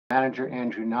Manager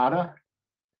Andrew Nada,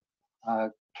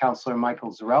 Councilor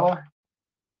Michael Zarella,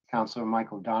 Councilor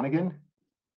Michael Donegan,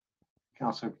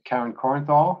 Councilor Karen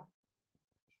Korenthal,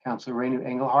 Councilor Renu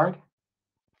Engelhardt.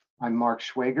 I'm Mark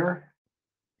Schwager,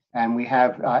 and we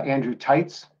have Andrew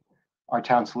Teitz, our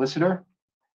town solicitor,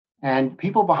 and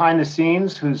people behind the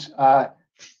scenes whose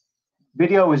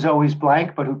video is always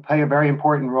blank, but who play a very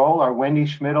important role are Wendy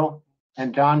Schmidl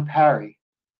and Don Parry.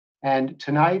 And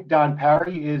tonight, Don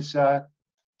Parry is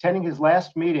attending his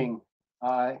last meeting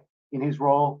in his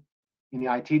role in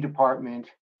the IT department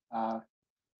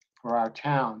for our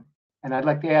town. And I'd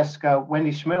like to ask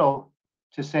Wendy Schmidl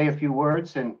to say a few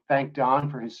words and thank Don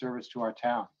for his service to our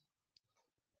town.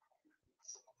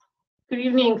 Good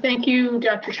evening. Thank you,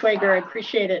 Dr. Schwager. I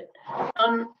appreciate it.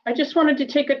 I just wanted to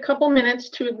take a couple minutes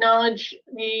to acknowledge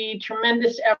the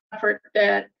tremendous effort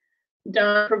that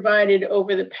Don provided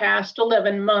over the past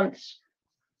 11 months.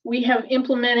 We have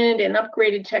implemented and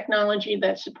upgraded technology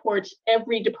that supports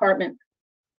every department.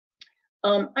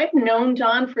 I've known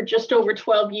Don for just over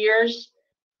 12 years,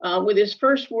 with his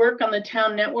first work on the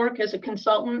town network as a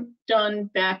consultant done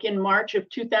back in March of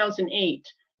 2008.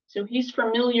 So he's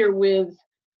familiar with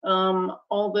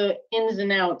all the ins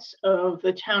and outs of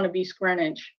the town of East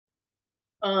Greenwich.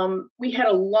 We had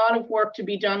a lot of work to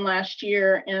be done last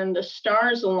year, and the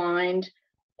stars aligned,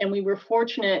 and we were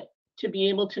fortunate to be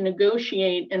able to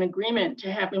negotiate an agreement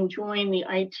to have him join the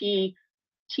IT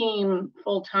team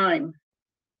full time.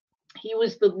 He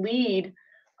was the lead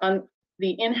on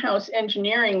the in-house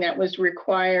engineering that was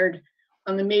required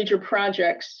on the major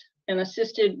projects and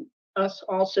assisted us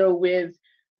also with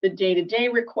the day-to-day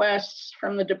requests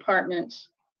from the departments.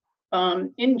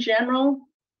 In general,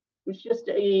 it was just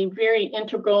a very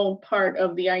integral part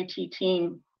of the IT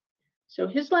team. So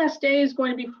his last day is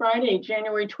going to be Friday,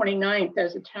 January 29th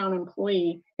as a town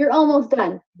employee. You're almost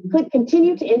done. Click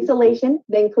Continue to Installation,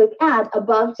 then click Add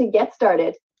above to get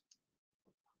started.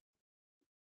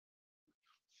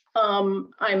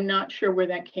 I'm not sure where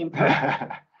that came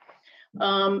from.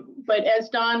 But as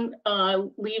Don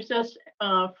leaves us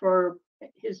for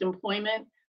his employment,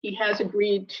 he has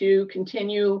agreed to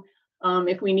continue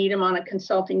if we need him on a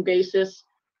consulting basis.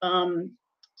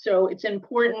 So it's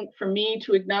important for me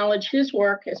to acknowledge his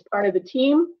work as part of the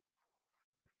team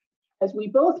as we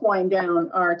both wind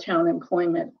down our town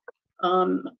employment.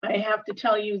 I have to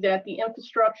tell you that the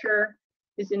infrastructure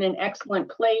is in an excellent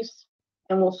place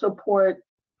and will support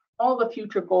all the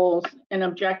future goals and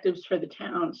objectives for the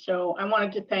town. So I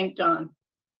wanted to thank Don.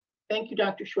 Thank you,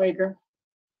 Dr. Schwager.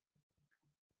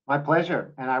 My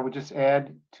pleasure. And I would just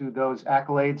add to those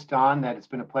accolades, Don, that it's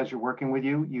been a pleasure working with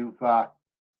you. You've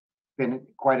been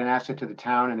quite an asset to the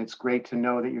town, and it's great to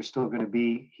know that you're still going to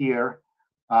be here.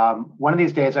 One of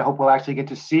these days, I hope we'll actually get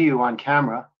to see you on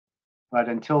camera. But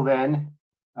until then,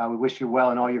 we wish you well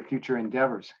in all your future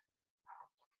endeavors.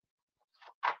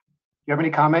 Do you have any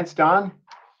comments, Don?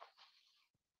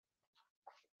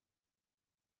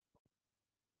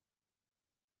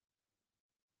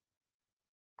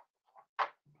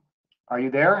 Are you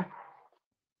there?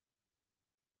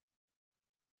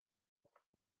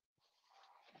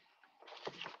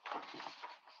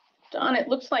 Don, it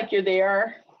looks like you're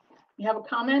there. You have a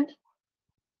comment?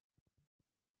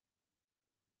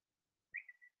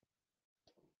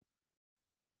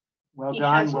 Well,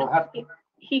 Don, we'll have to...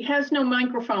 He has no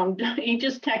microphone. He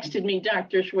just texted me,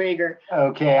 Dr. Schwager.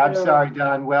 Okay, I'm sorry,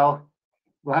 Don. Well,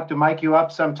 we'll have to mic you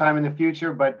up sometime in the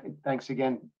future, but thanks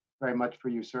again very much for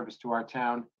your service to our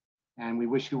town. And we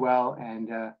wish you well and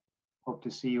hope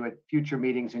to see you at future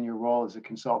meetings in your role as a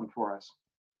consultant for us.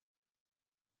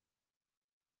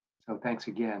 So thanks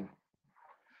again.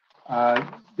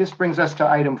 This brings us to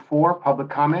item 4, public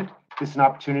comment. This is an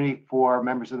opportunity for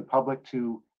members of the public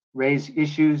to raise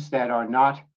issues that are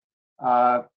not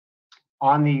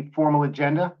on the formal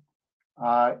agenda.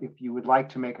 If you would like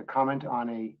to make a comment on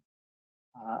a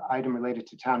item related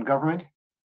to town government,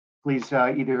 please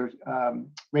either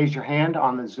raise your hand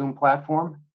on the Zoom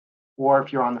platform, or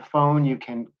if you're on the phone, you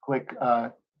can click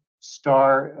 *6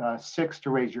 to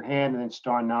raise your hand and then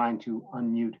 *9 to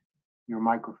unmute your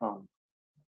microphone.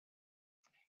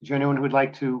 Is there anyone who would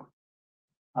like to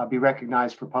be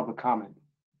recognized for public comment?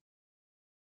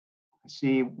 I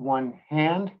see one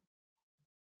hand.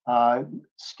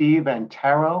 Steve and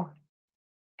Taro,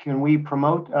 can we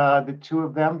promote the two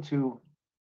of them to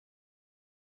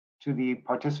the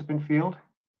participant field?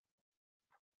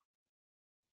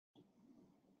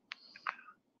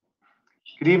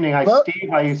 Good evening.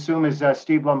 Steve, I assume is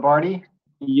Steve Lombardi?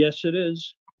 Yes, it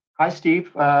is. Hi,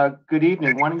 Steve. Good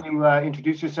evening. Why don't you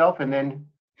introduce yourself and then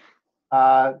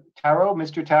Taro,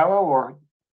 Mr. Taro, or?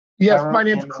 Yes, Taro my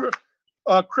name's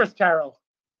Chris Taro.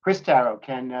 Chris Tarrow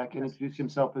can introduce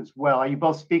himself as well. Are you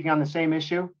both speaking on the same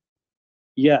issue?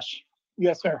 Yes.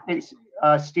 Yes, sir. Hey,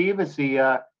 Steve is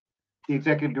the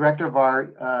executive director of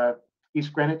our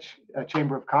East Greenwich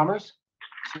Chamber of Commerce.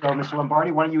 So, Mr.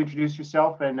 Lombardi, why don't you introduce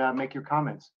yourself and make your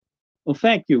comments? Well,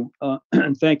 thank you.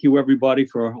 And thank you, everybody,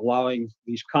 for allowing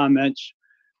these comments.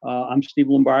 I'm Steve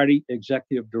Lombardi,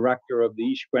 Executive Director of the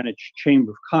East Greenwich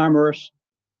Chamber of Commerce,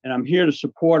 and I'm here to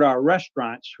support our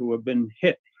restaurants who have been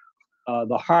hit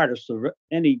the hardest of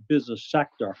any business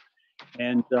sector.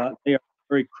 And they are a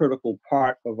very critical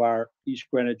part of our East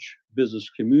Greenwich business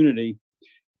community.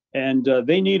 And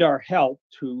they need our help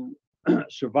to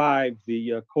survive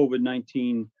the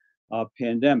COVID-19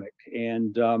 pandemic.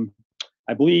 And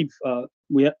I believe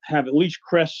we have at least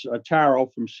Chris Tarrow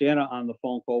from Santa on the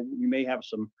phone call. We may have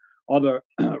some other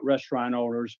restaurant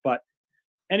owners, but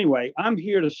anyway, I'm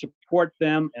here to support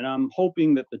them, and I'm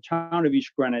hoping that the town of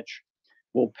East Greenwich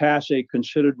will pass a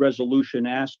considered resolution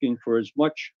asking for as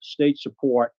much state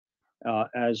support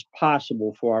as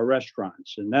possible for our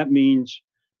restaurants. And that means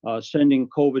sending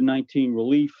COVID-19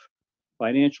 relief,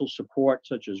 financial support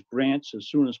such as grants as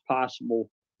soon as possible,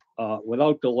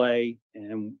 without delay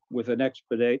and with an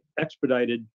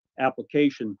expedited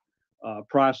application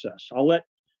process. I'll let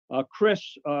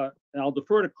Chris, and I'll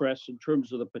defer to Chris in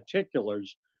terms of the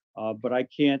particulars, but I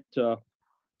can't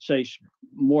say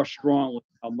more strongly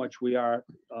how much we are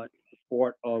in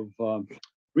support of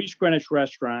East Greenwich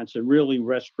restaurants and really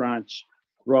restaurants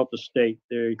throughout the state.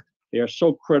 They are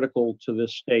so critical to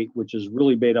this state, which is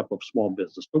really made up of small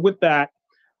business. But with that,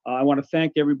 I want to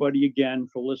thank everybody again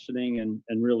for listening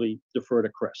and really defer to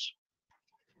Chris.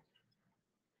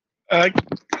 As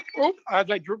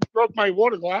I broke my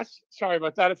water glass. Sorry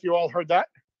about that, if you all heard that.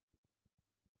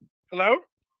 Hello?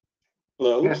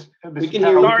 Hello? Yes, We Mr. can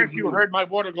Tarrow, hear Sorry if you heard my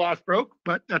water glass broke,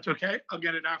 but that's okay. I'll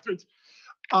get it afterwards.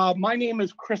 My name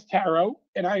is Chris Tarrow,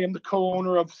 and I am the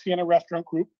co-owner of Sienna Restaurant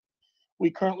Group. We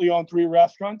currently own 3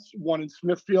 restaurants, one in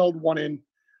Smithfield, one in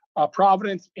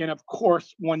Providence, and of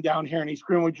course, one down here in East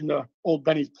Greenwich in the Old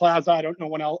Benny's Plaza. I don't know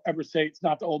when I'll ever say it's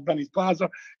not the Old Benny's Plaza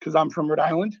because I'm from Rhode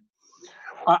Island.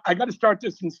 I got to start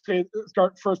this and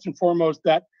start first and foremost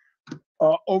that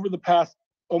over the past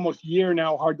almost year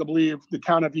now, hard to believe, the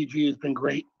town of EG has been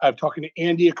great. I've talked to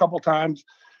Andy a couple times,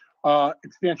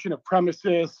 expansion of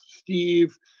premises,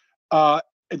 Steve.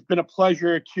 It's been a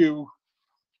pleasure to,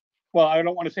 well, I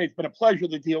don't want to say it's been a pleasure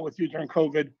to deal with you during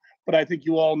COVID, but I think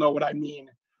you all know what I mean,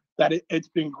 that it's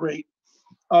been great.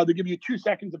 To give you 2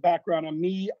 seconds of background on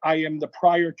me, I am the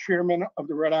prior chairman of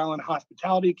the Rhode Island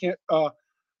Hospitality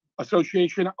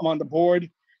Association. I'm on the board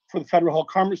for the Federal Hall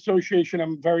Commerce Association.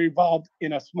 I'm very involved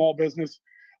in a small business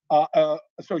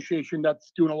association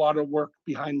that's doing a lot of work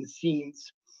behind the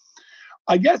scenes.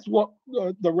 I guess what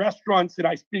the restaurants that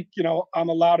I speak, I'm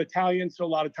a loud Italian, so a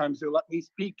lot of times they let me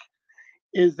speak,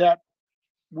 is that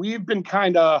we've been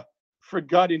kind of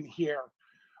forgotten here.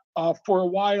 For a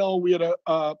while, we had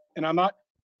and I'm not,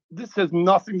 this has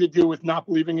nothing to do with not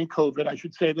believing in COVID. I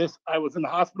should say this. I was in the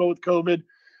hospital with COVID.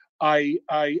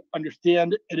 I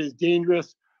understand it is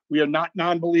dangerous. We are not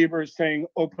non-believers saying,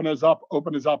 open us up,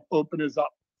 open us up, open us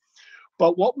up.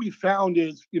 But what we found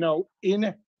is,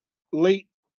 in late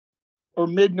or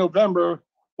mid-November,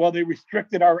 well, they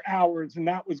restricted our hours and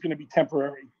that was going to be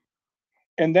temporary.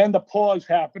 And then the pause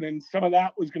happened and some of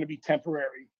that was going to be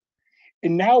temporary.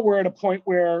 And now we're at a point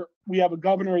where we have a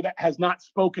governor that has not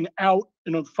spoken out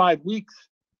in 5 weeks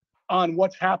on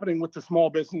what's happening with the small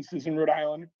businesses in Rhode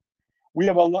Island. We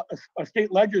have a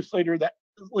state legislative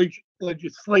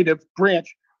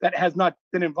branch that has not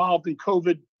been involved in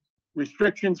COVID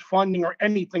restrictions, funding, or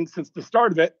anything since the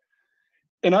start of it.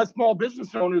 And us small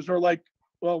business owners are like,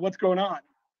 well, what's going on?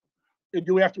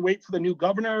 Do we have to wait for the new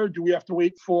governor? Do we have to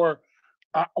wait for,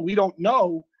 we don't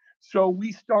know. So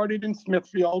we started in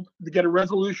Smithfield to get a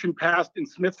resolution passed in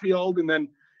Smithfield and then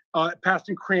passed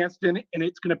in Cranston, and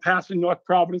it's going to pass in North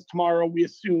Providence tomorrow, we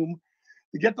assume,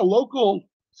 to get the local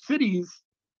cities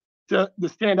to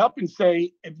stand up and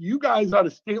say, if you guys at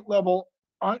a state level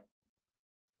aren't,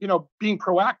 being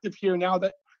proactive here now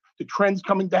that the trend's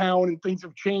coming down and things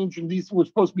have changed and these were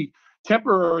supposed to be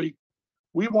temporary,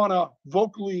 we want to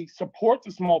vocally support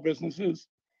the small businesses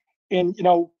and,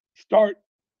 start.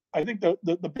 I think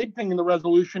the big thing in the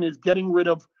resolution is getting rid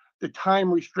of the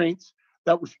time restraints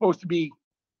that were supposed to be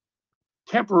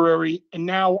temporary and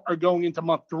now are going into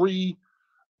month 3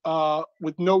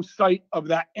 with no sight of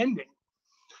that ending.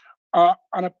 I'm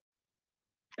not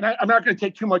going to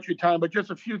take too much of your time, but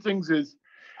just a few things is,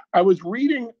 I was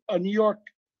reading a New York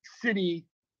City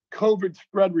COVID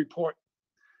spread report.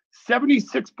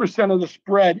 76% of the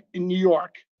spread in New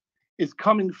York is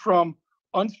coming from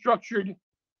unstructured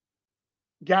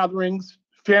gatherings,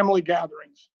 family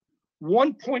gatherings.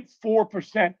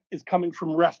 1.4% is coming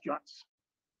from restaurants.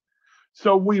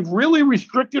 So we've really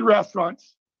restricted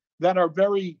restaurants that are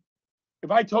very,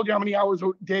 if I told you how many hours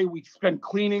a day we spend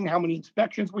cleaning, how many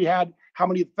inspections we had, how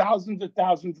many thousands of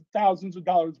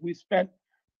dollars we spent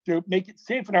to make it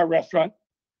safe in our restaurant.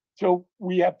 So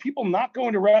we have people not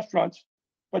going to restaurants,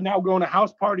 but now going to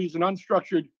house parties and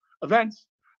unstructured events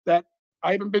that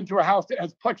I haven't been to a house that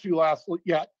has plexiglass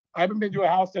yet. I haven't been to a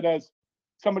house that has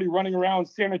somebody running around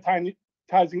sanitizing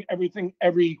everything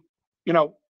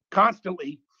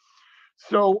constantly.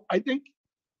 So I think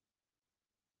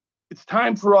it's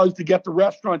time for us to get the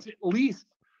restaurants at least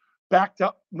back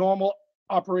to normal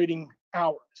operating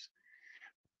hours.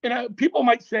 And people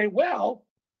might say, well,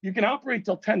 you can operate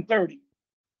till 10:30.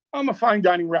 I'm a fine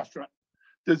dining restaurant.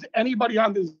 Does anybody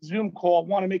on this Zoom call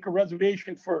want to make a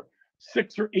reservation for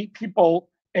 6 or 8 people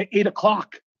at 8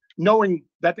 o'clock, knowing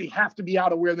that they have to be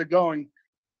out of where they're going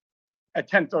at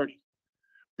 10:30?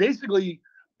 Basically,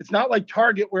 it's not like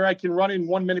Target where I can run in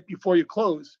 1 minute before you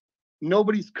close.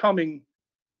 Nobody's coming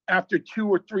after 2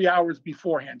 or 3 hours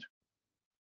beforehand.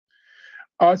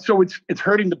 So it's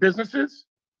hurting the businesses.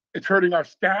 It's hurting our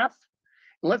staff.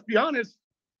 And let's be honest,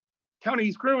 County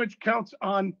East Greenwich counts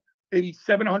on maybe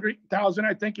 $700,000,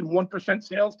 I think, in 1%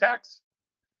 sales tax,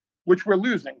 which we're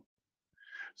losing.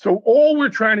 So all we're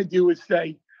trying to do is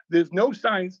say there's no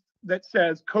science that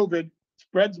says COVID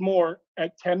spreads more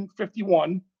at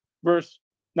 10:51 versus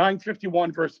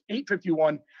 9:51 versus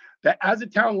 8:51, that as a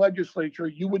town legislature,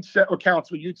 you would say, or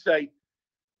council, you'd say,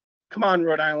 come on,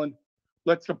 Rhode Island,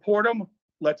 let's support them.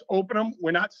 Let's open them.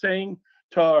 We're not saying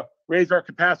to raise our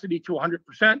capacity to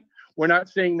 100%. We're not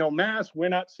saying no masks. We're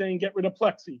not saying get rid of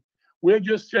plexi. We're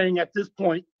just saying at this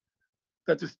point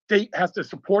that the state has to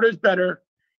support us better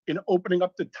in opening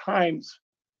up the times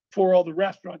for all the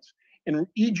restaurants. And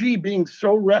EG being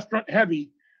so restaurant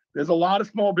heavy, there's a lot of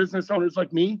small business owners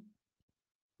like me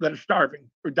that are starving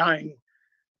or dying.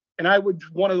 And I would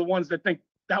one of the ones that think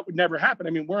that would never happen.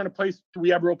 I mean, we're in a place, do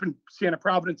we ever open Santa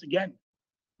Providence again?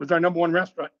 Was our #1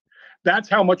 restaurant. That's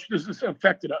how much this has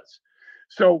affected us.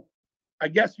 So I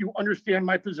guess you understand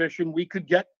my position. We could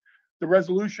get the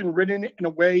resolution written in a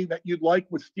way that you'd like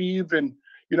with Steve, and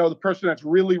the person that's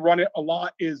really run it a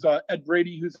lot is Ed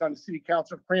Brady, who's on the City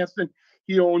Council of Cranston.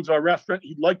 He owns a restaurant.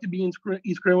 He'd like to be in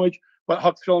East Greenwich, but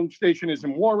Huck's Filling Station is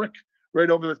in Warwick, right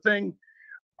over the thing.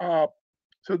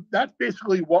 So that's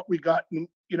basically what we got. And,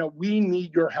 we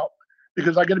need your help,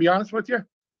 because I got to be honest with you,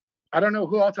 I don't know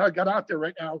who else I got out there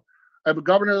right now. I have a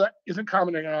governor that isn't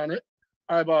commenting on it.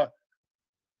 I have a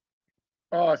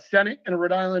Senate and a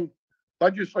Rhode Island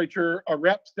legislature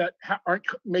reps that aren't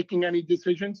making any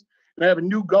decisions. And I have a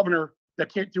new governor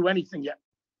that can't do anything yet.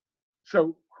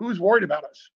 So who's worried about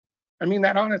us? I mean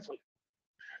that honestly.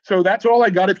 So that's all I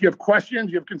got. If you have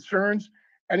questions, you have concerns,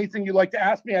 anything you'd like to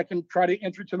ask me, I can try to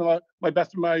answer to my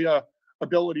best of my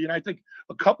ability. And I think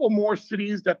a couple more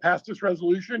cities that passed this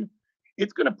resolution,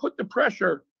 it's going to put the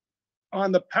pressure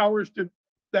on the powers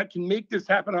that can make this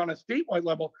happen on a statewide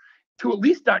level to at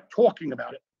least start talking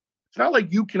about it. It's not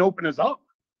like you can open us up,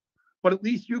 but at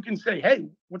least you can say, hey,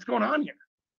 what's going on here?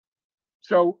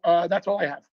 So that's all I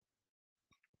have.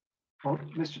 Well,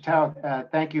 Mr. Tao,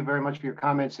 thank you very much for your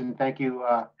comments, and thank you,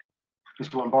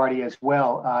 Mr. Lombardi, as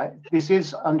well. This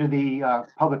is under the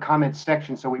public comments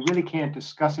section, so we really can't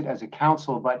discuss it as a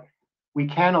council, but we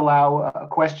can allow a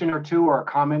question or two or a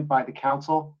comment by the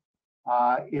council.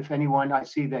 If anyone, I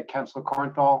see that Councilor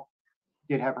Kornthal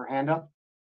did have her hand up.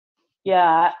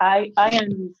 Yeah, I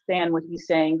understand what he's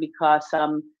saying, because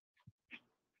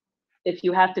if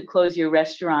you have to close your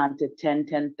restaurant at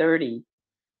 10:30,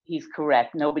 he's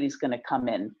correct. Nobody's going to come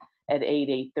in at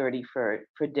 8:30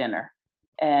 for dinner.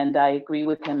 And I agree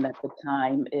with him that the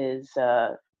time is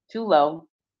too low,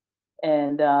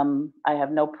 and I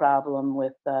have no problem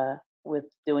with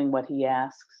doing what he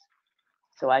asks.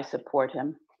 So I support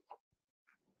him.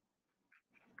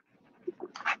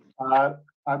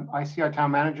 I see our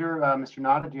town manager, Mr.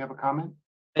 Nada. Do you have a comment?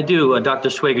 I do, Dr.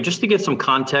 Schwager, just to get some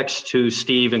context to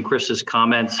Steve and Chris's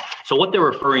comments. So what they're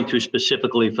referring to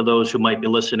specifically, for those who might be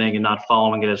listening and not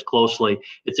following it as closely,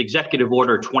 it's Executive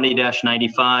Order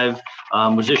 20-95,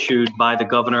 was issued by the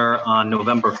governor on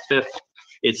November 5th.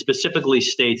 It specifically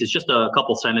states, it's just a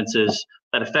couple sentences,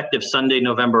 that effective Sunday,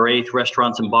 November 8th,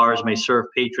 restaurants and bars may serve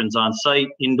patrons on site,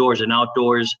 indoors and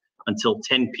outdoors, until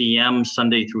 10 p.m.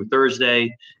 Sunday through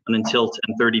Thursday, and until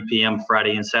 10:30 p.m.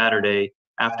 Friday and Saturday,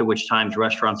 after which times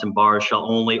restaurants and bars shall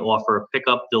only offer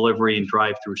pickup, delivery, and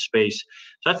drive-through space.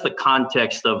 So that's the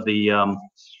context of the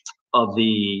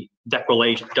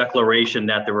declaration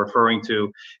that they're referring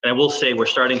to. And I will say, we're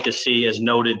starting to see, as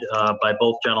noted by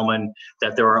both gentlemen,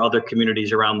 that there are other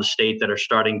communities around the state that are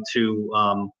starting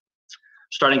to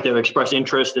express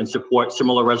interest and support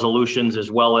similar resolutions,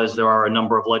 as well as there are a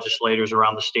number of legislators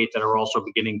around the state that are also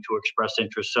beginning to express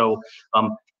interest. So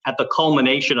at the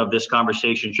culmination of this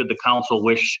conversation, should the council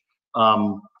wish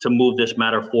to move this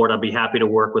matter forward, I'd be happy to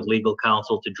work with legal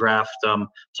counsel to draft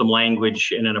some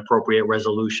language in an appropriate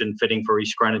resolution fitting for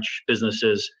East Greenwich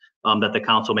businesses that the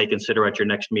council may consider at your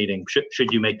next meeting,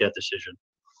 should you make that decision.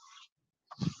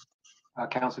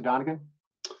 Councilor Donegan?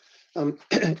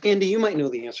 Andy, you might know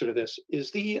the answer to this.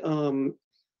 Is the,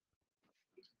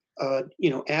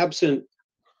 absent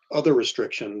other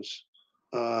restrictions,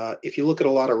 if you look at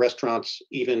a lot of restaurants,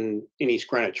 even in East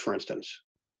Greenwich, for instance,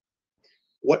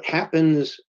 what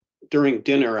happens during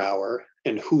dinner hour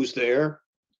and who's there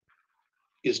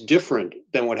is different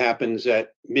than what happens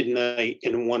at midnight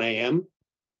and 1 a.m.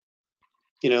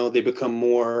 They become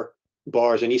more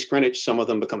bars in East Greenwich. Some of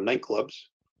them become nightclubs.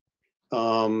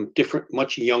 Different,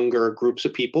 much younger groups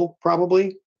of people,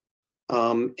 probably.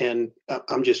 And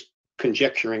I'm just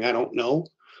conjecturing, I don't know.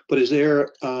 But is there,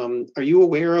 are you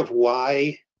aware of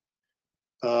why,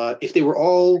 if they were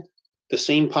all the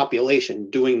same population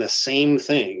doing the same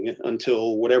thing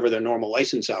until whatever their normal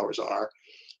license hours are,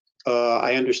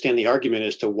 I understand the argument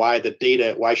as to why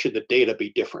should the data be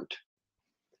different?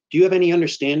 Do you have any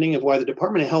understanding of why the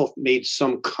Department of Health made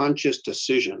some conscious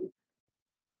decision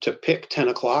to pick 10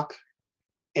 o'clock?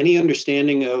 Any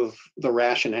understanding of the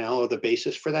rationale or the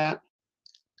basis for that?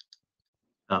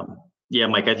 Yeah,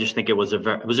 Mike, I just think it was a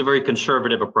very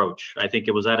conservative approach. I think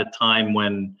it was at a time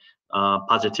when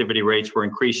positivity rates were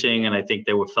increasing, and I think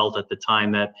they were felt at the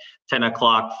time that 10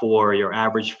 o'clock for your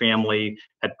average family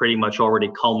had pretty much already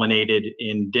culminated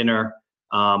in dinner,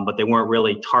 but they weren't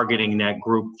really targeting that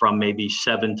group from maybe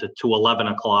 7 to 11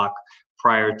 o'clock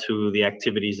prior to the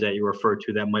activities that you referred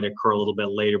to that might occur a little bit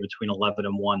later between 11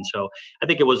 and 1. So I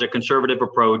think it was a conservative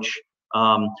approach.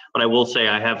 But I will say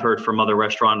I have heard from other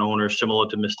restaurant owners similar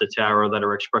to Mr. Taro that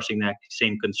are expressing that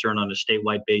same concern on a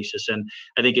statewide basis. And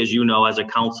I think, as you know, as a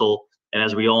council, and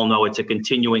as we all know, it's a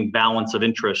continuing balance of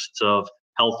interests of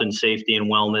health and safety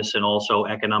and wellness, and also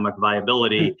economic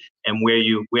viability. And where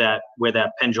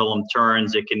that pendulum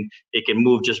turns, it can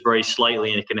move just very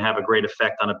slightly, and it can have a great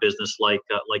effect on a business like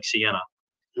Sienna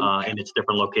in its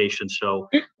different locations. So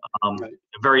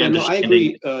very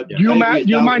understanding. Do you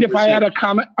mind if I add a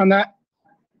comment on that?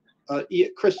 Yeah,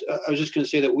 Chris, I was just going to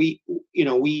say that we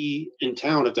in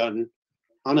town have done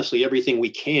honestly everything we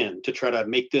can to try to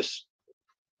make this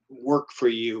work for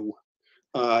you,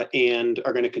 and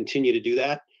are going to continue to do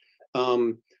that.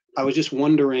 I was just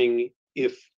wondering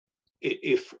if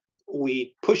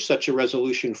we push such a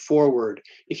resolution forward,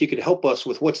 if you could help us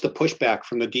with what's the pushback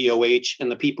from the DOH and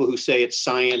the people who say it's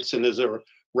science and there's a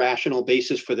rational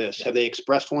basis for this. Have they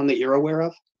expressed one that you're aware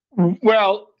of?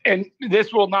 Well, and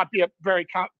this will not be a very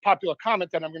popular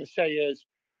comment that I'm going to say, is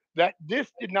that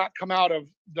this did not come out of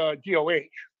the DOH.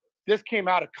 This came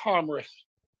out of Commerce,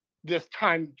 this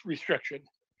time restriction.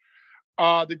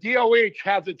 The DOH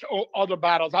has its own other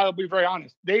battles. I'll be very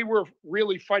honest. They were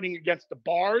really fighting against the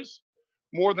bars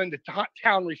more than the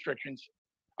town restrictions.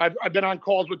 I've been on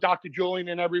calls with Dr. Julian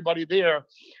and everybody there.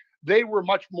 They were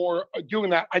much more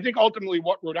doing that. I think ultimately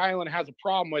what Rhode Island has a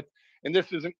problem with, and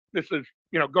this is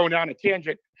going down a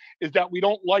tangent, is that we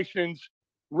don't license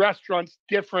restaurants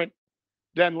different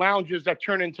than lounges that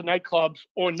turn into nightclubs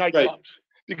or nightclubs. Right.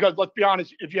 Because let's be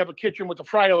honest, if you have a kitchen with a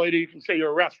fryer lady, you can say you're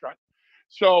a restaurant.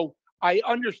 So I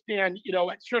understand,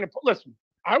 at certain, listen,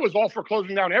 I was all for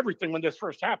closing down everything when this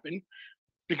first happened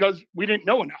because we didn't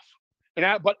know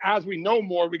enough. But as we know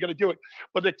more, we're going to do it.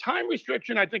 But the time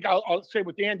restriction, I think I'll say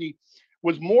with Andy,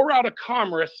 was more out of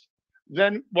Commerce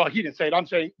than, well, he didn't say it, I'm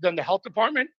saying, than the health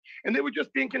department. And they were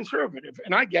just being conservative.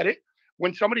 And I get it.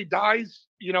 When somebody dies,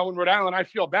 in Rhode Island, I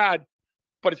feel bad,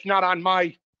 but it's not on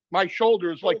my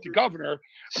shoulders like the governor.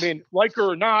 I mean, like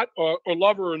her or not, or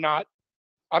love her or not,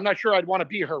 I'm not sure I'd want to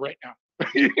be her right now.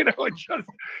 It's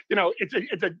just,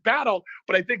 it's a battle,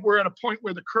 but I think we're at a point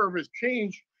where the curve has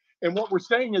changed. And what we're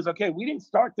saying is, okay, we didn't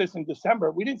start this in December.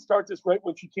 We didn't start this right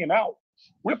when she came out.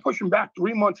 We're pushing back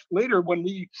 3 months later when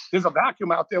there's a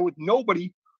vacuum out there with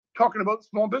nobody talking about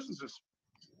small businesses.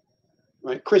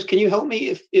 Right. Chris, can you help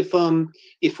me if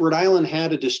Rhode Island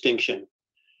had a distinction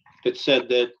that said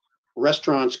that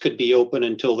restaurants could be open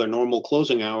until their normal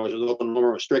closing hours with open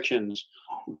normal restrictions,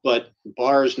 but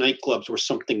bars, nightclubs were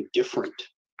something different?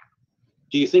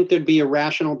 Do you think there'd be a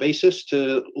rational basis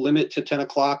to limit to 10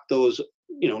 o'clock those,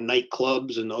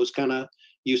 nightclubs and those kind of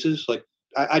uses? Like,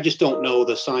 I just don't know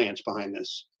the science behind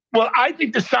this. Well, I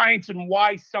think the science and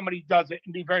why somebody does it,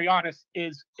 and be very honest,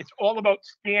 is it's all about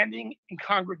standing and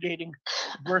congregating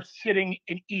versus sitting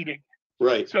and eating.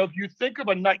 Right. So if you think of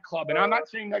a nightclub, and I'm not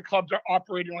saying nightclubs are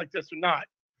operating like this or not,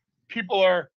 people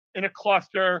are in a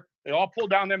cluster, they all pull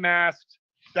down their masks,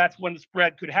 that's when the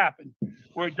spread could happen.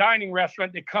 Where a dining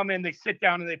restaurant, they come in, they sit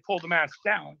down, and they pull the mask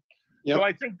down. Yep. So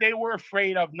I think they were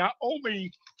afraid of not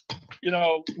only,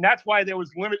 and that's why there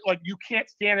was limit, like you can't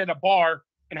stand at a bar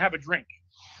and have a drink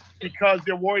because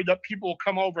they're worried that people will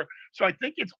come over. So I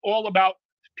think it's all about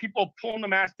people pulling the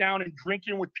mask down and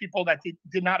drinking with people that they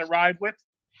did not arrive with,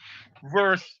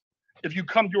 versus if you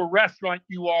come to a restaurant,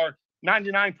 you are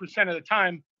 99% of the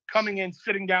time coming in,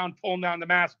 sitting down, pulling down the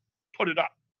mask, put it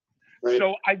up. Right.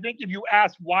 So I think if you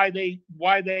ask why they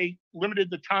limited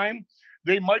the time,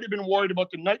 they might have been worried about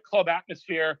the nightclub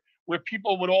atmosphere where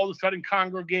people would all of a sudden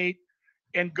congregate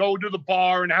and go to the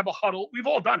bar and have a huddle. We've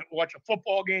all done it. Watch a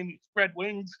football game, you spread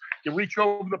wings, you reach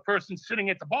over the person sitting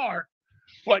at the bar.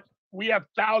 But we have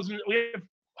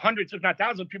hundreds, if not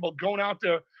thousands of people going out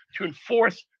to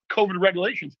enforce COVID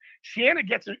regulations. Sienna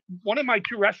one of my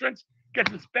 2 restaurants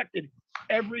gets inspected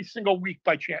every single week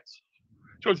by chance.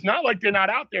 So it's not like they're not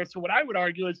out there. So what I would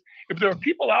argue is if there are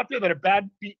people out there that are bad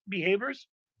behaviors,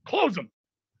 close them.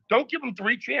 Don't give them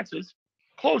 3 chances,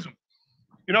 close them.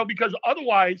 Because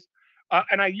otherwise,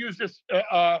 and I use this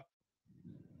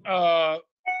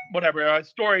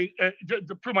story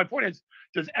to prove my point is,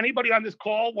 does anybody on this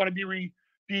call want to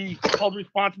be held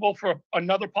responsible for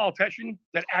another politician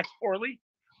that acts poorly?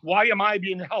 Why am I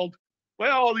being held?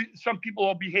 Well, some people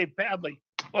will behave badly.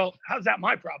 Well, how's that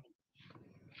my problem?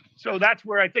 So that's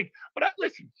where I think, but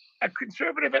listen, a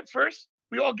conservative at first,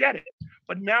 we all get it.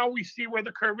 But now we see where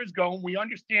the curve is going. We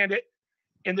understand it.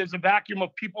 And there's a vacuum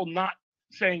of people not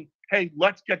saying, hey,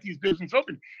 let's get these businesses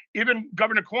open. Even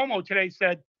Governor Cuomo today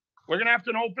said, we're going to have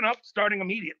to open up starting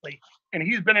immediately. And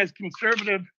he's been as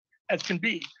conservative as can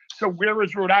be. So where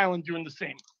is Rhode Island doing the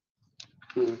same?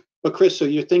 But Chris, so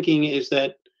your thinking is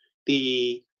that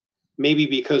maybe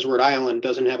because Rhode Island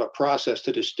doesn't have a process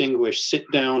to distinguish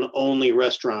sit-down only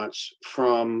restaurants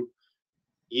from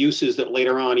uses that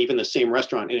later on, even the same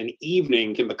restaurant in an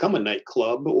evening can become a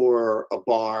nightclub or a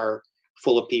bar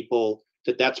full of people,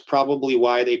 that's probably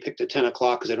why they picked at 10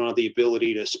 o'clock, because they don't have the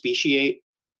ability to speciate?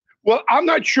 Well, I'm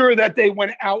not sure that they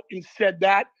went out and said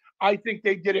that. I think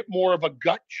they did it more of a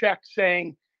gut check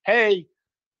saying, hey,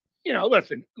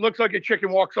 listen, looks like a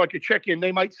chicken, walks like a chicken.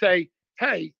 They might say,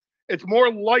 hey, it's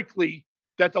more likely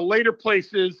that the later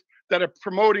places that are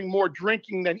promoting more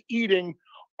drinking than eating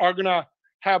are going to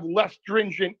have less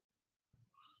stringent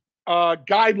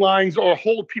guidelines or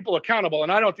hold people accountable.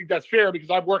 And I don't think that's fair, because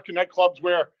I've worked in nightclubs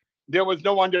where there was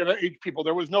no underage people.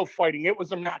 There was no fighting. It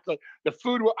was immaculate. The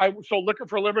food, I sold liquor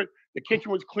for a living. The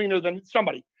kitchen was cleaner than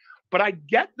somebody. But I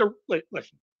get the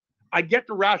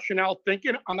rationale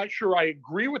thinking. I'm not sure I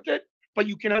agree with it, but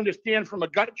you can understand from a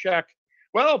gut check.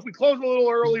 Well, if we close a little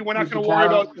early, we're not going to worry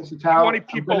about 20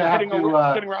 people sitting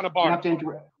around a bar.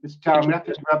 Mr. Tower, I'm going to have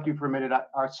to interrupt you for a minute.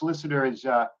 Our solicitor is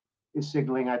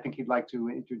signaling. I think he'd like to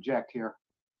interject here.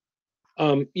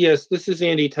 Yes, this is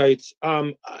Andy Tights.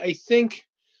 I think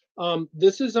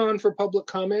this is on for public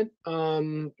comment. I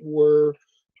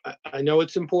know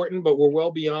it's important, but we're well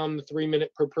beyond the 3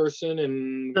 minute per person,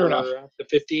 and Fair we're enough. at the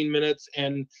 15 minutes,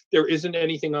 and there isn't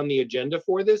anything on the agenda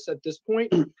for this at this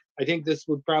point. I think this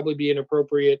would probably be an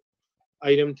appropriate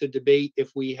item to debate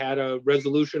if we had a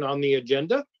resolution on the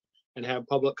agenda and have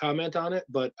public comment on it,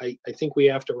 but I think we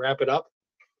have to wrap it up.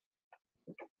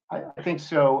 I think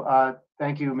so.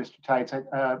 Thank you, Mr. Tights.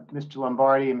 Mr.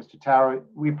 Lombardi and Mr. Tower,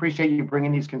 we appreciate you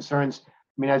bringing these concerns.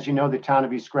 I mean, as you know, the town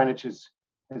of East Greenwich has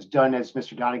done, as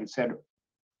Mr. Donegan said,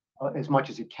 as much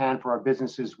as it can for our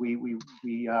businesses. We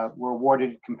were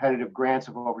awarded competitive grants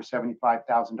of over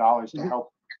 $75,000 to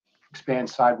help expand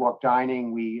sidewalk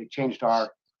dining. We changed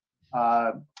our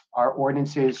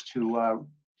ordinances to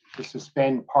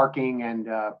suspend parking and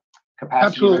capacity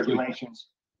Absolutely. regulations.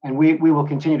 And we will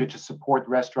continue to support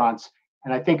restaurants.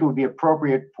 And I think it would be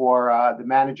appropriate for the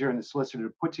manager and the solicitor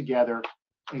to put together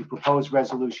a proposed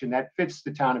resolution that fits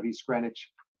the town of East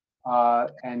Greenwich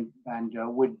and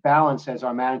would balance, as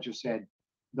our manager said,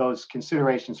 those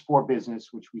considerations for business,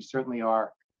 which we certainly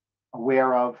are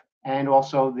aware of, and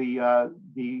also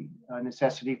the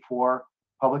necessity for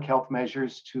public health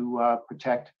measures to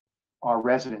protect our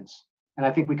residents. And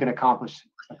I think we can accomplish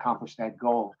that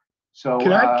goal. So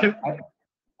Can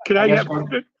I have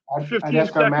I'd 15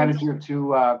 ask our seconds? manager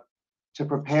to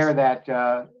prepare that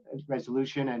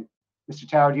resolution. And Mr.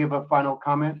 Tower, do you have a final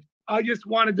comment? I just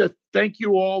wanted to thank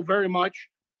you all very much.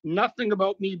 Nothing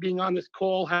about me being on this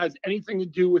call has anything to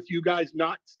do with you guys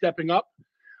not stepping up.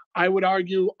 I would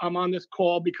argue I'm on this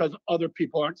call because other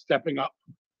people aren't stepping up.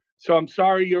 So I'm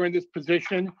sorry you're in this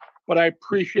position, but I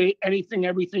appreciate everything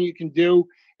you can do.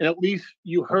 And at least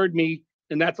you heard me,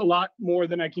 and that's a lot more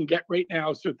than I can get right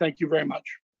now. So thank you very much.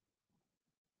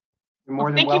 You're more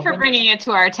than Thank you for welcome. bringing it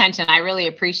to our attention. I really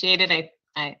appreciate it.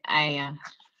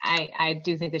 I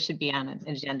do think this should be on an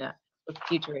agenda, a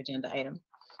future agenda item.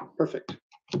 Perfect.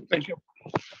 Thank you.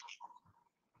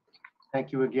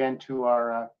 Thank you again to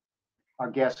our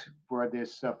guests for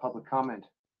this public comment.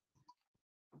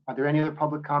 Are there any other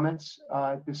public comments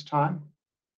at this time?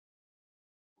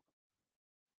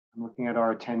 I'm looking at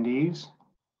our attendees.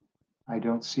 I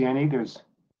don't see any. There's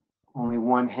only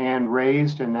one hand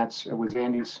raised, and that was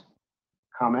Andy's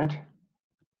comment.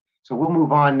 So we'll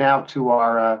move on now to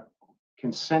our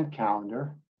consent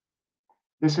calendar.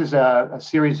 This is a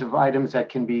series of items that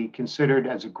can be considered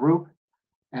as a group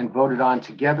and voted on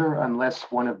together unless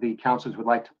one of the councilors would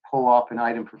like to pull off an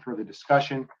item for further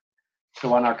discussion.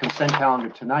 So on our consent calendar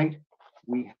tonight,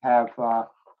 we have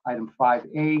item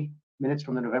 5A, minutes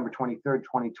from the November 23rd,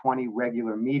 2020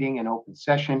 regular meeting and open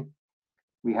session.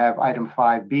 We have item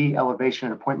 5B,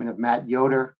 elevation and appointment of Matt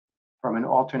Yoder from an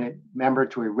alternate member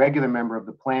to a regular member of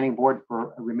the planning board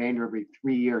for a remainder of a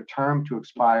 3-year term to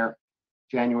expire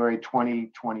January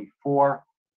 2024.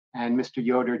 And Mr.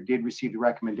 Yoder did receive the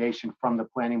recommendation from the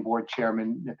planning board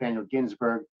chairman, Nathaniel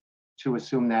Ginsburg, to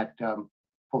assume that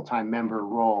full-time member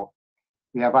role.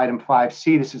 We have item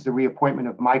 5C. This is the reappointment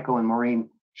of Michael and Maureen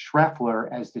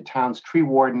Schreffler as the town's tree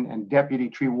warden and deputy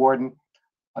tree warden.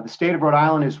 The state of Rhode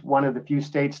Island is one of the few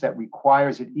states that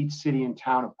requires that each city and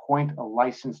town appoint a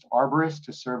licensed arborist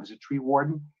to serve as a tree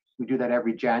warden. We do that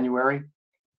every January.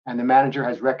 And the manager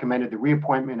has recommended the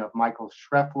reappointment of Michael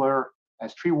Schreffler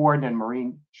as tree warden and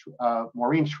Maureen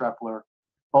Schreffler,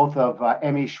 both of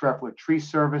M.E. Schreffler Tree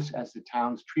Service as the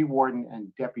town's tree warden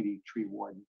and deputy tree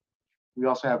warden. We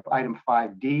also have item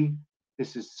 5D.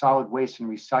 This is solid waste and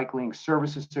recycling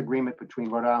services agreement between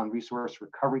Rhode Island Resource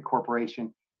Recovery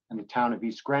Corporation and the town of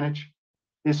East Greenwich.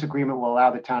 This agreement will allow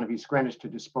the town of East Greenwich to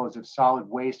dispose of solid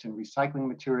waste and recycling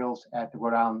materials at the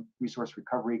Rhode Island Resource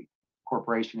Recovery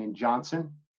Corporation in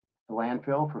Johnson, the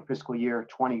landfill, for fiscal year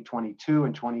 2022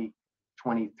 and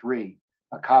 2023.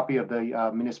 A copy of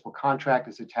the municipal contract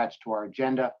is attached to our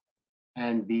agenda,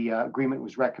 and the agreement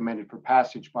was recommended for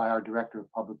passage by our Director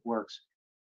of Public Works,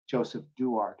 Joseph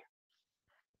Duard.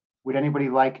 Would anybody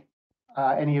like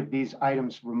any of these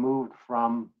items removed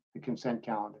from the consent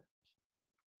calendar?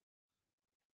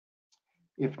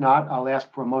 If not, I'll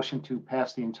ask for a motion to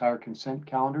pass the entire consent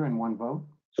calendar in one vote.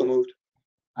 So moved.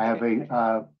 I have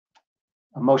a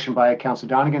motion by Councilor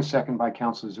Donegan, second by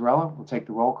Councilor Zarella. We'll take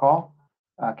the roll call.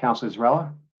 Councilor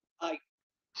Zarella? Aye.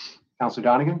 Councilor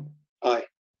Donegan? Aye.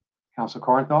 Councilor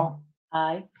Corenthal?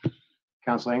 Aye.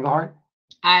 Councilor Engelhardt?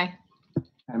 Aye.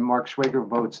 And Mark Schwager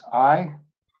votes aye.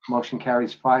 Motion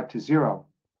carries 5-0.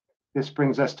 This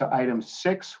brings us to item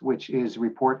 6, which is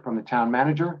report from the town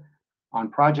manager on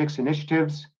projects,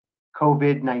 initiatives,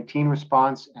 COVID-19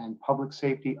 response, and public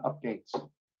safety updates.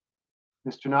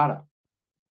 Mr. Nada.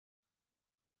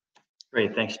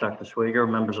 Great, thanks, Dr. Swager,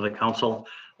 members of the council.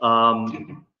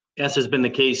 As has been the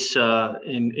case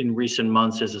in recent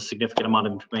months, there's a significant amount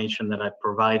of information that I've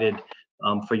provided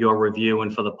for your review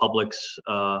and for the public's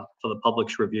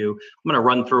review. I'm going to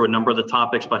run through a number of the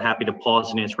topics, but happy to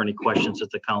pause and answer any questions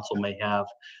that the council may have.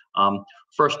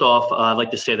 First off, I'd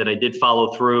like to say that I did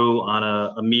follow through on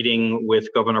a meeting with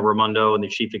Governor Raimondo and the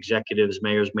chief executives,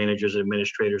 mayors, managers, and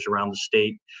administrators around the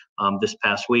state this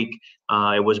past week.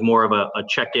 It was more of a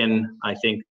check-in, I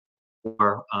think,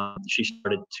 where she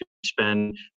started to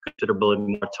spend considerably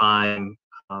more time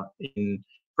in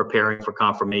preparing for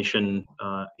confirmation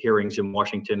hearings in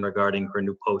Washington regarding her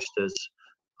new post as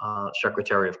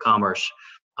Secretary of Commerce.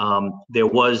 There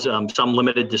was some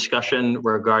limited discussion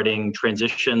regarding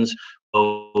transitions.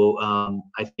 So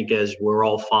I think as we're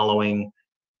all following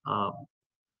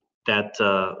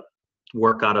that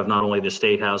work out of not only the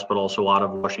State House, but also out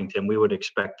of Washington, we would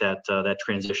expect that that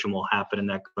transition will happen in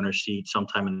that governor's seat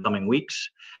sometime in the coming weeks.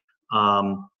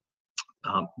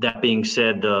 That being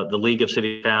said, the League of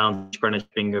City Towns, Greenwich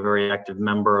being a very active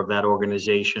member of that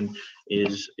organization,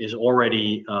 is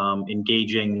already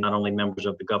engaging not only members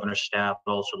of the governor's staff,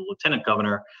 but also the lieutenant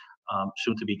governor,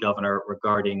 soon to be governor,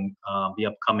 regarding the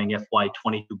upcoming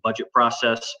FY22 budget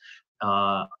process,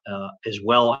 as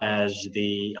well as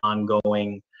the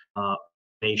ongoing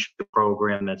nation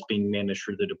program that's being managed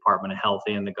through the Department of Health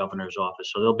and the governor's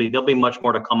office. So there'll be much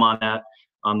more to come on that,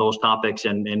 on those topics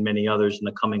and many others in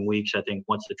the coming weeks. I think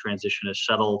once the transition is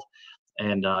settled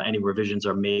and any revisions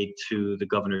are made to the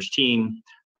governor's team,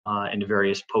 and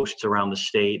various posts around the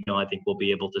state, I think we'll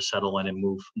be able to settle in and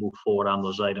move forward on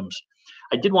those items.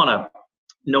 I did want to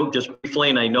note just briefly,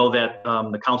 and I know that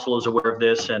the council is aware of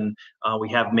this, and we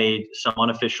have made some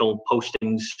unofficial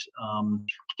postings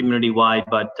community-wide,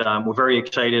 but we're very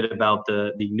excited about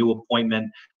the new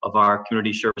appointment of our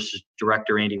Community Services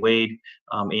Director, Andy Wade.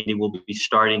 Andy will be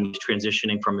starting,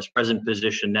 transitioning from his present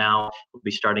position now. Will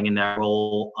be starting in that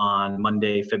role on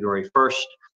Monday, February 1st.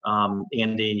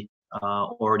 Andy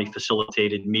already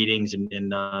facilitated meetings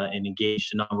and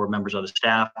engaged a number of members of the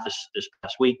staff this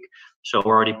past week. So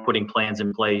we're already putting plans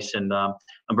in place, and I'm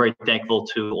very thankful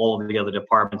to all of the other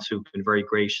departments who've been very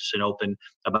gracious and open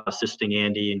about assisting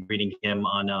Andy and greeting him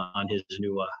on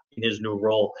his new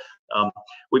role.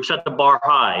 We've set the bar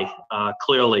high,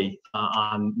 clearly,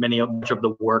 on much of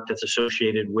the work that's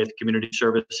associated with community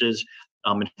services.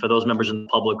 And for those members in the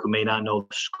public who may not know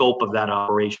the scope of that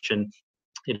operation,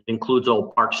 it includes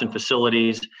all parks and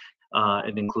facilities.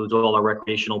 It includes all our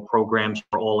recreational programs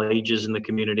for all ages in the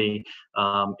community.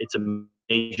 It's a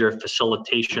major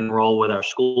facilitation role with our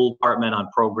school department on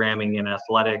programming and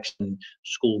athletics and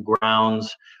school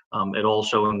grounds. It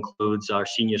also includes our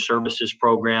senior services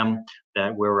program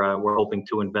that we're hoping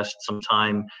to invest some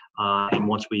time. And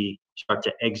once we start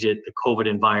to exit the COVID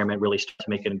environment, really start to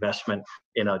make an investment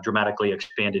in a dramatically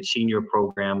expanded senior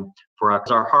program for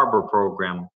our harbor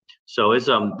program. So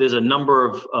there's a number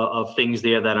of things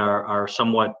there that are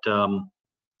somewhat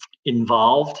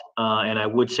involved, and I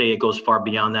would say it goes far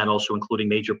beyond that, also including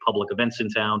major public events in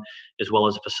town, as well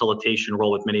as a facilitation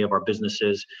role with many of our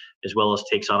businesses, as well as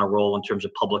takes on a role in terms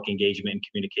of public engagement and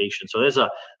communication. So that's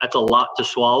a lot to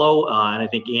swallow, and I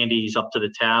think Andy's up to the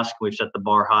task. We've set the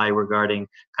bar high regarding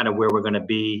kind of where we're going to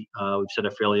be. We've set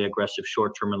a fairly aggressive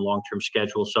short-term and long-term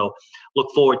schedule. So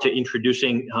look forward to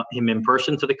introducing him in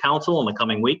person to the council in the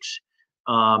coming weeks,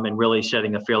 and really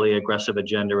setting a fairly aggressive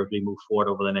agenda as we move forward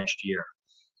over the next year.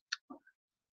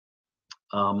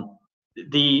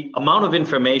 The amount of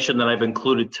information that I've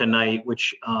included tonight,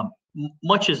 which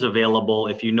much is available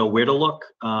if you know where to look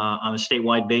on a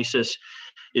statewide basis,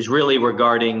 is really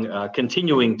regarding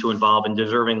continuing to involve, and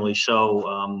deservingly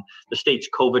so, the state's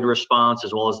COVID response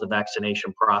as well as the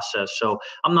vaccination process. So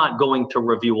I'm not going to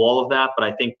review all of that, but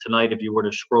I think tonight, if you were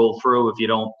to scroll through,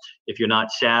 if you're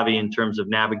not savvy in terms of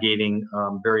navigating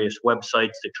various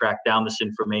websites to track down this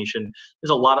information,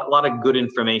 there's a lot of good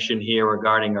information here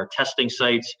regarding our testing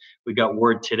sites. We got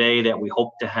word today that we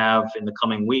hope to have in the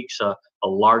coming weeks a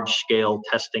large-scale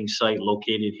testing site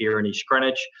located here in East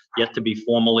Greenwich, yet to be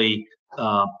formally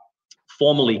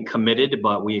committed,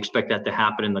 but we expect that to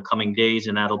happen in the coming days,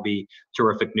 and that'll be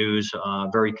terrific news.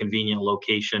 Very convenient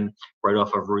location right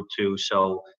off of Route 2.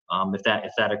 So if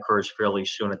that occurs fairly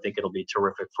soon, I think it'll be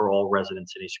terrific for all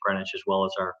residents in East Greenwich as well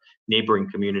as our neighboring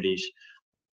communities.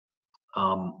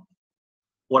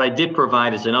 What I did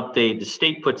provide is an update. The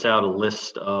state puts out a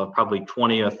list of probably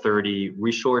 20 or 30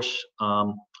 resource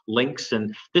links,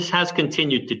 and this has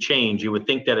continued to change. You would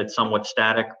think that it's somewhat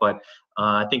static, but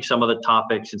I think some of the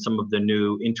topics and some of the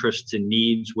new interests and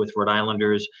needs with Rhode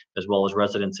Islanders as well as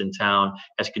residents in town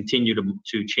has continued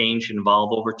to change and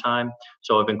evolve over time.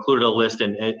 So I've included a list,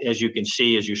 and as you can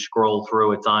see, as you scroll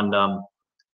through, it's on,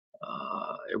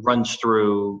 it runs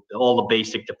through all the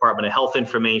basic Department of Health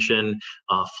information,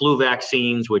 flu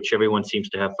vaccines, which everyone seems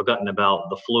to have forgotten about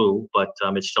the flu, but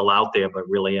it's still out there, but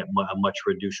really at a much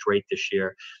reduced rate this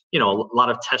year. A lot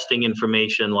of testing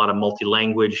information, a lot of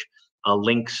multi-language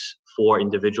links for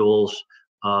individuals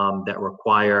that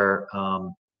require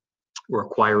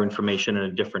information in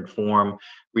a different form,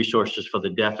 resources for the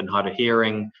deaf and hard of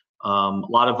hearing, a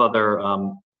lot of other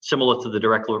similar to the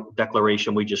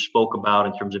declaration we just spoke about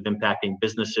in terms of impacting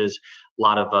businesses, a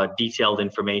lot of detailed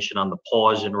information on the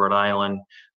pause in Rhode Island,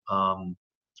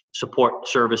 support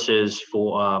services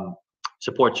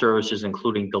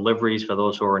including deliveries for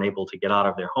those who are unable to get out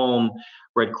of their home,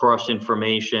 Red Cross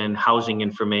information, housing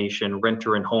information,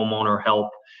 renter and homeowner help,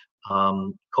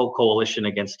 Coalition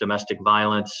Against Domestic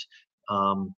Violence,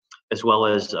 as well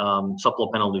as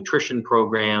supplemental nutrition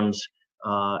programs,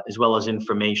 as well as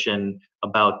information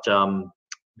about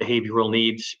behavioral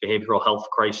needs, behavioral health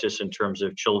crisis in terms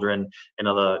of children and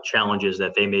other challenges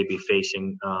that they may be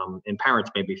facing and parents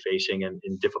may be facing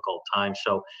in difficult times.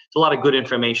 So it's a lot of good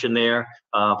information there.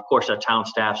 Of course, our town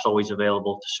staff's always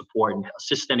available to support and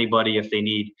assist anybody if they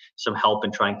need some help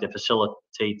in trying to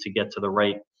facilitate to get to the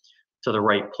right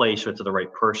place or to the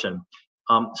right person.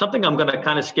 Something I'm going to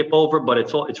kind of skip over, but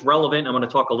it's relevant. I'm going to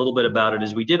talk a little bit about it.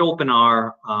 Is we did open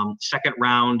our second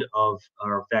round of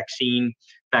our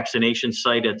vaccination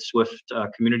site at Swift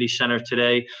Community Center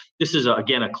today. This is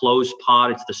again a closed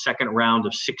pod. It's the second round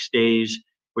of 6 days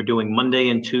We're doing Monday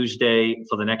and Tuesday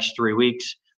for the next 3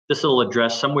 weeks. This will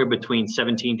address somewhere between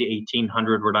 17 to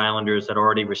 1,800 Rhode Islanders that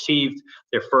already received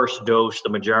their first dose, the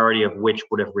majority of which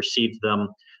would have received them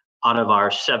out of our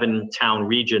 7-town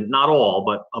region, not all,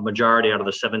 but a majority out of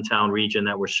the 7-town region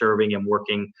that we're serving and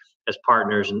working as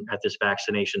partners at this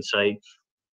vaccination site.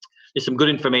 There's some good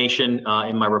information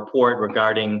in my report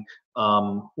regarding,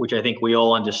 which I think we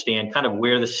all understand, kind of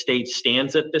where the state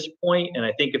stands at this point. And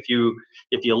I think if you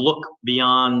look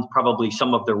beyond probably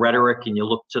some of the rhetoric and you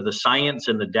look to the science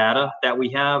and the data that we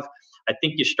have, I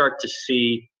think you start to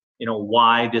see,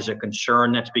 why there's a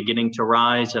concern that's beginning to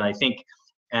rise. And I think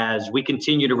as we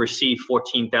continue to receive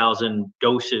 14,000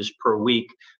 doses per week,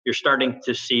 you're starting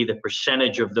to see the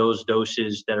percentage of those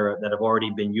doses that have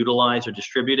already been utilized or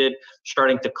distributed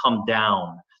starting to come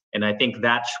down. And I think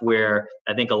that's where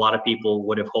I think a lot of people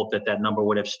would have hoped that number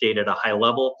would have stayed at a high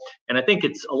level. And I think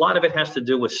a lot of it has to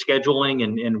do with scheduling,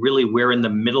 and really we're in the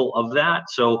middle of that.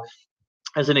 So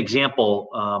as an example,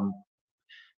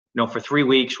 for 3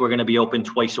 weeks, we're going to be open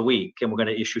twice a week and we're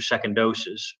going to issue second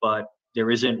doses, but there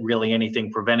isn't really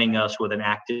anything preventing us with an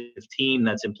active team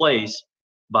that's in place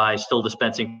by still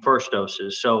dispensing first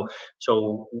doses.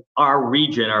 So our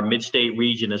region, our mid-state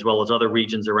region, as well as other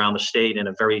regions around the state, in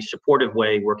a very supportive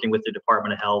way, working with the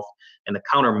Department of Health and the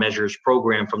countermeasures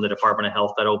program from the Department of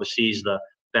Health that oversees the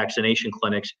vaccination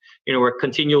clinics, we're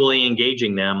continually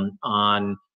engaging them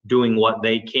on doing what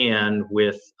they can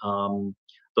with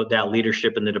that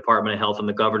leadership in the Department of Health and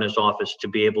the governor's office to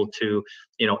be able to,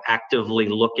 actively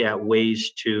look at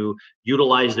ways to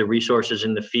utilize the resources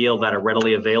in the field that are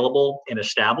readily available and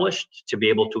established to be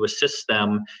able to assist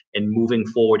them in moving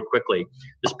forward quickly.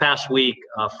 This past week,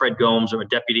 Fred Gomes, our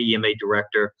deputy EMA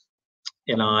director,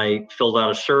 and I filled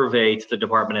out a survey to the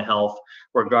Department of Health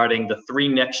regarding the 3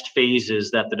 next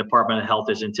phases that the Department of Health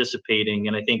is anticipating.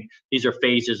 And I think these are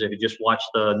phases, if you just watch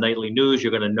the nightly news,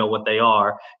 you're going to know what they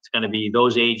are. It's going to be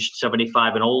those aged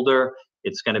 75 and older.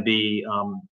 It's going to be a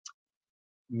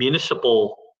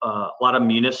lot of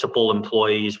municipal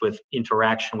employees with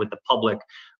interaction with the public.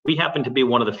 We happen to be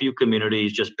one of the few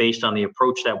communities, just based on the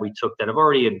approach that we took, that have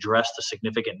already addressed a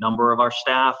significant number of our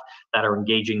staff that are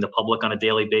engaging the public on a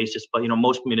daily basis. But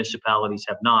most municipalities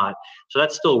have not. So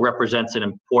that still represents an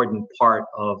important part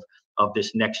of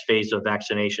this next phase of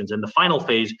vaccinations. And the final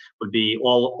phase would be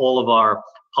all of our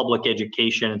public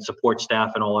education and support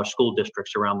staff in all our school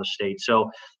districts around the state. So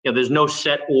there's no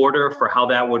set order for how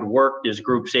that would work. There's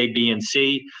groups A, B, and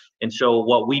C. And so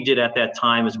what we did at that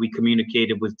time is we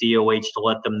communicated with DOH to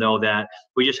let them know that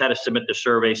we just had to submit the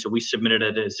survey. So we submitted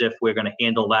it as if we're going to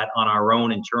handle that on our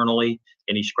own internally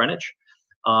in East Greenwich,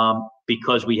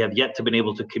 because we have yet to been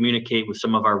able to communicate with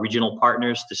some of our regional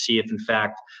partners to see if in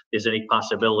fact there's any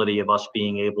possibility of us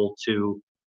being able to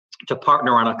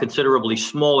partner on a considerably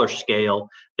smaller scale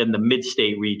than the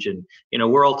mid-state region.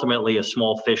 We're ultimately a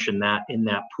small fish in that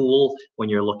pool when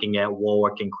you're looking at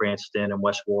Warwick and Cranston and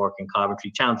West Warwick and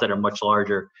Coventry, towns that are much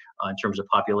larger in terms of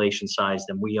population size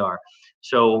than we are.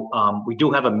 So we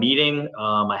do have a meeting.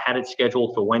 I had it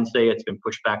scheduled for Wednesday. It's been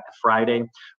pushed back to Friday,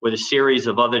 with a series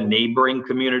of other neighboring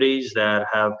communities that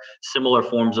have similar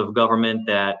forms of government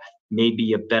that may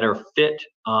be a better fit.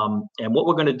 And what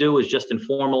we're going to do is just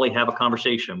informally have a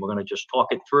conversation. We're going to just talk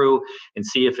it through and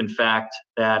see if in fact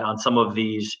that on some of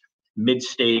these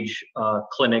mid-stage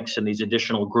clinics and these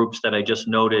additional groups that I just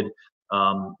noted,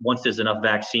 once there's enough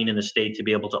vaccine in the state to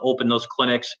be able to open those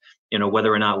clinics,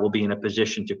 whether or not we'll be in a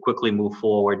position to quickly move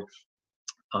forward.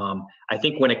 I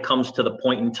think when it comes to the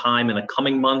point in time in the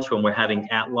coming months when we're having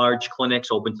at-large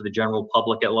clinics open to the general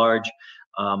public at large,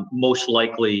 most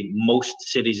likely most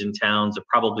cities and towns are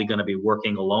probably going to be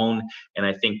working alone. And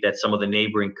I think that some of the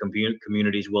neighboring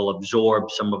communities will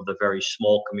absorb some of the very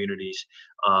small communities,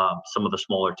 some of the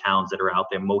smaller towns that are out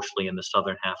there, mostly in the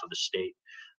southern half of the state,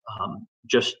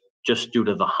 just due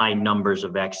to the high numbers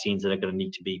of vaccines that are going to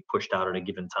need to be pushed out at a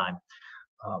given time.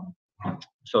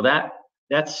 So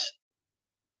that's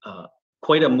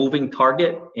quite a moving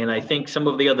target, and I think some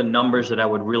of the other numbers that I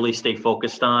would really stay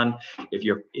focused on, if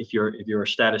you're a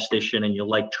statistician and you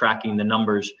like tracking the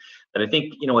numbers, that I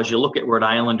think as you look at Rhode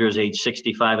Islanders age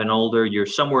 65 and older, you're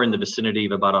somewhere in the vicinity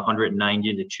of about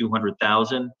 190 to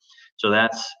 200,000.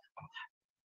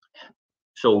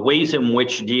 So ways in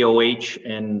which DOH,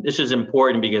 and this is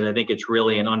important because I think it's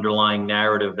really an underlying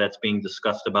narrative that's being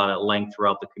discussed about at length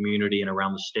throughout the community and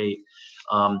around the state.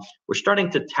 We're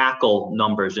starting to tackle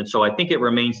numbers. And so I think it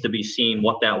remains to be seen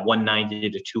what that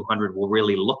 190 to 200 will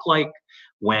really look like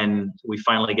when we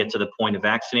finally get to the point of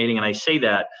vaccinating. And I say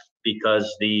that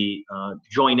because the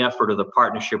joint effort of the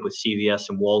partnership with CVS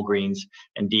and Walgreens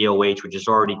and DOH, which is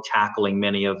already tackling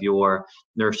many of your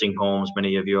nursing homes,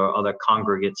 many of your other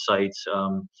congregate sites,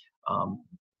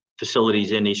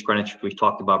 facilities in East Greenwich, we've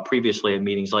talked about previously at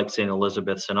meetings like St.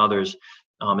 Elizabeth's and others,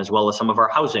 as well as some of our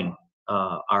housing,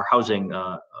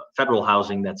 federal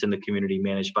housing that's in the community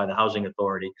managed by the Housing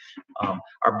Authority,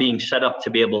 are being set up to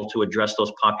be able to address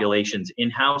those populations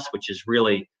in-house, which is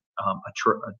really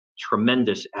a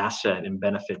tremendous asset and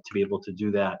benefit to be able to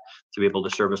do that, to be able to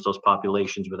service those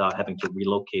populations without having to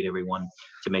relocate everyone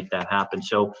to make that happen.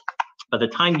 So by the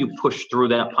time you push through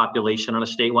that population on a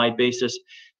statewide basis,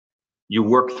 you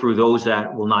work through those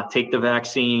that will not take the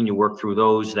vaccine. You work through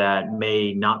those that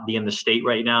may not be in the state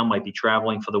right now, might be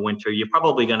traveling for the winter. You're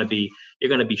probably going to be,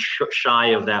 shy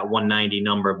of that 190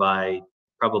 number by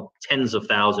probably tens of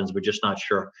thousands. We're just not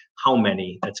sure how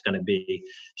many that's going to be.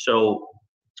 So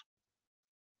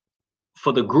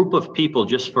for the group of people,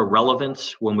 just for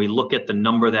relevance, when we look at the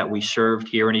number that we served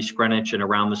here in East Greenwich and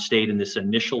around the state in this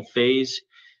initial phase,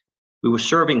 we were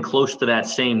serving close to that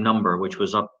same number, which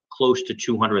was up close to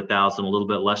 200,000, a little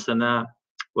bit less than that.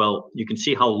 Well, you can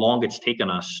see how long it's taken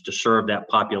us to serve that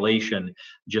population,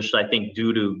 just I think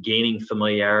due to gaining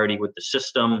familiarity with the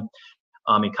system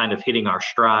and kind of hitting our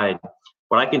stride.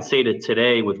 What I can say to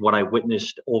today with what I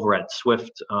witnessed over at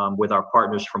Swift with our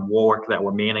partners from Warwick that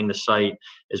were manning the site,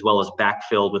 as well as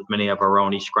backfilled with many of our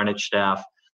own East Greenwich staff,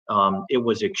 it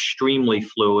was extremely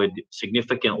fluid,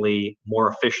 significantly more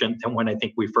efficient than when I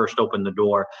think we first opened the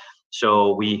door.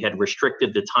 So we had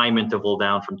restricted the time interval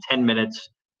down from 10 minutes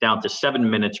down to 7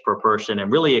 minutes per person. And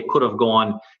really it could have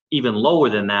gone even lower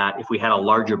than that if we had a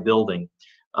larger building,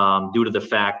 due to the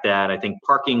fact that I think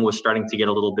parking was starting to get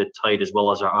a little bit tight, as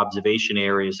well as our observation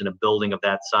areas in a building of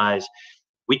that size.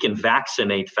 We can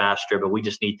vaccinate faster, but we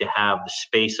just need to have the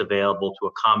space available to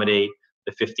accommodate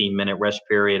the 15-minute rest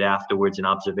period afterwards and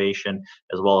observation,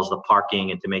 as well as the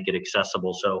parking, and to make it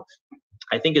accessible. So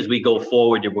I think as we go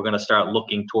forward, we're going to start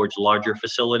looking towards larger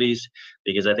facilities,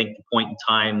 because I think the point in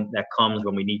time that comes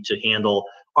when we need to handle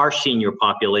our senior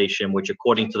population, which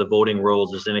according to the voting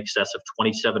rolls is in excess of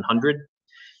 2,700.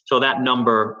 So that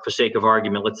number, for sake of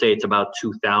argument, let's say it's about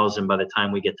 2,000 by the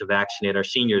time we get to vaccinate our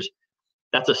seniors.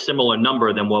 That's a similar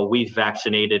number than what we've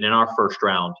vaccinated in our first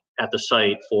round at the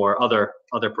site for other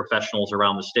professionals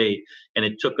around the state. And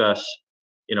it took us,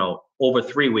 over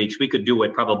 3 weeks. We could do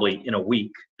it probably in a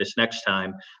week this next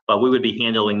time, but we would be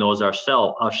handling those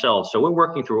ourselves. So we're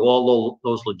working through all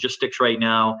those logistics right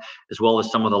now, as well as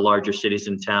some of the larger cities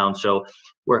in town. So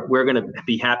we're going to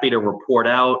be happy to report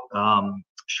out.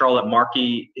 Charlotte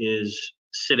Markey is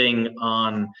sitting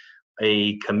on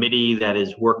a committee that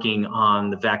is working on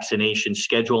the vaccination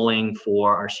scheduling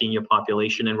for our senior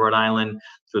population in Rhode Island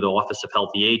through the Office of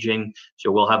Healthy Aging.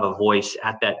 So we'll have a voice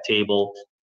at that table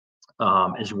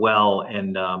as well,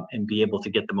 and be able to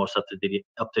get the most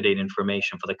up-to-date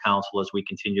information for the council as we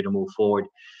continue to move forward.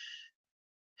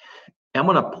 I'm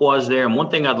going to pause there, and one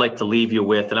thing I'd like to leave you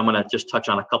with, and I'm going to just touch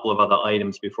on a couple of other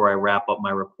items before I wrap up my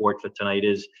report for tonight,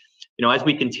 is, as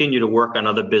we continue to work on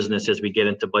other business, as we get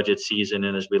into budget season,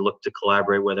 and as we look to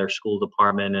collaborate with our school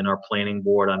department and our planning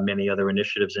board on many other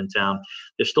initiatives in town,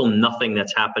 there's still nothing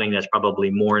that's happening that's probably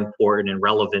more important and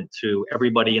relevant to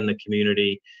everybody in the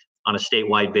community on a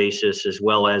statewide basis, as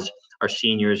well as our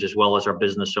seniors, as well as our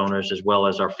business owners, as well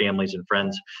as our families and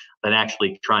friends, than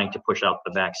actually trying to push out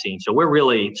the vaccine. So we're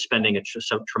really spending a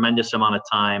tremendous amount of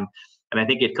time. And I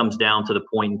think it comes down to the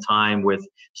point in time with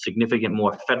significant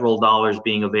more federal dollars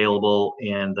being available,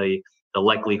 and the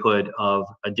likelihood of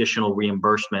additional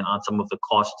reimbursement on some of the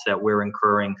costs that we're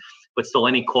incurring. But still,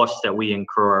 any costs that we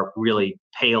incur are really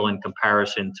pale in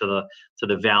comparison to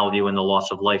the value and the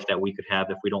loss of life that we could have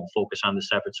if we don't focus on this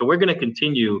effort. So we're going to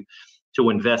continue to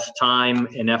invest time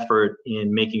and effort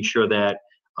in making sure that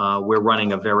we're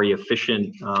running a very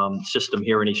efficient system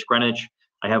here in East Greenwich.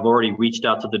 I have already reached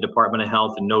out to the Department of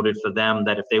Health and noted for them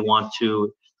that if they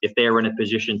are in a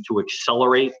position to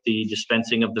accelerate the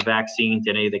dispensing of the vaccine to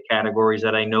any of the categories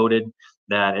that I noted,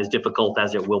 that as difficult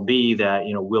as it will be, that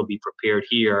we'll be prepared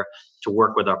here to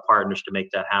work with our partners to make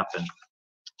that happen.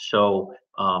 So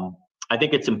I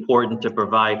think it's important to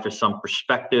provide for some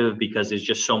perspective, because there's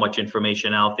just so much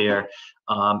information out there.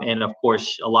 And of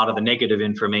course, a lot of the negative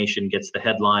information gets the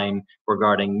headline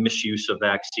regarding misuse of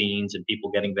vaccines and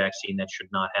people getting vaccine that should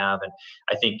not have. And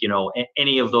I think,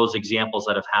 any of those examples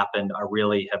that have happened have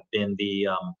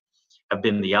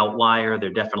been the outlier. They're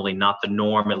definitely not the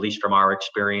norm, at least from our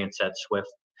experience at Swift.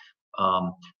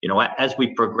 As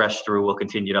we progress through, we'll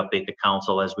continue to update the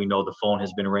council. As we know, the phone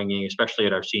has been ringing, especially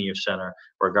at our senior center,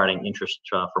 regarding interest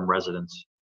from residents.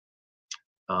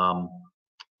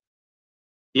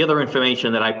 The other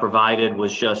information that I provided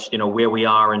was just, where we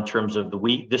are in terms of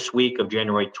this week of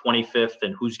January 25th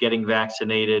and who's getting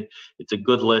vaccinated. It's a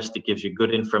good list. It gives you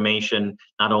good information,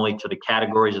 not only to the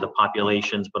categories of the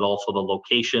populations, but also the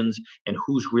locations and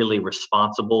who's really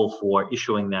responsible for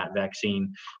issuing that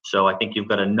vaccine. So I think you've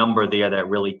got a number there that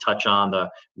really touch on the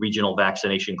regional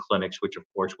vaccination clinics, which of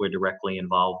course we're directly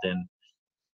involved in.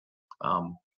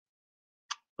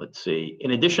 Let's see.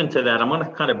 In addition to that, I'm going to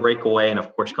kind of break away and,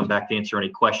 of course, come back to answer any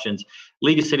questions.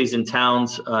 League of Cities and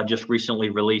Towns just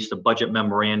recently released a budget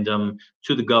memorandum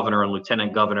to the governor and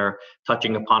lieutenant governor,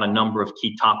 touching upon a number of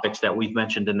key topics that we've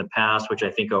mentioned in the past, which I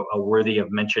think are worthy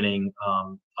of mentioning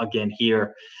again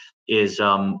here.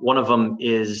 One of them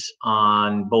is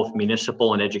on both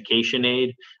municipal and education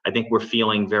aid. I think we're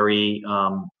feeling very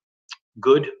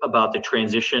good about the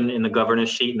transition in the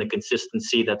governor's seat and the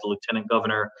consistency that the lieutenant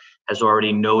governor has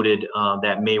already noted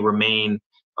that may remain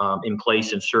in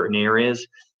place in certain areas.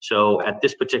 So at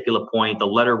this particular point, the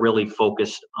letter really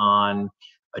focused on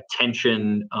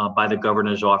attention by the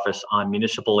governor's office on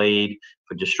municipal aid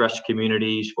for distressed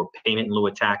communities, for payment in lieu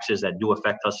of taxes that do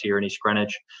affect us here in East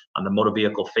Greenwich, on the motor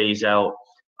vehicle phase out,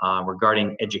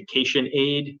 regarding education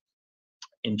aid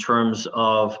in terms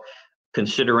of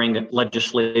considering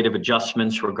legislative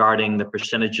adjustments regarding the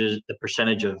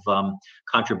percentage of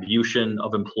contribution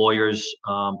of employers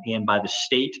and by the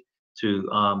state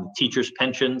to teachers'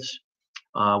 pensions,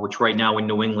 which right now in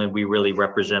New England, we really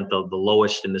represent the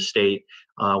lowest in the state,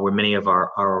 where many of our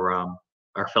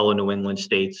fellow New England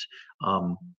states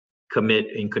commit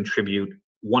and contribute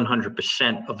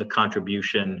 100% of the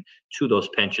contribution to those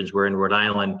pensions. Where in Rhode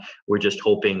Island, we're just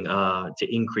hoping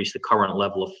to increase the current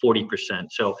level of 40%.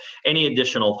 So any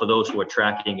additional, for those who are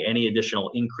tracking, any additional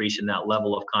increase in that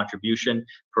level of contribution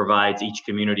provides each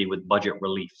community with budget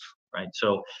relief, right?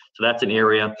 So that's an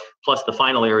area. Plus the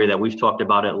final area that we've talked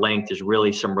about at length is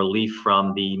really some relief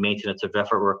from the maintenance of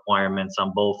effort requirements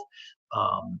on both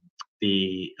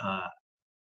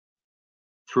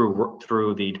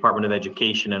through the Department of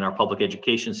Education and our public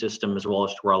education system, as well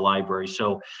as through our library.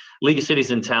 So League of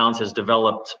Cities and Towns has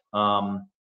developed a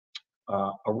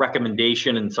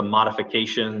recommendation and some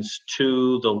modifications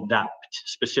to that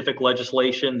specific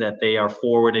legislation that they are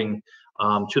forwarding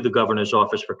to the governor's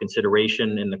office for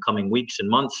consideration in the coming weeks and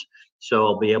months. So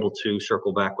I'll be able to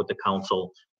circle back with the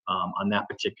council on that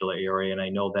particular area. And I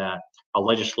know that our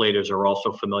legislators are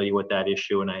also familiar with that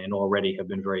issue and already have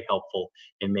been very helpful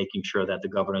in making sure that the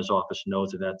governor's office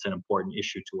knows that that's an important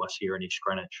issue to us here in East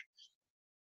Greenwich.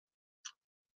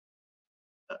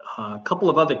 A couple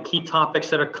of other key topics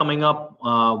that are coming up.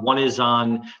 One is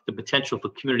on the potential for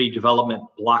community development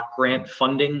block grant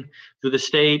funding through the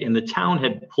state, and the town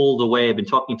had pulled away. I've been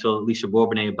talking to Lisa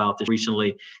Bourbonnais about this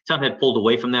recently. The town had pulled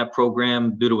away from that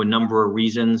program due to a number of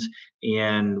reasons,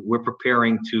 and we're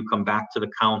preparing to come back to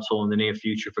the council in the near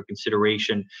future for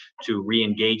consideration to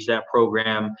re-engage that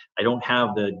program. I don't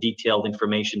have the detailed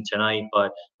information tonight,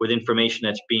 but with information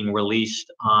that's being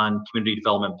released on community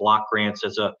development block grants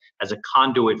as a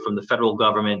conduit from the federal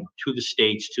government to the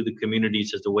states, to the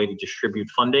communities as a way to distribute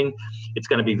funding, it's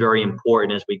going to be very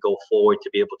important as we go forward to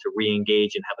be able to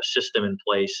re-engage and have a system in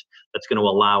place that's going to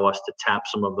allow us to tap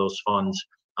some of those funds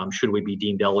should we be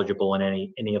deemed eligible in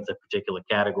any of the particular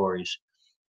categories.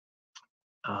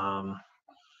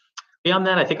 Beyond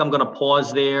that, I think I'm going to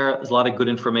pause there. There's a lot of good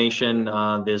information.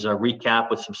 There's a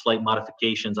recap with some slight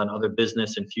modifications on other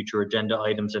business and future agenda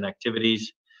items and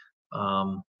activities.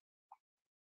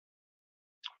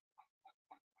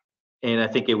 And I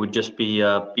think it would just be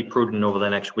prudent over the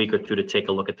next week or two to take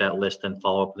a look at that list and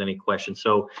follow up with any questions.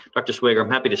 So, Dr. Swager, I'm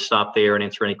happy to stop there and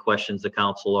answer any questions the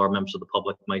council or members of the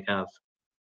public might have.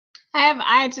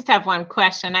 I just have one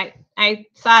question. I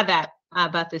saw that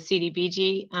about the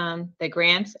CDBG, the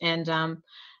grants, and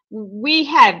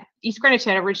East Greenwich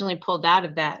had originally pulled out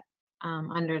of that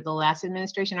under the last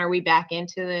administration. Are we back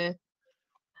into the?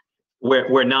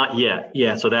 We're not yet.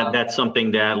 Yeah, so that's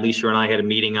something that Lisa and I had a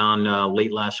meeting on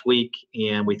late last week,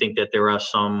 and we think that there are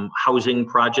some housing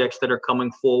projects that are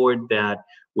coming forward that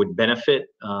would benefit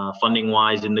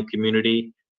funding-wise in the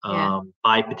community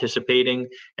by participating.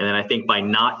 And then I think by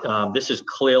not, this is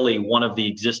clearly one of the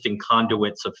existing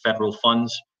conduits of federal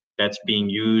funds that's being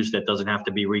used that doesn't have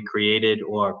to be recreated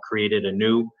or created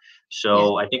anew.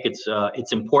 So I think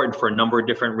it's important for a number of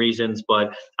different reasons,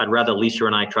 but I'd rather Lisa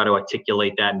and I try to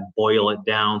articulate that and boil it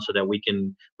down so that we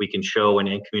can show and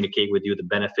communicate with you the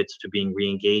benefits to being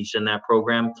re-engaged in that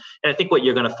program. And I think what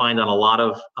you're going to find on a lot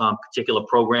of particular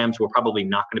programs, we're probably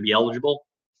not going to be eligible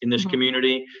in this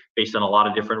community based on a lot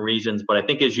of different reasons. But I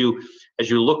think as you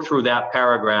look through that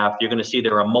paragraph, you're going to see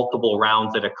there are multiple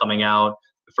rounds that are coming out.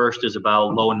 The first is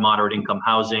about low and moderate income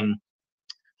housing.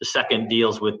 The second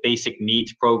deals with basic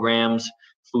needs programs,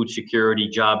 food security,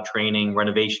 job training,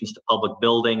 renovations to public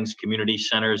buildings, community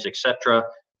centers, etc.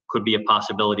 Could be a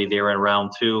possibility there in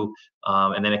round 2.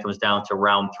 And then it comes down to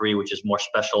round 3, which is more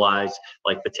specialized,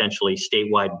 like potentially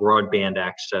statewide broadband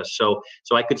access. So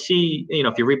I could see,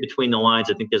 if you read between the lines,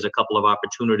 I think there's a couple of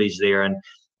opportunities there, and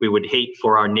we would hate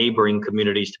for our neighboring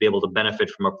communities to be able to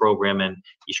benefit from a program and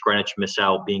East Greenwich miss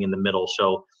out being in the middle.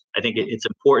 So I think it's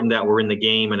important that we're in the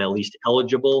game and at least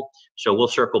eligible. So we'll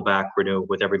circle back, Renu,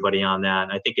 with everybody on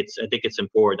that. I think it's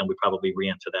important, and we probably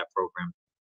re-enter that program.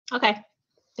 Okay,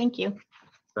 thank you.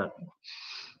 But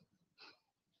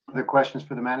Other questions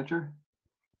for the manager?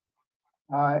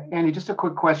 Andy, just a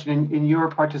quick question. In your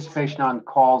participation on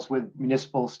calls with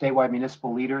statewide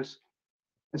municipal leaders,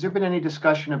 has there been any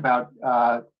discussion about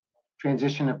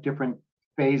transition of different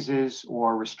phases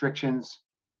or restrictions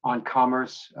on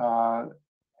commerce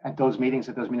at those meetings,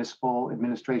 at those municipal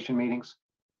administration meetings?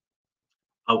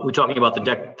 we're talking about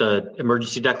the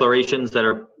emergency declarations that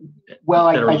are Well,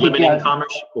 I think, limiting yeah,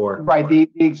 commerce, or right, the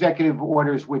executive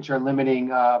orders which are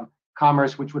limiting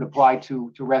commerce, which would apply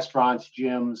to restaurants,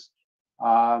 gyms,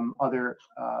 other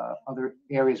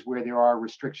areas where there are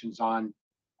restrictions on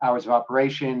hours of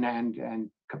operation and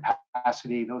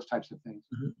capacity, those types of things.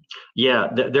 Yeah,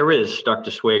 there is, Dr.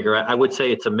 Swager. I would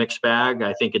say it's a mixed bag.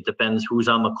 I think it depends who's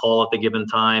on the call at the given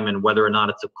time and whether or not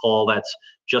it's a call that's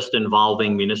just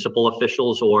involving municipal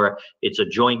officials or it's a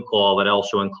joint call that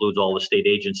also includes all the state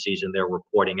agencies and they're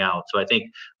reporting out. So I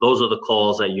think those are the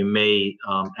calls that you may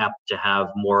apt to have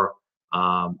more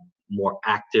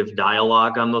active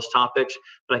dialogue on those topics.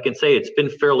 But I can say it's been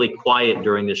fairly quiet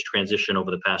during this transition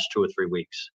over the past 2 or 3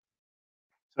 weeks.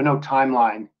 So no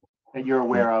timeline that you're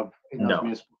aware of in those No.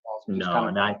 municipal calls? Just No,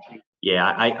 kind of-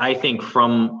 and I think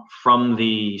from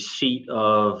the seat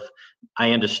of,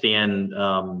 I understand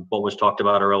what was talked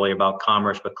about earlier about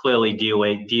commerce, but clearly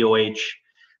DOH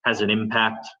has an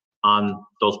impact on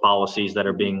those policies that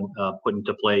are being put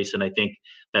into place. And I think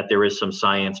that there is some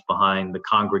science behind the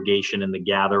congregation and the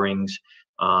gatherings.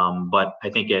 But I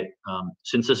think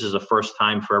since this is a first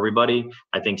time for everybody,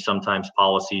 I think sometimes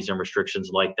policies and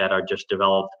restrictions like that are just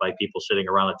developed by people sitting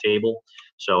around a table.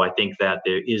 So I think that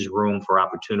there is room for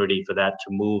opportunity for that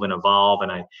to move and evolve.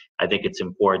 And I think it's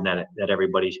important that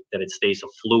it stays a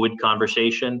fluid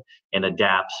conversation and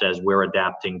adapts as we're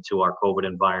adapting to our COVID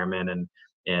environment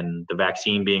and the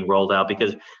vaccine being rolled out.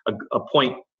 Because a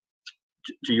point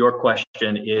to your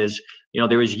question is,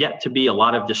 there is yet to be a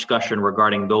lot of discussion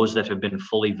regarding those that have been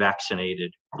fully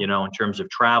vaccinated, in terms of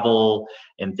travel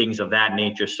and things of that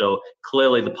nature. So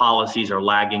clearly the policies are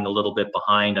lagging a little bit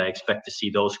behind. I expect to see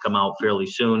those come out fairly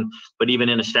soon. But even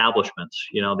in establishments,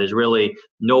 there's really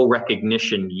no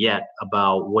recognition yet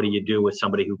about what do you do with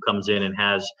somebody who comes in and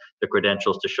has the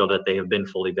credentials to show that they have been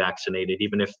fully vaccinated,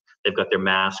 even if they've got their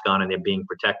mask on and they're being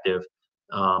protective.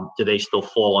 Do they still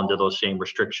fall under those same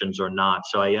restrictions or not?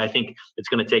 So I think it's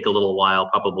going to take a little while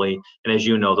probably. And as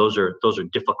you know, those are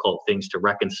difficult things to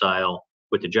reconcile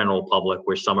with the general public,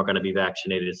 where some are going to be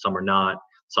vaccinated, some are not.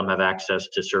 Some have access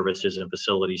to services and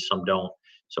facilities, some don't.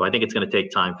 So I think it's going to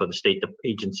take time for the state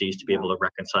agencies to be able to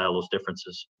reconcile those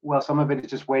differences. Well, some of it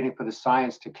is just waiting for the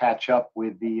science to catch up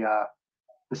with the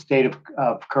state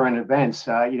of current events.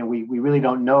 We really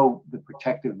don't know the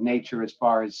protective nature as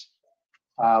far as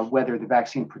whether the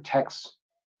vaccine protects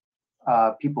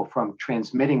people from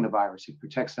transmitting the virus. It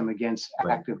protects them against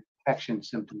active infection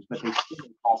symptoms, but they still may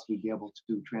possibly be able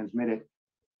to transmit it.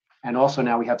 And also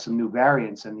now we have some new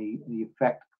variants and the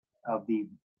effect of the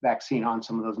vaccine on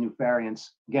some of those new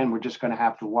variants. Again, we're just going to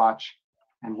have to watch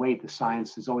and wait. The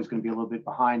science is always going to be a little bit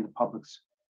behind the public's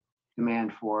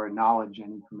demand for knowledge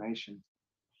and information.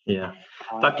 Yeah.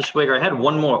 Dr. Swager, I had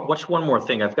one more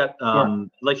thing. I've got, I'd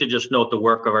like to just note the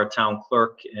work of our town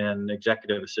clerk and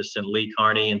executive assistant, Lee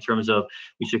Carney, in terms of,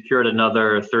 we secured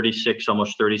another almost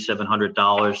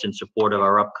 $3,700 in support of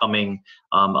our upcoming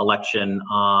election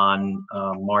on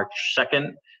March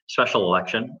 2nd, special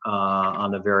election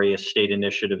on the various state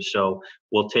initiatives. So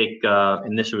we'll take,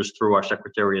 and this was through our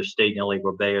Secretary of State, Nellie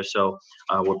Gorbea. So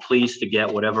we're pleased to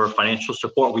get whatever financial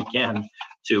support we can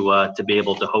to be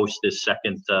able to host this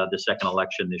the second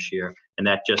election this year. And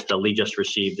that Lee just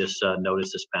received this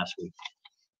notice this past week.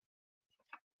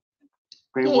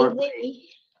 Great work.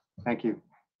 Thank you.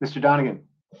 Mr. Donegan.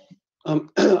 I'm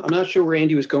not sure where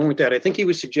Andy was going with that. I think he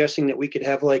was suggesting that we could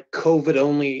have like COVID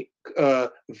only,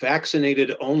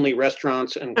 vaccinated only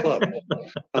restaurants and clubs.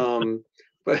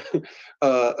 But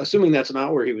assuming that's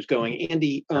not where he was going,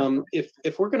 Andy,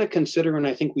 if we're going to consider, and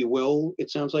I think we will,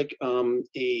 it sounds like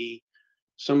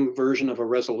some version of a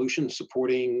resolution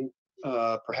supporting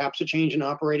perhaps a change in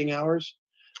operating hours.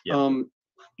 Yeah.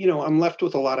 I'm left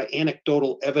with a lot of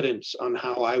anecdotal evidence on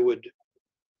how I would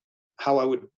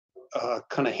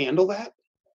kind of handle that.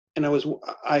 And I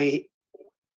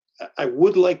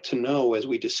would like to know, as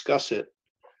we discuss it,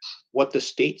 what the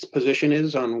state's position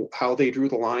is on how they drew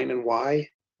the line and why.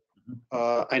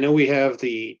 I know we have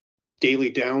the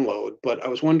daily download, but I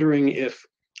was wondering if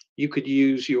you could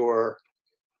use your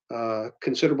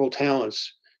considerable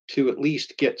talents to at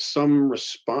least get some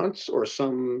response or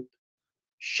some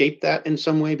shape that in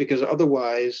some way, because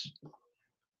otherwise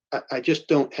I just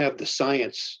don't have the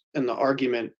science and the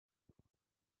argument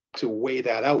to weigh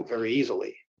that out very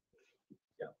easily.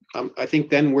 Yeah. I think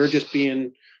then we're just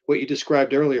being what you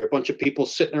described earlier, a bunch of people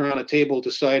sitting around a table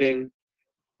deciding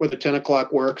whether 10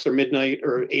 o'clock works or midnight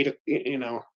or 8,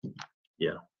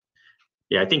 Yeah.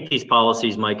 Yeah, I think these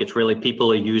policies, Mike, it's really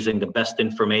people are using the best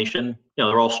information.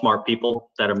 They're all smart people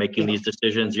that are making these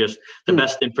decisions, just the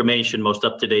best information, most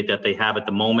up to date that they have at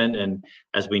the moment. And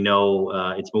as we know,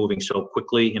 it's moving so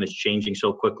quickly and it's changing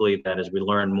so quickly that as we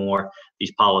learn more,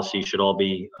 these policies should all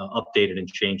be updated and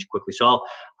changed quickly. So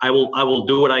I will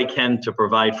do what I can to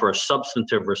provide for a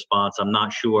substantive response. I'm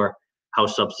not sure how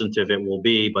substantive it will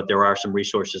be, but there are some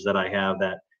resources that I have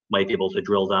that might be able to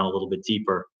drill down a little bit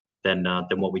deeper than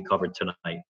what we covered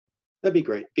tonight. That'd be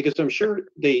great, because I'm sure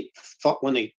they thought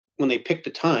when they picked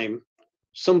the time,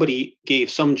 somebody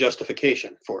gave some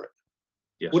justification for it.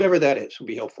 Yes. Whatever that is would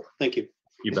be helpful. Thank you.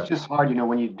 You It's bet. just hard,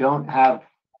 when you don't have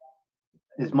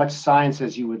as much science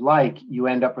as you would like, you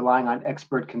end up relying on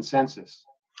expert consensus.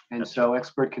 And so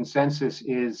expert consensus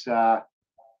is,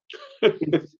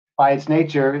 it's, by its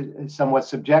nature, somewhat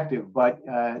subjective, but,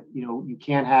 you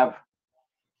can't have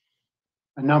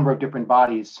a number of different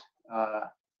bodies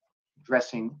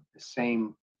addressing the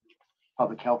same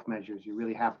public health measures. You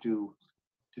really have to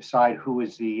decide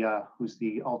who's the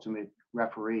ultimate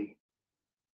referee.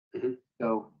 Mm-hmm.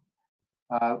 So,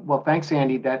 well, thanks,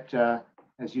 Andy. That,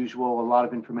 as usual, a lot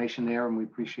of information there, and we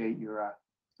appreciate your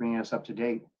bringing us up to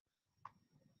date.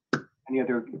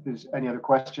 If there's any other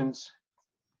questions,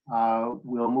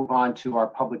 we'll move on to our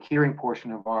public hearing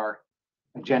portion of our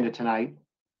agenda tonight.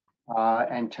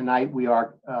 And tonight we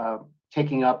are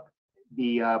taking up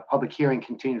the public hearing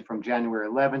continued from January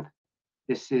 11th.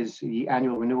 This is the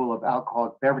annual renewal of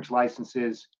alcoholic beverage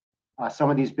licenses. Some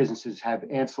of these businesses have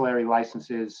ancillary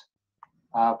licenses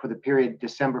for the period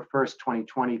December 1st,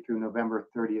 2020 through November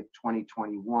 30th,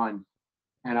 2021.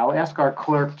 And I'll ask our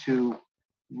clerk to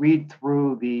read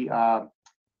through the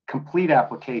complete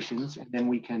applications, and then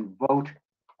we can vote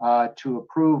to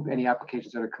approve any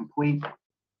applications that are complete.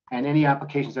 And any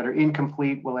applications that are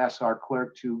incomplete, we'll ask our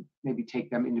clerk to maybe take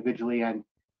them individually and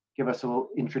give us a little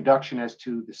introduction as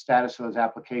to the status of those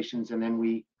applications. And then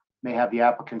we may have the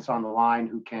applicants on the line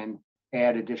who can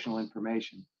add additional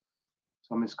information.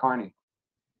 So Ms. Carney.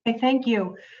 Okay, thank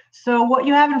you. So what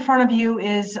you have in front of you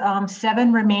is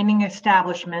 7 remaining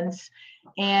establishments.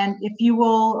 And if you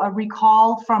will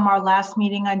recall from our last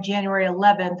meeting on January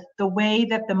 11th, the way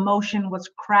that the motion was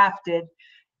crafted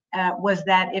was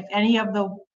that if any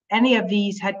of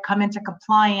these had come into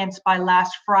compliance by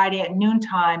last Friday at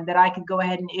noontime, that I could go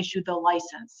ahead and issue the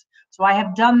license. So I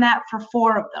have done that for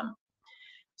 4 of them.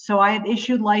 So I have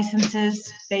issued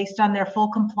licenses based on their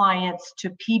full compliance to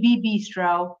PB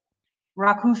Bistro,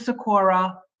 Raku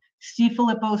Sakura, Steve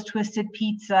Filippo's Twisted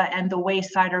Pizza, and the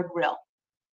Waysider Grill.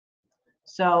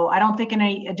 So I don't think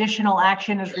any additional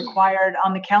action is required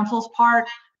on the council's part,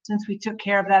 since we took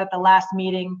care of that at the last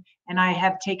meeting, and I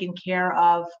have taken care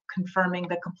of confirming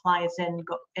the compliance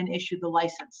and issued the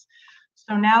license.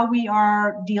 So now we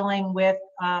are dealing with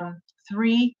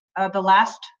 3, the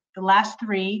last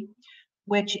 3,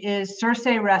 which is Circe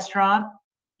Restaurant,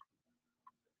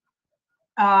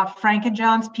 Frank and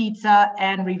John's Pizza,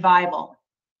 and Revival.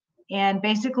 And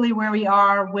basically where we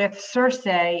are with Circe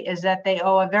is that they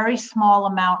owe a very small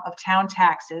amount of town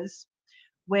taxes,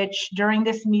 which during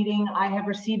this meeting, I have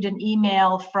received an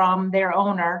email from their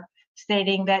owner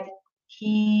stating that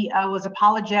he was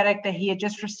apologetic that he had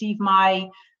just received my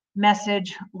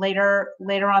message later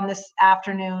on this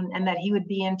afternoon, and that he would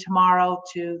be in tomorrow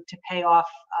to pay off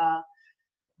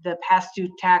the past due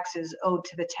taxes owed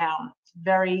to the town.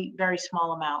 Very, very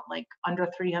small amount, like under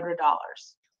 $300.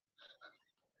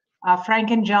 Frank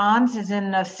and John's is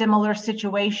in a similar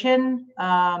situation.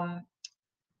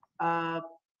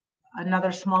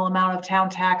 Another small amount of town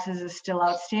taxes is still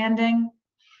outstanding.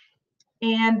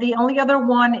 And the only other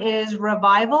one is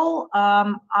Revival.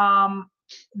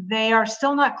 They are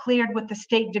still not cleared with the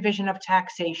State Division of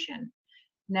Taxation.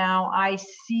 Now, I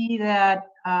see that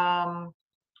I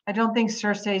don't think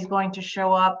Circe is going to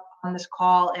show up on this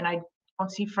call, and I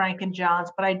don't see Frank and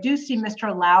Johns, but I do see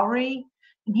Mr. Lowry.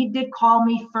 And he did call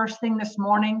me first thing this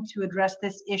morning to address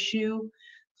this issue.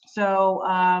 So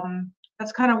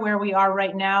that's kind of where we are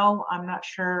right now. I'm not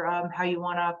sure how you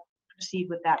want to proceed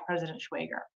with that, President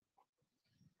Schwager.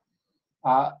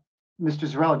 Mr.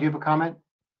 Zarella, do you have a comment?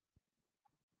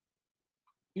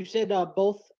 You said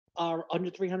both are under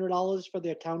 $300 for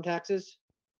their town taxes?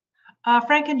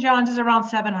 Frank and Johns is around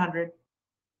 700.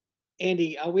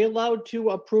 Andy, are we allowed to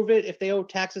approve it if they owe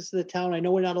taxes to the town? I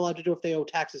know we're not allowed to do if they owe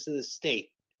taxes to the state.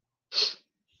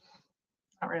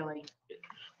 Not really.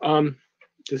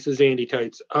 This is Andy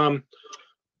Tights.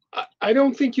 I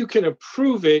don't think you can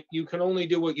approve it. You can only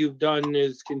do what you've done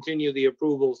is continue the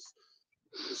approvals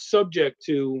subject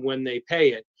to when they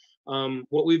pay it.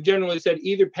 What we've generally said,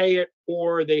 either pay it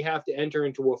or they have to enter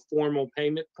into a formal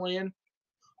payment plan,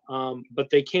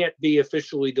 but they can't be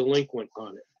officially delinquent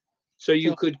on it. So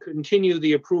you could continue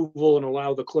the approval and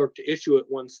allow the clerk to issue it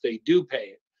once they do pay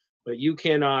it, but you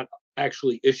cannot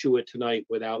actually issue it tonight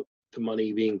without the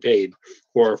money being paid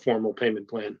for a formal payment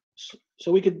plan.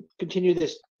 So we could continue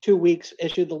this 2 weeks,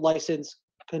 issue the license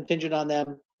contingent on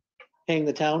them paying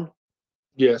the town?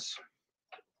 Yes.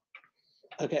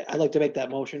 Okay, I'd like to make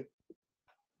that motion.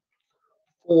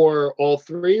 For all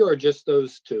three or just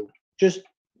those two? Just,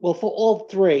 well, for all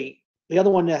three. The other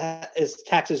one is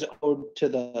taxes owed to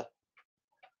the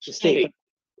state.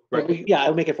 Right. Yeah,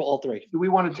 I'll make it for all three. Do we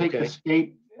want to take the Okay.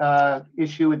 state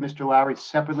issue with Mr. Lowry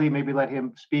separately? Maybe let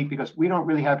him speak because we don't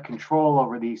really have control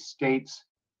over the state's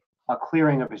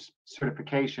clearing of his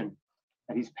certification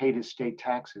that he's paid his state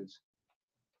taxes.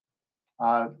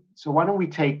 So why don't we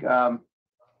take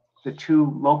the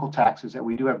two local taxes that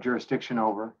we do have jurisdiction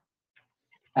over?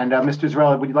 And Mr.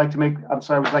 Zarella, would you like to make, I'm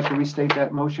sorry, would you like to restate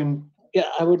that motion? Yeah,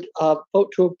 I would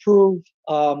vote to approve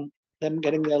them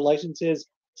getting their licenses,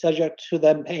 subject to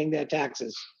them paying their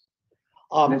taxes.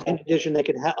 In addition, they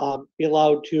could be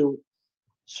allowed to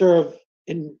serve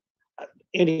in,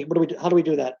 Andy, how do we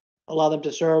do that? Allow them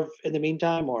to serve in the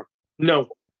meantime, or? No.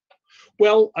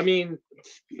 Well, I mean,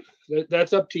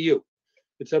 that's up to you.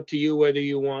 It's up to you whether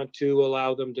you want to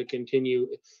allow them to continue.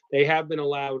 They have been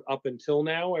allowed up until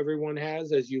now. Everyone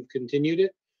has, as you've continued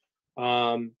it.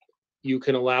 You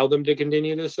can allow them to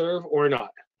continue to serve or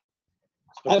not.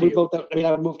 I would vote that,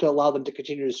 I would move to allow them to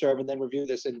continue to serve and then review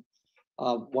this in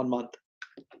 1 month.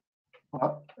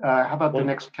 How about the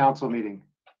next council meeting?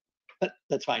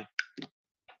 That's fine.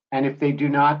 And if they do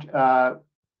not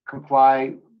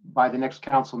comply by the next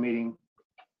council meeting,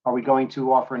 are we going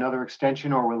to offer another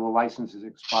extension or will the licenses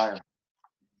expire?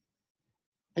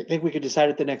 I think we could decide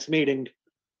at the next meeting.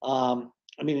 I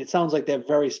mean, it sounds like they're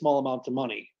very small amounts of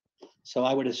money. So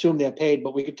I would assume they're paid,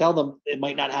 but we could tell them it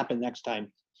might not happen next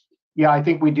time. Yeah, I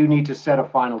think we do need to set a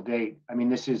final date. I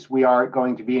mean, we are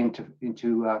going to be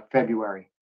into February,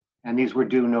 and these were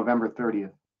due November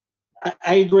 30th.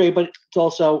 I agree, but it's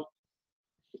also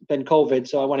been COVID,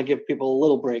 so I want to give people a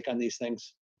little break on these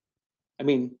things. I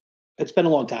mean, it's been a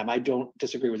long time. I don't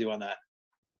disagree with you on that.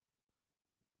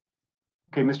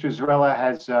 Okay, Mr. Zarella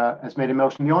has made a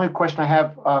motion. The only question I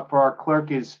have for our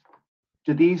clerk is,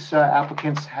 do these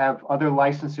applicants have other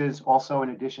licenses also in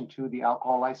addition to the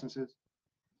alcohol licenses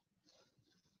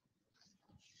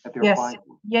that they're Yes, applying?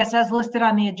 yes, as listed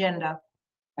on the agenda.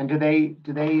 And do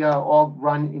they all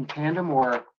run in tandem,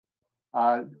 or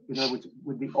in other words,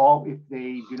 would they all, if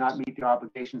they do not meet the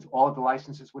obligations, all of the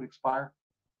licenses would expire?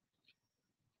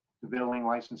 The billing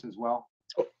license as well?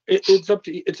 It's up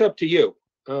to you.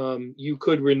 You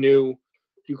could renew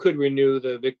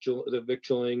the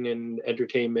victualling and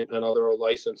entertainment and other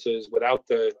licenses without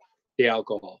the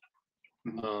alcohol.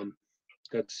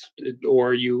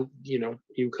 Or you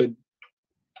could.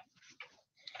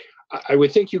 I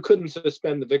would think you couldn't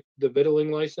suspend the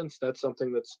victualling license. That's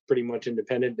something that's pretty much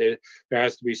independent. There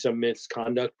has to be some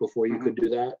misconduct before you could do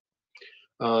that.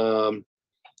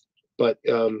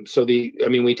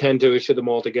 We tend to issue them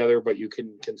all together, but you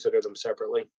can consider them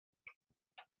separately.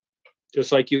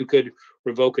 Just like you could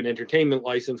revoke an entertainment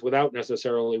license without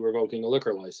necessarily revoking a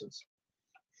liquor license.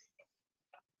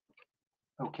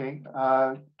 Okay,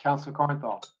 Councilor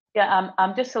Cornthal. Yeah,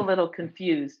 I'm just a little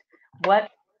confused.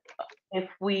 What if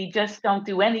we just don't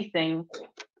do anything?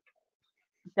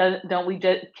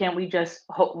 Can't we just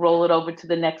roll it over to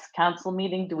the next council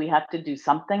meeting? Do we have to do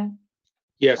something?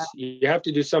 Yes, you have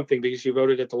to do something because you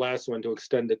voted at the last one to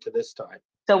extend it to this time.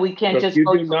 So we can't But just. if you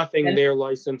vote do to nothing, extend- their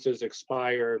licenses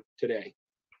expire today.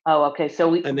 Oh, okay,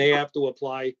 so And they have to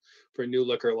apply for new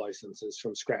liquor licenses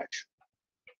from scratch.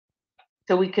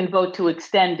 So we can vote to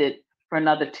extend it for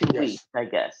another 2 Yes. weeks, I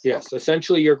guess. Yes,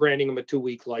 essentially you're granting them a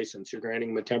 2-week license. You're granting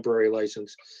them a temporary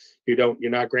license. You're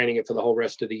not granting it for the whole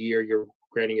rest of the year. You're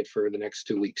granting it for the next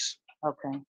 2 weeks.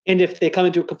 Okay. And if they come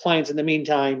into compliance in the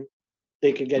meantime,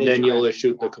 they can get it. Then you'll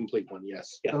issue the complete one,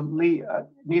 yes. Yeah. So Lee,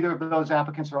 neither of those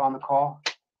applicants are on the call,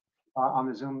 on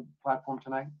the Zoom platform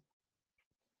tonight?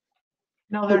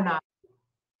 No, they're not.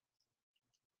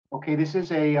 Okay, this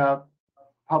is a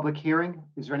public hearing.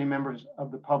 Is there any members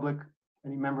of the public,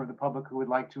 any member of the public who would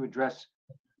like to address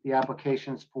the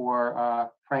applications for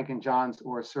Frank and John's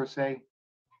or Circe?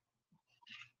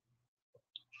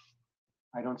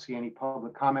 I don't see any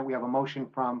public comment. We have a motion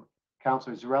from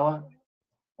Counselor Zarella.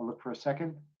 I'll look for a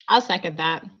second. I'll second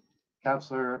that.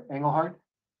 Counselor Engelhardt.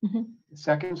 Mhm.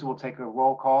 Seconds, we'll take a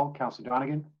roll call. Counselor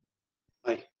Donegan.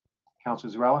 Aye.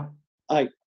 Counselor Zarella. Aye.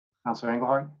 Counselor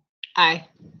Engelhardt. Aye.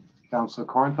 Counselor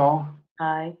Kornthal.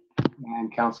 Aye.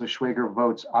 And Counselor Schwager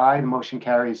votes aye. The motion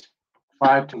carries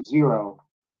 5-0.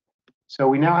 So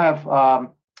we now have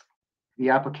the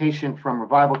application from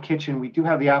Revival Kitchen. We do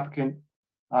have the applicant,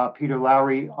 Peter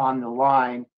Lowry, on the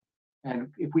line.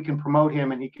 And if we can promote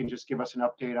him and he can just give us an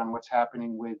update on what's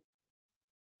happening with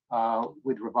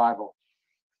Revival.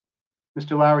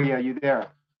 Mr. Lowry, are you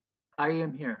there? I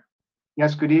am here.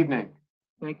 Yes, good evening.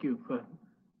 Thank you for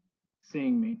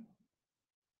seeing me.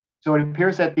 So it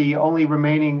appears that the only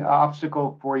remaining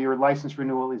obstacle for your license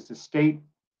renewal is the state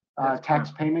That's tax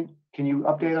correct. payment. Can you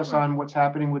update us correct. on what's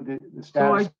happening with the So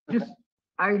status?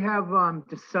 I have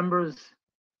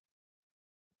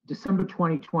December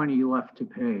 2020 left to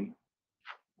pay,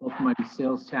 both my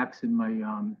sales tax and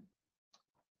my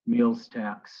meals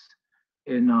tax.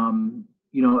 And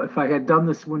if I had done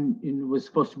this when it was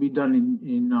supposed to be done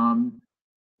in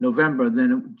November,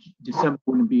 then December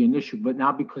wouldn't be an issue. But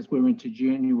now because we're into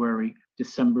January,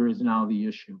 December is now the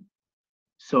issue.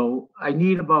 So I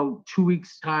need about 2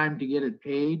 weeks' time to get it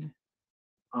paid.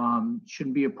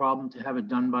 Shouldn't be a problem to have it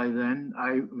done by then.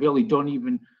 I really don't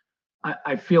even,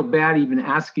 I feel bad even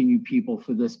asking you people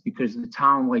for this because the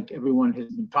town, like everyone has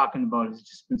been talking about, has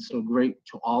just been so great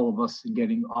to all of us in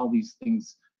getting all these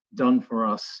things done for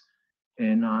us.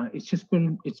 And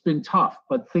it's been tough,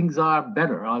 but things are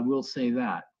better. I will say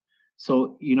that.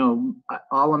 So,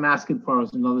 all I'm asking for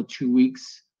is another 2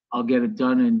 weeks. I'll get it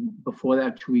done. And before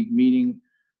that 2-week meeting,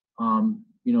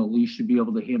 Lee should be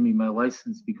able to hand me my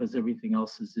license because everything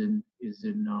else is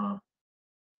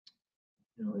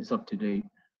up to date.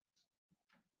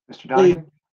 Mr.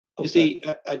 Donegan? You see,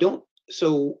 I don't,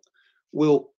 so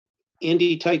will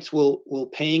Andy Tights, will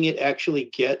paying it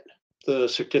actually get the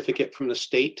certificate from the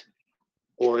state?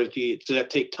 Or does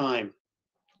that take time?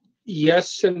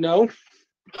 Yes and no.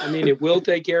 I mean, it will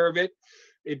take care of it.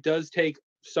 It does take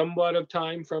somewhat of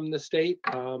time from the state.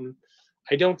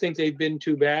 I don't think they've been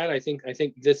too bad. I think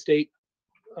the state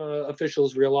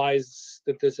officials realize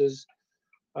that this is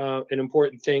an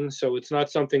important thing. So it's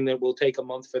not something that will take a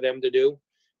month for them to do.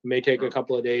 It may take a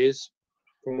couple of days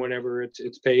from whenever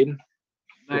it's paid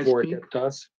before it gets to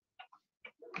us.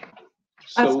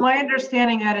 That's So, my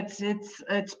understanding that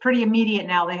it's pretty immediate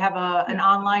now. They have an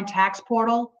online tax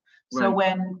portal. So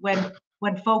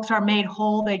when folks are made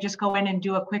whole, they just go in and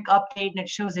do a quick update and it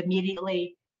shows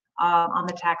immediately on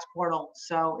the tax portal.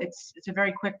 So it's a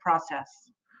very quick process.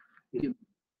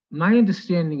 My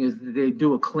understanding is that they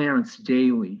do a clearance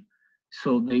daily.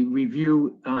 So they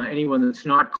review anyone that's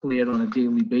not cleared on a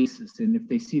daily basis. And if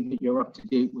they see that you're up to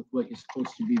date with what you're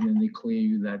supposed to be, then they clear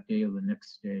you that day or the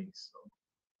next day. So.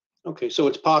 okay, so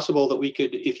it's possible that we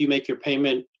could, if you make your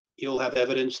payment, you'll have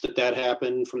evidence that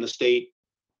happened from the state,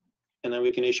 and then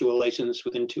we can issue a license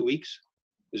within 2 weeks?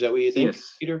 Is that what you think,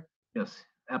 Yes. Peter? Yes,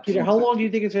 absolutely. Peter, how long do you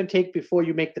think it's gonna take before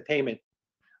you make the payment?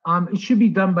 It should be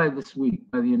done by this week,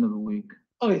 by the end of the week.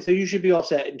 Okay, so you should be all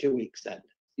set in 2 weeks then.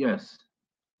 Yes.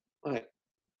 All right.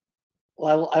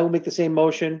 Well, I will make the same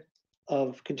motion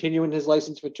of continuing his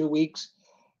license for 2 weeks,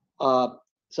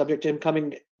 subject to him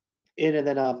coming in, and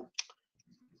then the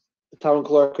town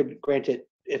clerk could grant it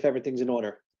if everything's in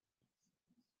order.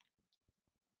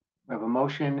 We have a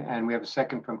motion and we have a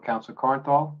second from Counselor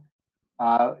Kornthal.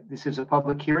 This is a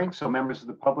public hearing, so members of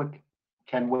the public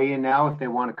can weigh in now if they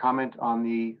want to comment on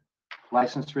the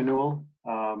license renewal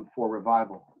for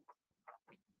Revival.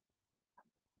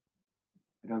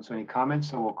 I don't see any comments,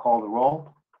 so we'll call the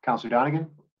roll. Counselor Donegan?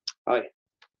 Aye.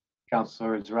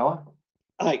 Counselor Zarella?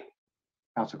 Aye.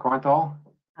 Counselor Kornthal?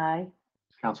 Aye.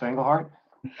 Counselor Engelhardt?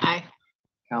 Aye.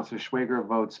 Counselor Schwager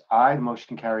votes aye. The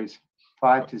motion carries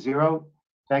 5-0.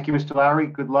 Thank you, Mr. Lowry.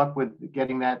 Good luck with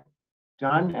getting that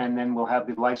done, and then we'll have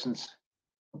the license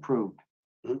approved.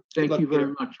 Good Thank luck, you very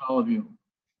Peter. much, all of you.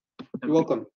 You're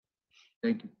welcome.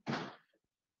 Thank you.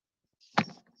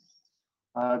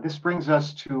 This brings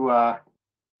us to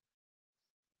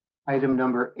Item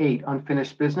number 8,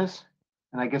 unfinished business.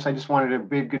 And I guess I just wanted to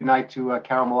bid good night to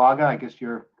Carol Malaga. I guess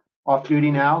you're off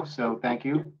duty now, so thank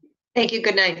you. Thank you.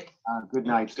 Good night. Good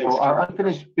night. Thanks, So our Carol.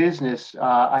 unfinished business,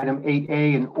 item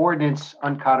 8A, an ordinance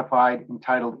uncodified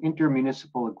entitled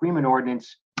Intermunicipal Agreement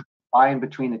Ordinance by and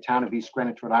between the town of East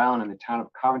Greenwich, Rhode Island and the town of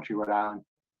Coventry, Rhode Island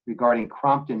regarding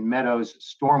Crompton Meadows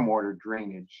stormwater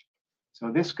drainage.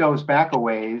 So this goes back a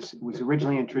ways. It was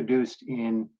originally introduced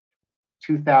in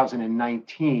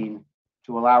 2019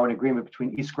 to allow an agreement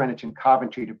between East Greenwich and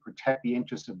Coventry to protect the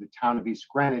interests of the town of East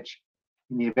Greenwich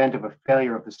in the event of a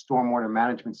failure of the stormwater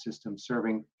management system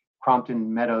serving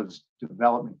Crompton Meadows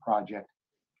development project.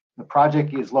 The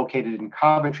project is located in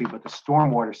Coventry, but the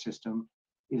stormwater system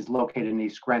is located in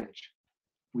East Greenwich.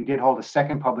 We did hold a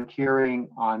second public hearing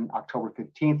on October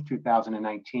 15th,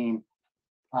 2019.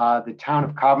 The town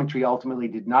of Coventry ultimately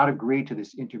did not agree to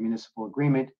this intermunicipal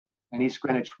agreement, and East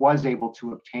Greenwich was able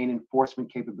to obtain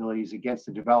enforcement capabilities against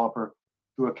the developer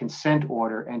through a consent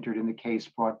order entered in the case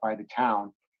brought by the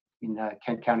town in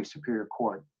Kent County Superior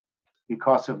Court.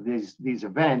 Because of these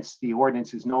events, the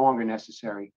ordinance is no longer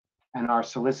necessary, and our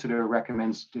solicitor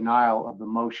recommends denial of the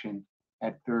motion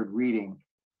at third reading.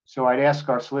 So I'd ask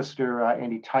our solicitor,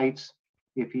 Andy Tights,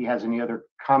 if he has any other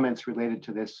comments related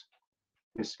to this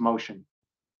motion.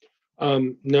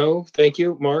 No, thank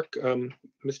you, Mark.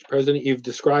 Mr. President, you've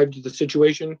described the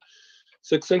situation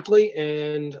succinctly,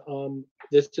 and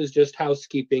this is just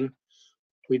housekeeping.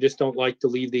 We just don't like to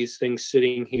leave these things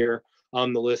sitting here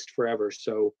on the list forever.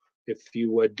 So if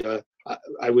you would,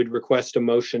 I would request a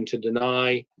motion to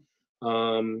deny,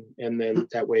 and then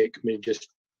that way it can be just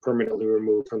permanently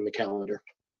removed from the calendar.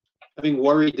 Having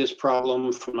worried this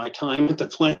problem from my time at the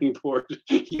planning board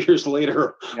years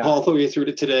later, all the way through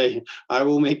to today, I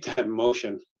will make that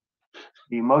motion.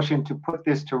 The motion to put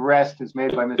this to rest is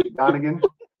made by Mr. Donegan,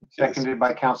 seconded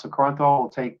by Councilor Cornthal. We'll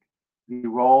take the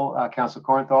roll. Councilor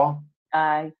Cornthal.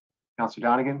 Aye. Councilor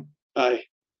Donegan. Aye.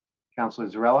 Councilor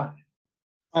Zarella.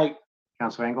 Aye.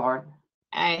 Councilor Engelhardt.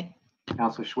 Aye.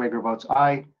 Councilor Schwager votes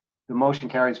aye. The motion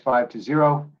carries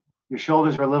 5-0. Your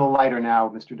shoulders are a little lighter now,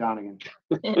 Mr. Donegan.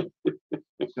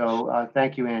 So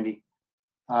thank you, Andy.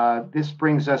 This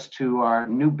brings us to our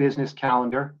new business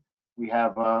calendar. We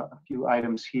have a few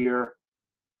items here.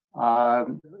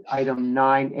 Item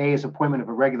 9A is appointment of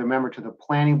a regular member to the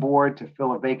planning board to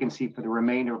fill a vacancy for the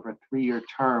remainder of a 3-year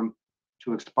term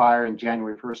to expire in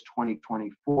January 1st,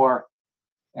 2024.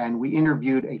 And we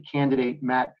interviewed a candidate,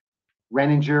 Matt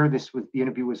Renninger. The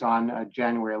interview was on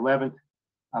January 11th.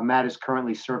 Matt is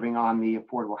currently serving on the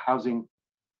Affordable Housing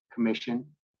Commission.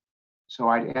 So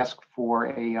I'd ask for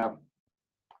a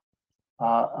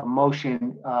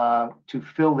motion to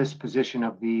fill this position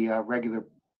of the regular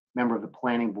member of the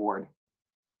planning board.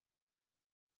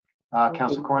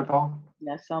 Councilor Cornthal?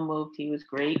 Yes, so moved. He was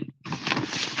great.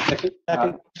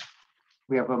 Second.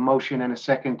 We have a motion and a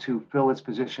second to fill this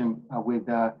position with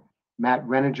Matt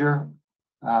Renninger,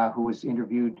 who was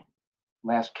interviewed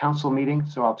last council meeting.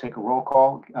 So I'll take a roll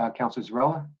call. Councilor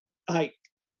Zarella? Aye.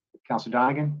 Councilor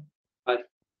Donegan? Aye.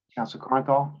 Councilor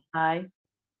Cornthal? Aye.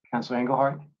 Councilor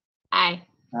Engelhardt? Aye.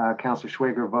 Councilor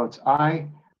Schwager votes aye.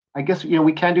 I guess,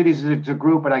 we can do these as a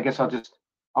group, but I guess I'll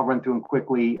run through them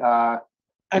quickly.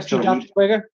 Actually, Dr.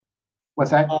 Schwager,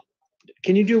 What's that?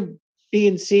 can you do B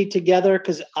and C together?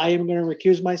 Because I am going to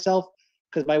recuse myself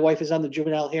because my wife is on the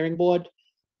juvenile hearing board.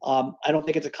 I don't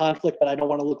think it's a conflict, but I don't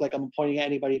want to look like I'm appointing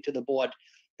anybody to the board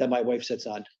that my wife sits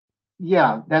on.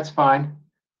 Yeah, that's fine.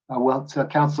 So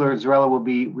Councilor Zarella will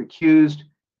be recused.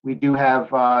 We do have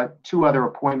 2 other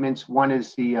appointments. One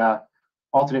is the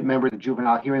alternate member of the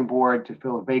Juvenile Hearing Board to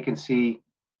fill a vacancy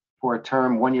for a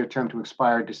term, 1-year term to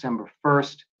expire December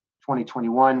 1st,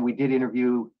 2021. We did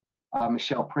interview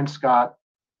Michelle Prince-Scott,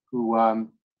 who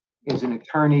is an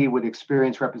attorney with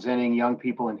experience representing young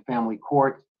people in family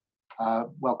court,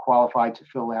 well qualified to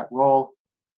fill that role.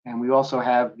 And we also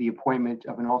have the appointment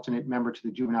of an alternate member to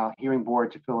the Juvenile Hearing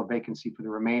Board to fill a vacancy for the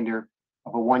remainder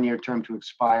of a 1-year term to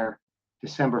expire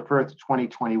December 1st,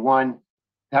 2021.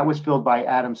 That was filled by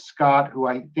Adam Scott, who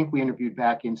I think we interviewed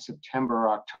back in September or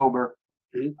October.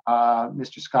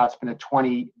 Mr. Scott's been a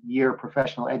 20-year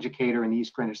professional educator in the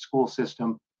East Greenwich school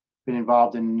system, been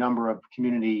involved in a number of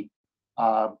community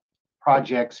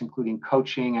projects, including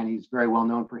coaching, and he's very well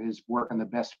known for his work on the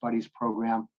Best Buddies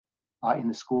program in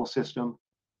the school system,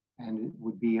 and it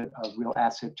would be a real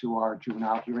asset to our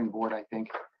Juvenile Hearing Board, I think.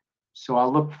 So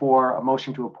I'll look for a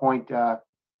motion to appoint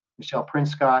Michelle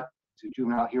Prince-Scott to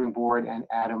Juvenile Hearing Board and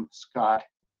Adam Scott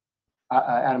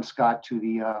to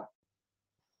the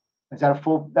is that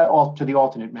to the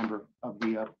alternate member of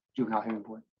the Juvenile Hearing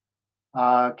Board.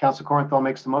 Councilor Cornthal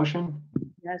makes the motion.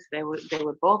 Yes, they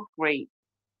were both great,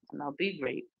 and they'll be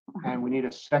great. And we need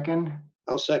a second.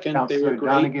 I'll second. They Counselor were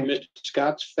great. Donegan. Mr.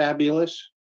 Scott's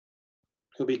fabulous.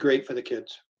 He'll be great for the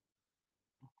kids.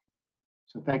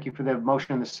 So thank you for the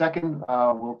motion and the second.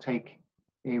 We'll take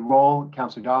a roll.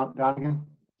 Counselor Donegan.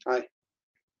 Aye.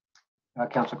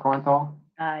 Counselor Corenthal.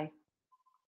 Aye.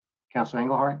 Counselor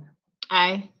Engelhardt.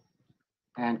 Aye.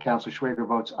 And Counselor Schwager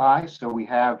votes aye. So we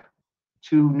have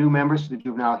 2 new members to the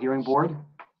Juvenile Hearing Board.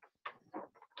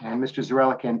 And Mr.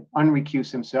 Zarella can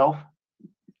unrecuse himself.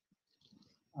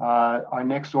 Our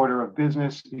next order of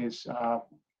business is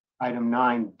item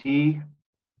 9D.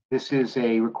 This is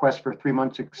a request for 3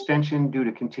 months extension due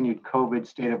to continued COVID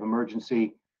state of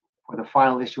emergency for the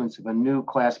final issuance of a new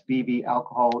Class BV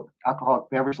alcoholic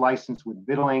beverage license with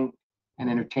vittling and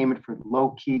entertainment for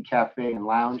Low Key Cafe and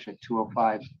Lounge at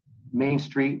 205 Main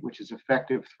Street, which is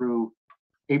effective through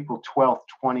April 12th,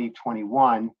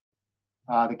 2021.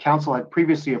 The council had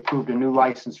previously approved a new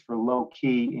license for Low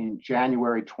Key in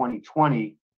January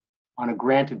 2020 on a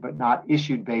granted but not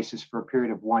issued basis for a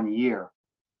period of 1 year.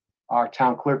 Our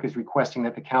town clerk is requesting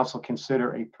that the council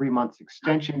consider a 3-month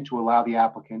extension to allow the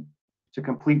applicant to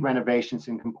complete renovations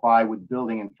and comply with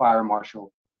building and fire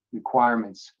marshal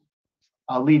requirements.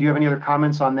 Lee, do you have any other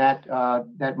comments on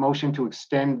that motion to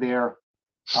extend their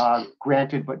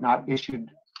granted but not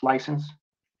issued license?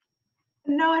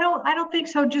 No, I don't think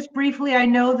so. Just briefly, I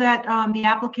know that the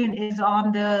applicant is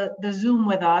on the Zoom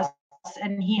with us,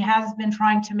 and he has been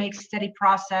trying to make steady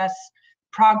progress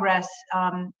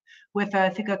with, I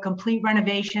think, a complete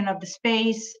renovation of the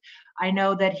space. I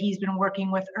know that he's been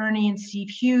working with Ernie and Steve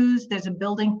Hughes. There's a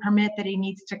building permit that he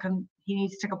needs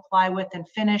to comply with and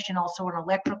finish, and also an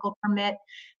electrical permit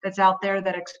that's out there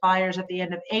that expires at the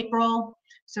end of April.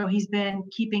 So he's been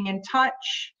keeping in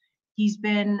touch. He's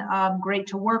been great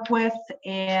to work with,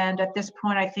 and at this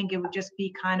point, I think it would just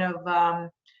be kind of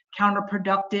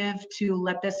counterproductive to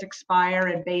let this expire,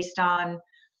 and based on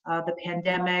the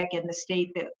pandemic and the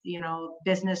state that,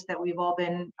 business that we've all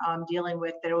been dealing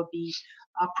with, that it would be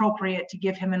appropriate to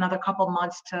give him another couple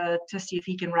months to see if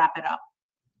he can wrap it up.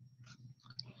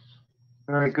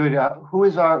 Very good. Who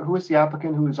is the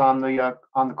applicant who is on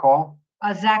the call?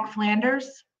 Zach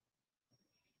Flanders.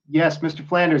 Yes, Mr.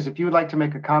 Flanders, if you would like to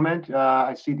make a comment,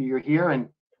 I see that you're here, and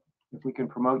if we can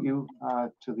promote you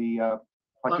to the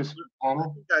participant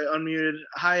panel. I unmuted.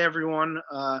 Hi, everyone.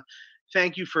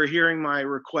 Thank you for hearing my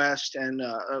request, and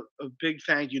a big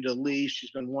thank you to Lee.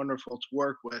 She's been wonderful to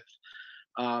work with.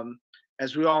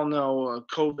 As we all know,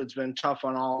 COVID's been tough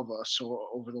on all of us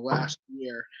over the last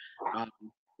year.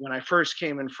 When I first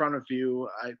came in front of you,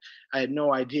 I had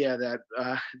no idea that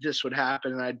this would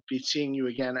happen, and I'd be seeing you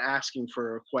again asking for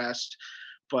a request.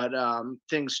 But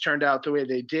things turned out the way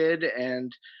they did,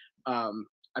 and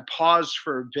I paused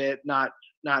for a bit, not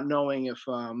knowing if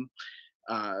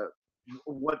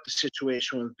what the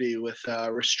situation would be with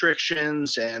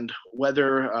restrictions and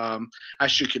whether I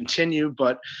should continue.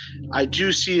 But I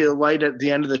do see a light at the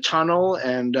end of the tunnel,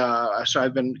 and so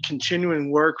I've been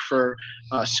continuing work for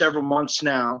several months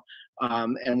now,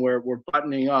 and we're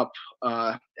buttoning up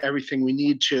everything we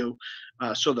need to.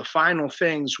 So the final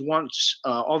things, once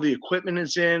all the equipment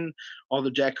is in, all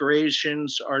the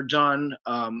decorations are done,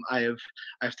 I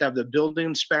have to have the building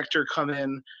inspector come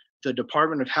in, the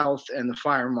Department of Health, and the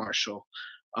fire marshal.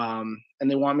 And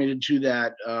they want me to do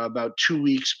that about 2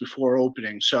 weeks before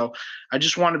opening. So I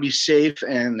just want to be safe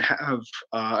and have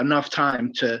enough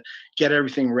time to get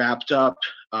everything wrapped up,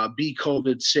 be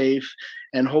COVID safe,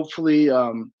 and hopefully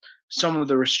some of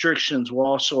the restrictions will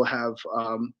also have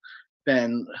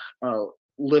been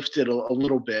lifted a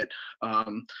little bit,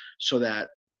 so that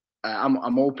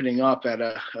I'm opening up at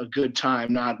a good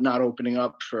time, not opening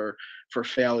up for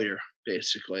failure,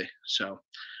 basically. So,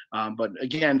 but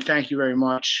again, thank you very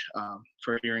much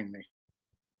for hearing me.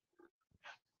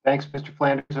 Thanks, Mr.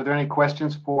 Flanders. Are there any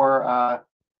questions for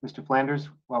Mr. Flanders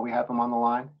while we have him on the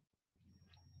line?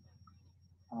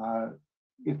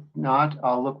 If not,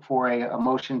 I'll look for a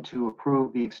motion to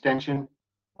approve the extension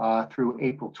through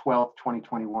April 12th,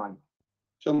 2021.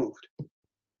 So moved.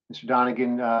 Mr.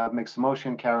 Donegan makes the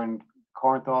motion. Karen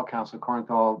Corenthal, Councilor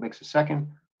Corenthal makes a second.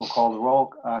 We'll call the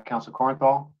roll. Councilor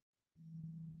Corenthal.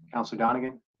 Councilor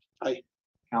Donegan. Aye.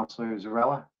 Councilor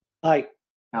Zarella. Aye.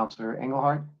 Councilor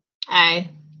Engelhardt. Aye.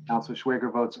 Councilor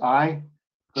Schwager votes aye.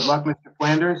 Good luck, Mr.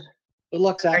 Flanders. Good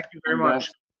luck, Zach. Thank you very much.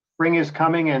 Spring is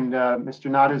coming, and Mr.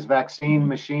 Nada's vaccine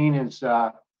machine is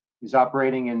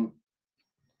operating in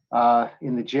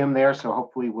the gym there. So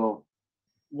hopefully we'll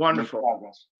Wonderful. make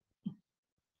progress.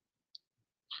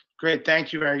 Great.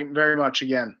 Thank you very, very much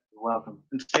again. You're welcome.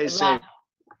 And stay safe.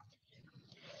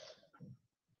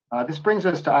 This brings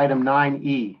us to item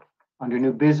 9E. Under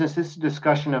new business, this is a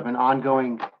discussion of an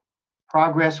ongoing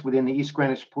progress within the East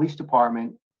Greenwich Police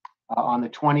Department on the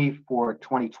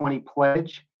 2020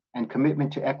 pledge and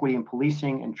commitment to equity in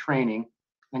policing and training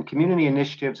and community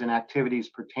initiatives and activities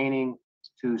pertaining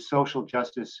to social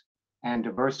justice and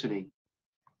diversity.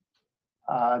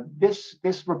 This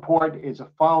report is a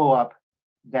follow-up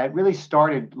that really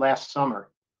started last summer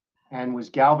and was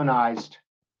galvanized,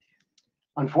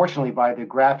 unfortunately, by the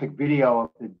graphic video of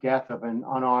the death of an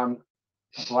unarmed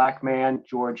Black man,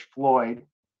 George Floyd,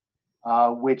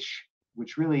 which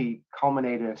really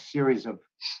culminated a series of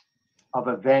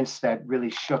events that really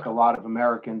shook a lot of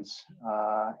Americans.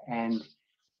 And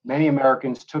many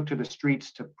Americans took to the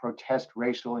streets to protest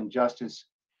racial injustice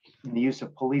in the use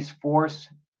of police force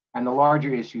and the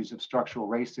larger issues of structural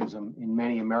racism in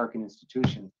many American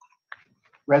institutions.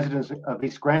 Residents of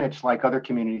East Greenwich, like other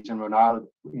communities in Rhode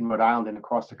Island and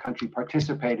across the country,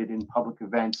 participated in public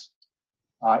events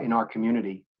in our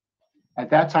community. At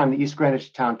that time, the East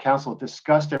Greenwich Town Council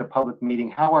discussed at a public meeting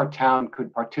how our town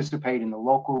could participate in the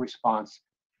local response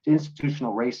to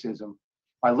institutional racism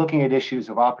by looking at issues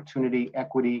of opportunity,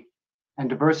 equity, and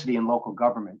diversity in local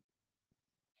government.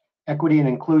 Equity and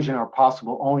inclusion are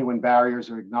possible only when barriers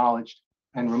are acknowledged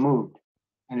and removed,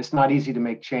 and it's not easy to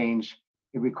make change.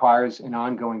 It requires an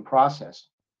ongoing process.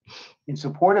 In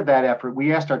support of that effort,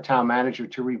 we asked our town manager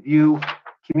to review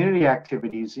community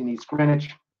activities in East Greenwich,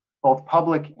 both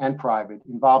public and private,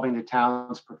 involving the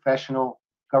town's professional,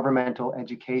 governmental,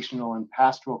 educational, and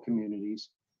pastoral communities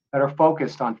that are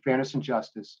focused on fairness and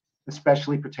justice,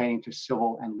 especially pertaining to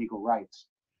civil and legal rights.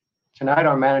 Tonight,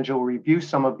 our manager will review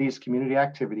some of these community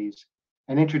activities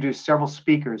and introduce several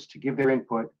speakers to give their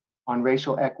input on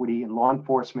racial equity in law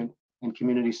enforcement and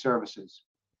community services.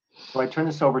 So I turn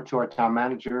this over to our town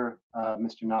manager,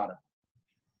 Mr. Nada.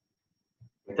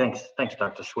 Thanks,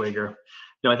 Dr. Swager.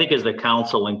 I think as the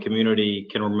council and community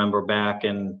can remember back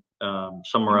and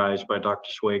summarized by Dr.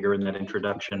 Swager in that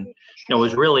introduction, it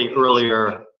was really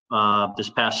earlier this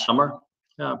past summer,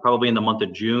 probably in the month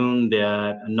of June,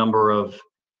 that a number of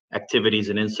activities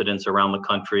and incidents around the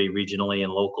country, regionally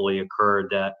and locally, occurred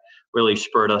that really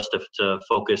spurred us to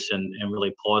focus and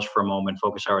really pause for a moment,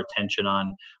 focus our attention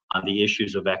on the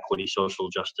issues of equity, social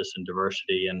justice, and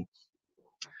diversity. And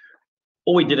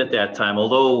what we did at that time,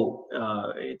 although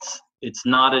it's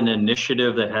not an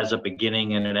initiative that has a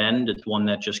beginning and an end, it's one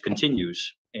that just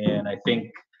continues. And I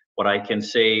think what I can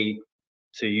say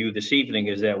to you this evening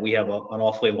is that we have an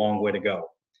awfully long way to go.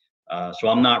 So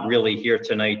I'm not really here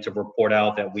tonight to report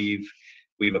out that we've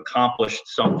accomplished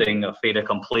something, a fait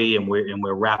accompli, and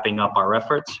we're wrapping up our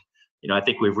efforts. I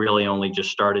think we've really only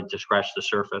just started to scratch the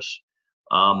surface.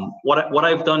 What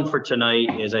I've done for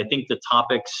tonight is I think the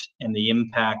topics and the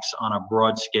impacts on a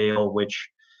broad scale, which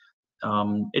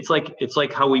it's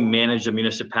like how we manage the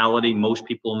municipality. Most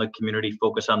people in the community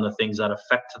focus on the things that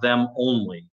affect them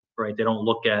only, right? They don't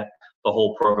look at the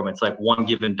whole program. It's like one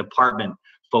given department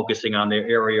focusing on their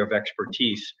area of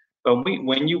expertise. But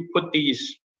when you put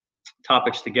these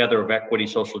topics together of equity,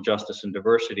 social justice, and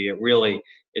diversity, it really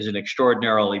is an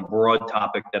extraordinarily broad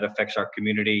topic that affects our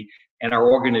community and our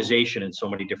organization in so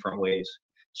many different ways.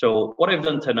 So what I've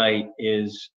done tonight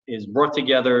is brought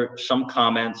together some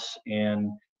comments and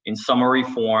in summary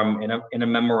form in a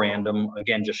memorandum,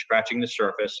 again, just scratching the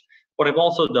surface. What I've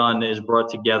also done is brought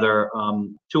together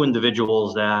two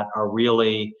individuals that are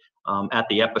really at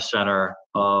the epicenter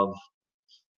of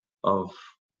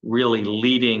really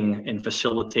leading and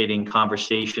facilitating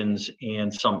conversations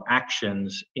and some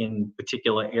actions in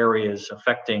particular areas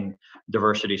affecting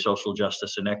diversity, social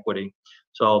justice, and equity.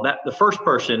 So that the first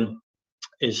person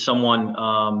is someone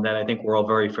that I think we're all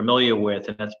very familiar with,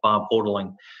 and that's Bob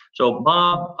Hoteling. So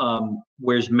Bob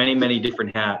wears many, many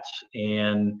different hats.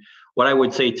 And what I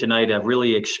would say tonight, I've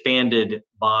really expanded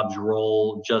Bob's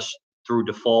role just through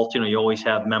default. You always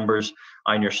have members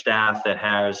on your staff that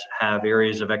have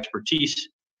areas of expertise.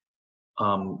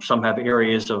 Some have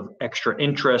areas of extra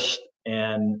interest,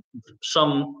 and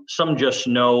some just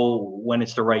know when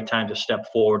it's the right time to step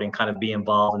forward and kind of be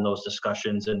involved in those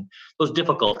discussions and those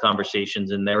difficult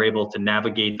conversations, and they're able to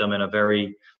navigate them in a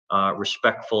very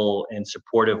respectful and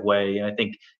supportive way. And I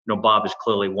think, Bob is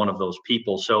clearly one of those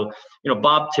people. So,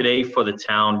 Bob today for the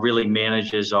town really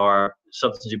manages our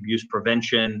substance abuse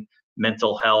prevention,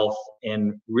 mental health,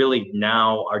 and really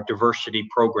now our diversity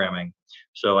programming.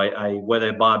 So I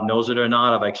whether Bob knows it or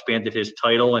not, I've expanded his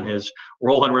title and his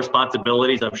role and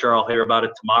responsibilities. I'm sure I'll hear about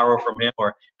it tomorrow from him,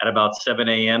 or at about 7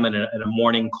 a.m. in a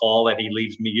morning call that he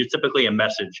leaves me. It's typically a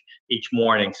message each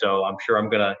morning, so I'm sure I'm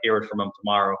going to hear it from him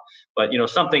tomorrow. But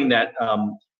something that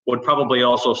would probably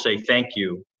also say thank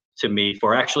you to me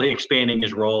for actually expanding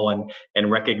his role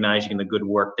and recognizing the good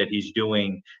work that he's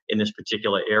doing in this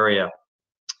particular area.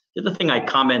 The other thing I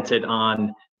commented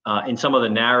on in some of the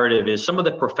narrative is some of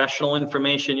the professional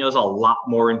information. You know, there's a lot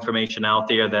more information out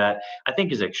there that I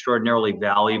think is extraordinarily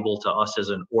valuable to us as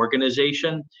an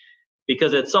organization,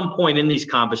 because at some point in these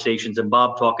conversations, and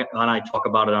Bob and I talk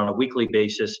about it on a weekly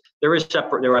basis, there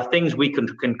are things we can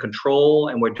control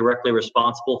and we're directly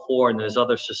responsible for, and there's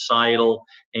other societal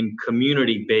and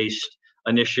community-based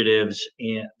initiatives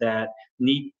that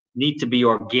need to be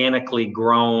organically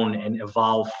grown and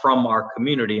evolve from our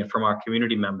community and from our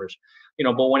community members. You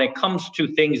know, but when it comes to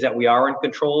things that we are in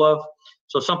control of,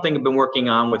 so something I've been working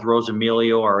on with Rose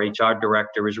Emilio, our HR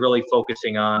director, is really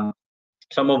focusing on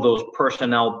some of those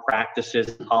personnel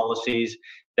practices, policies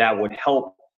that would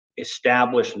help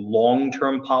establish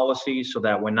long-term policies so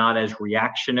that we're not as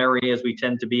reactionary as we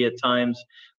tend to be at times,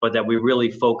 but that we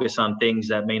really focus on things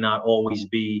that may not always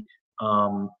be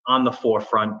on the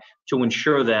forefront, to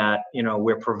ensure that, you know,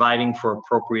 we're providing for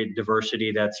appropriate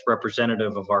diversity that's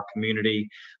representative of our community,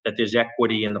 that there's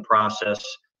equity in the process,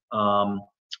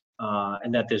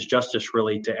 and that there's justice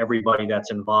really to everybody that's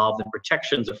involved, and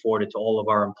protections afforded to all of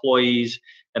our employees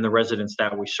and the residents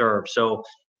that we serve. So,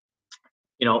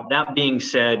 you know, that being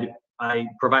said, I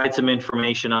provided some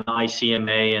information on the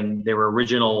ICMA and their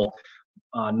original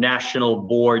national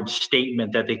board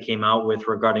statement that they came out with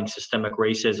regarding systemic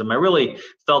racism. I really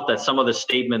felt that some of the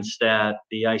statements that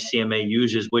the ICMA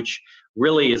uses, which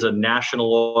really is a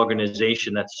national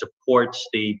organization that supports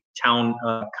the town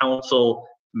council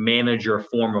manager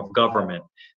form of government.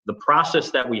 The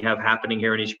process that we have happening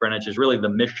here in East Greenwich is really the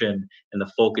mission and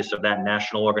the focus of that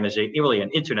national organization, really an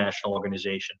international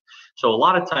organization. So a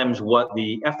lot of times what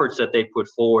the efforts that they put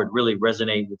forward really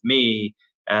resonate with me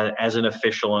as an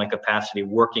official in a capacity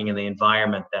working in the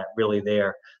environment that really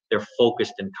they're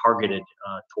focused and targeted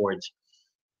towards.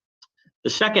 The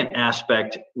second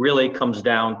aspect really comes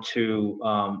down to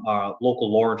our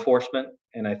local law enforcement.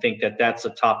 And I think that that's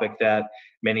a topic that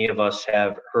many of us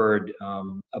have heard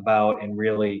about, and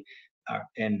really,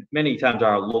 and many times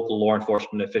our local law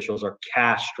enforcement officials are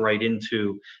cast right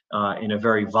into, in a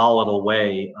very volatile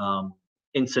way,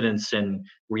 incidents and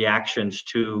reactions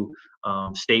to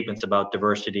statements about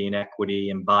diversity and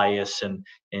equity and bias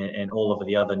and all of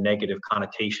the other negative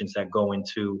connotations that go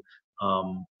into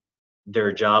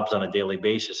their jobs on a daily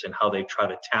basis, and how they try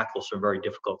to tackle some very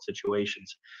difficult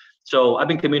situations. So I've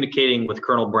been communicating with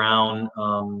Colonel Brown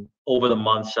over the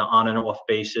months on and off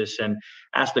basis, and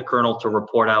asked the Colonel to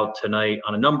report out tonight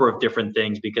on a number of different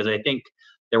things, because I think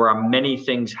there are many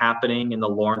things happening in the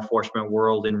law enforcement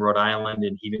world in Rhode Island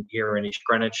and even here in East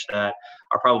Greenwich that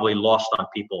are probably lost on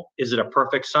people. Is it a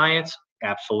perfect science?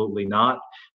 Absolutely not.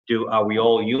 Are we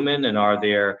all human, and are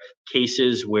there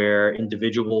cases where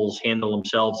individuals handle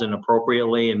themselves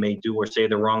inappropriately and may do or say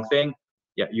the wrong thing?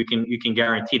 Yeah, you can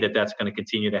guarantee that that's going to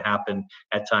continue to happen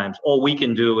at times. All we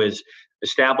can do is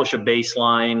establish a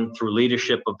baseline through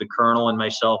leadership of the Colonel and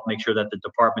myself, make sure that the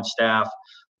department staff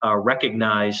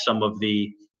recognize some of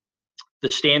the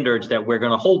standards that we're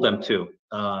going to hold them to.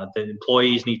 The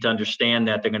employees need to understand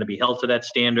that they're going to be held to that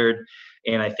standard.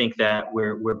 And I think that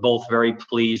we're both very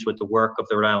pleased with the work of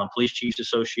the Rhode Island Police Chiefs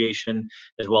Association,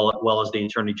 as well as the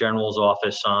Attorney General's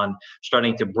office, on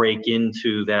starting to break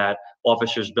into that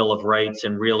Officers' Bill of Rights,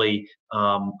 and really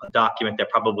a document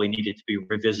that probably needed to be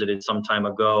revisited some time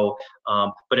ago,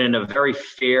 but in a very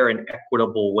fair and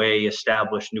equitable way,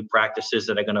 establish new practices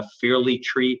that are going to fairly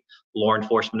treat law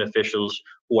enforcement officials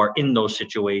who are in those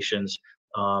situations.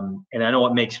 And I know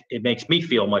it makes me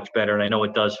feel much better, and I know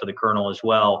it does for the Colonel as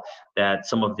well, that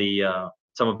some of the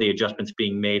adjustments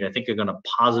being made, I think, are going to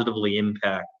positively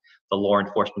impact the law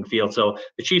enforcement field. So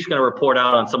the Chief's going to report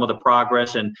out on some of the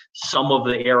progress and some of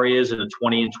the areas in the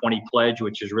 20 and 20 pledge,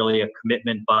 which is really a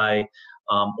commitment by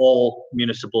all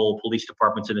municipal police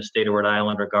departments in the state of Rhode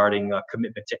Island regarding a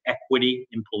commitment to equity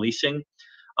in policing.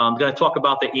 I'm going to talk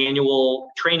about the annual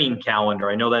training calendar.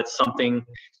 I know that's something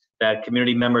that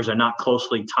community members are not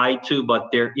closely tied to, but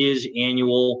there is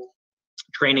annual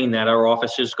training that our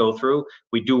officers go through.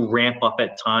 We do ramp up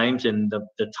at times, and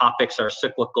the topics are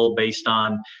cyclical based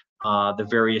on the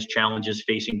various challenges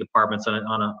facing departments on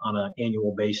an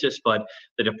annual basis. But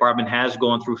the department has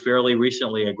gone through fairly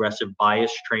recently aggressive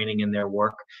bias training in their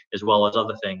work, as well as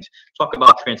other things. Talk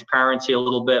about transparency a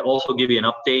little bit, also give you an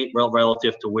update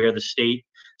relative to where the state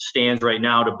stands right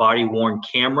now to body-worn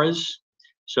cameras.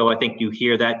 So I think you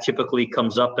hear that typically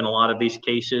comes up in a lot of these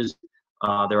cases.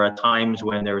 There are times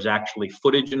when there's actually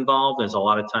footage involved. There's a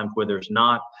lot of times where there's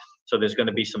not. So there's going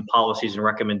to be some policies and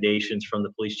recommendations from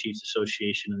the Police Chiefs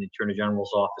Association and the Attorney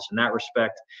General's office in that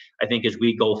respect. I think as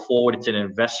we go forward, it's an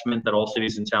investment that all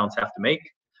cities and towns have to make.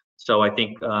 So I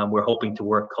think we're hoping to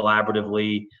work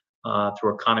collaboratively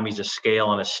through economies of scale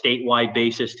on a statewide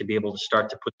basis to be able to start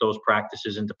to put those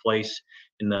practices into place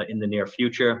in the near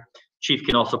future. Chief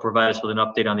can also provide us with an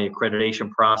update on the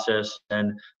accreditation process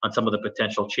and on some of the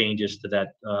potential changes to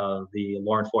that, the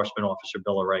Law Enforcement Officer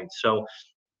Bill of Rights. So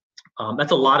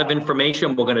that's a lot of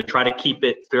information. We're going to try to keep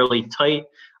it fairly tight.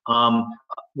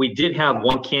 We did have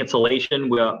one cancellation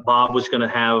where Bob was going to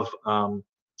have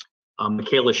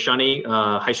Michaela Shunny,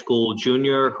 high school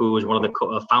junior, who was one of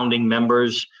the founding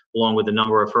members, along with a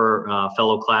number of her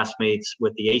fellow classmates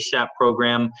with the ASAP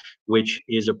program, which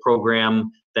is a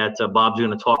program that Bob's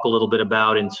going to talk a little bit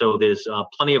about. And so there's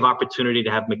plenty of opportunity to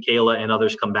have Michaela and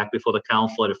others come back before the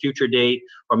council at a future date,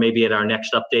 or maybe at our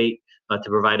next update to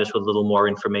provide us with a little more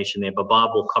information there. But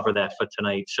Bob will cover that for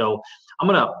tonight. So I'm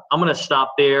gonna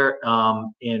stop there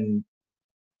and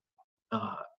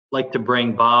like to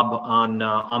bring Bob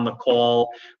on the call,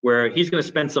 where he's going to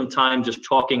spend some time just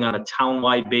talking on a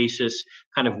townwide basis,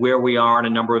 kind of where we are in a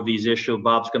number of these issues.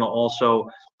 Bob's going to also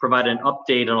provide an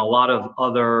update on a lot of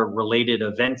other related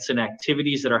events and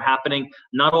activities that are happening,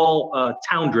 not all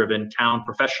town-driven, town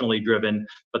professionally driven,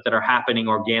 but that are happening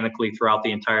organically throughout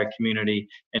the entire community.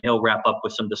 And he'll wrap up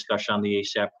with some discussion on the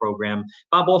ASAP program.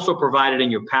 Bob also provided in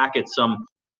your packet some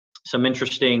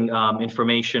interesting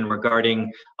information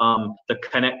regarding the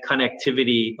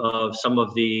connectivity of some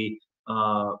of the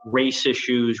race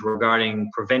issues regarding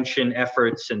prevention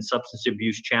efforts and substance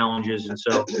abuse challenges. And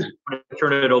so I'm going to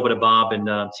turn it over to Bob and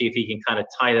see if he can kind of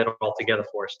tie that all together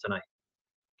for us tonight.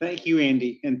 Thank you,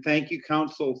 Andy, and thank you,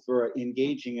 Council, for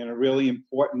engaging in a really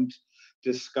important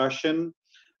discussion.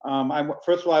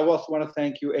 First of all, I also want to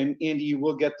thank you, and Andy, you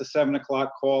will get the 7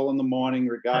 o'clock call in the morning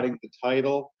regarding the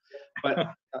title. But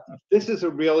this is a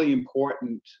really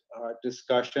important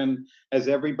discussion. As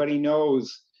everybody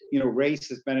knows, race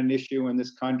has been an issue in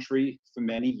this country for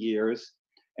many years.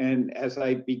 And as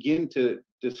I begin to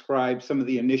describe some of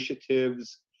the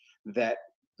initiatives that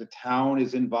the town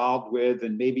is involved with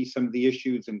and maybe some of the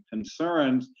issues and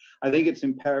concerns, I think it's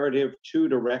imperative too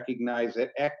to recognize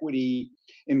that equity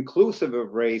inclusive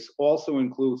of race also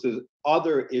includes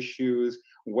other issues,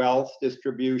 wealth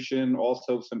distribution,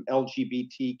 also some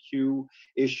LGBTQ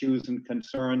issues and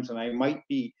concerns, and I might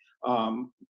be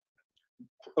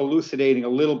elucidating a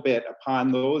little bit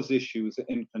upon those issues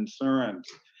and concerns.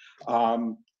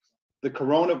 The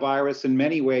coronavirus in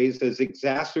many ways has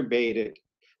exacerbated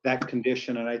that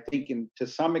condition, and I think to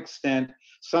some extent,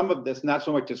 some of this not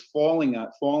so much as fallen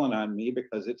on me,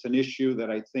 because it's an issue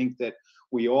that I think that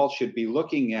we all should be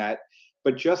looking at,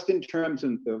 but just in terms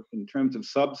of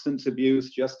substance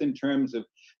abuse, just in terms of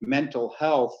mental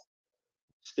health,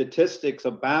 statistics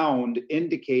abound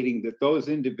indicating that those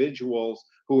individuals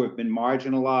who have been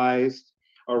marginalized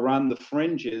or on the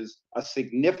fringes are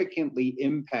significantly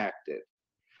impacted,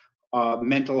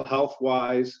 mental health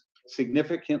wise,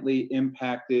 significantly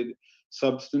impacted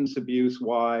substance abuse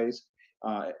wise,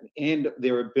 and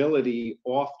their ability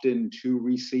often to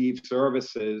receive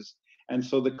services. And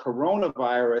so the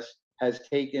coronavirus has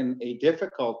taken a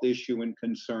difficult issue and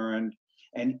concern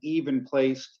and even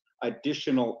placed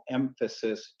additional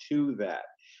emphasis to that.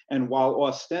 And while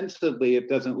ostensibly it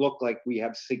doesn't look like we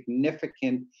have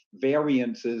significant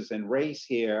variances in race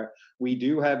here, we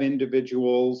do have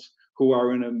individuals who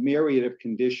are in a myriad of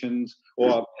conditions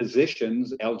or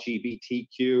positions,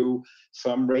 LGBTQ,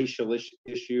 some racial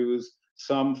issues,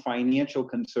 some financial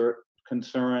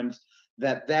concerns,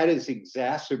 that is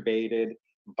exacerbated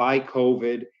by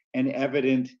COVID and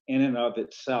evident in and of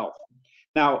itself.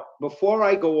 Now, before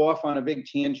I go off on a big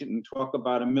tangent and talk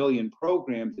about a million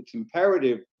programs, it's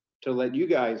imperative to let you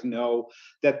guys know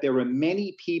that there are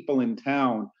many people in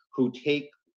town who take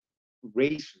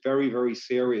race very, very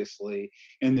seriously,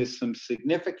 and there's some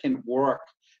significant work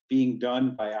being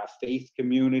done by our faith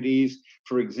communities.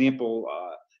 For example,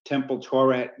 Temple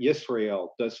Torah Yisrael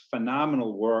does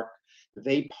phenomenal work.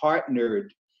 They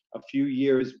partnered a few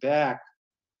years back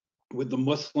with the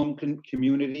Muslim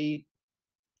community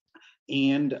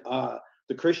and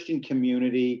the Christian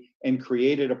community and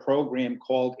created a program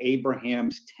called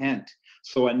Abraham's Tent.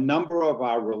 So a number of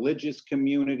our religious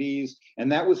communities,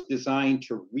 and that was designed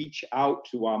to reach out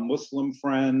to our Muslim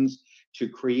friends, to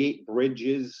create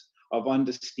bridges of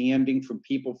understanding from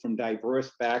people from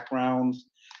diverse backgrounds.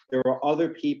 There are other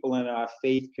people in our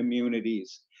faith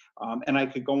communities. And I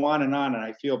could go on, and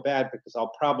I feel bad because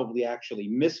I'll probably actually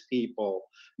miss people,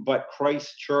 but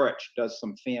Christ Church does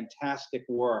some fantastic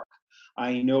work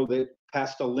I know that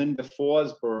Pastor Linda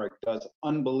Forsberg does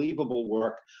unbelievable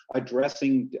work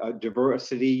addressing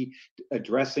diversity,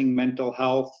 addressing mental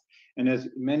health. And as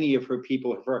many of her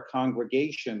people of her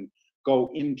congregation go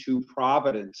into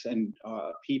Providence, and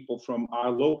people from our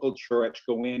local church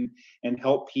go in and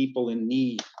help people in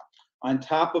need. On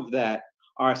top of that,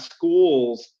 our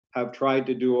schools have tried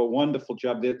to do a wonderful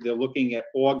job. They're looking at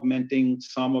augmenting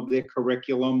some of their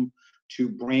curriculum to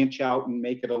branch out and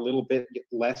make it a little bit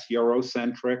less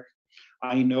Eurocentric.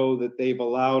 I know that they've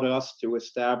allowed us to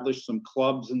establish some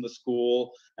clubs in the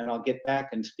school, and I'll get back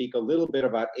and speak a little bit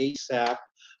about ASAP,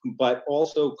 but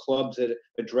also clubs that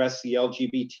address the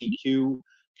LGBTQ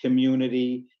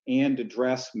community and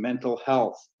address mental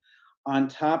health. On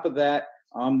top of that,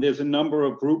 there's a number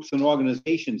of groups and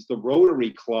organizations. The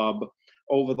Rotary Club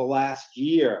over the last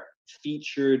year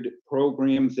featured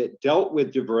programs that dealt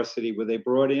with diversity, where they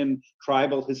brought in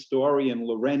tribal historian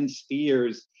Lorenz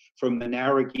Spears from the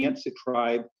Narragansett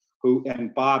tribe,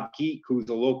 and Bob Geek, who's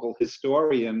a local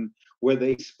historian, where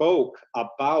they spoke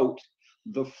about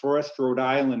the 1st Rhode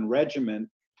Island Regiment,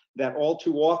 that all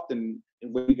too often,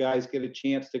 when you guys get a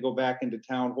chance to go back into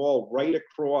Town Hall, right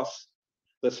across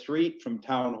the street from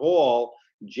Town Hall,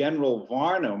 General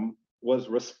Varnum was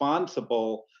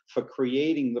responsible for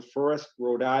creating the 1st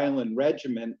Rhode Island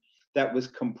Regiment that was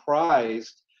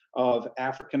comprised of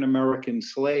African-American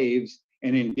slaves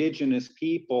and indigenous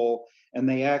people, and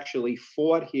they actually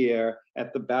fought here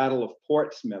at the Battle of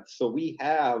Portsmouth. So we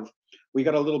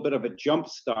got a little bit of a jump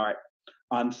start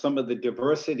on some of the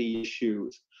diversity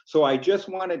issues. So I just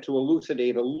wanted to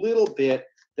elucidate a little bit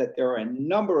that there are a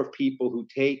number of people who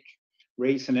take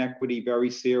race and equity very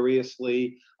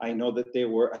seriously. I know that there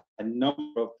were a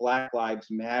number of Black Lives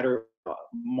Matter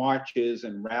marches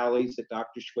and rallies that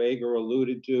Dr. Schwager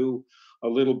alluded to a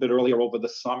little bit earlier over the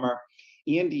summer.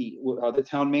 Andy, the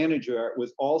town manager,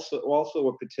 was also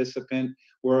a participant,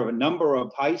 where a number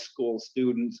of high school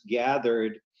students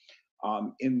gathered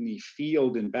in the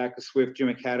field in back of Swift Gym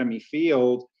Academy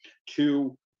field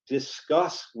to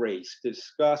discuss race,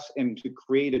 and to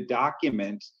create a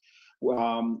document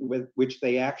with which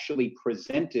they actually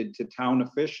presented to town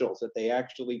officials, that they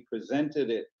actually presented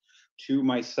it to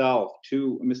myself,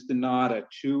 to Mr. Nada,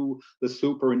 to the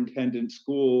superintendent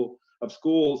of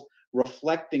schools,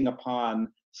 reflecting upon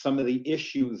some of the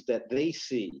issues that they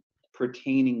see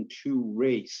pertaining to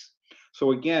race.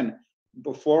 So again,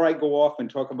 before I go off and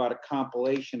talk about a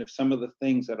compilation of some of the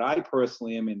things that I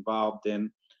personally am involved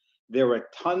in, there are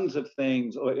tons of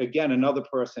things. Again, another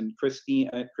person,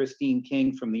 Christine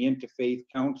King from the Interfaith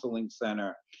Counseling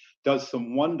Center, does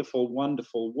some wonderful,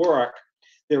 wonderful work.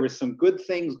 There are some good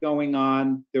things going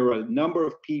on. There are a number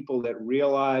of people that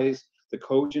realize the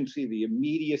cogency, the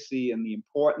immediacy, and the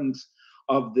importance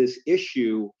of this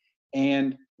issue.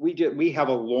 And we have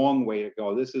a long way to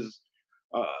go. This is,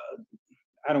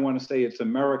 I don't want to say it's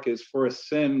America's first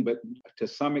sin, but to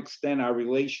some extent, our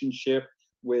relationship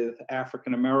with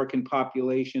African-American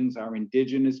populations, our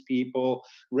indigenous people,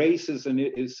 race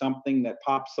is something that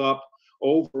pops up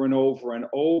over and over and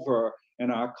over in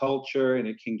our culture, and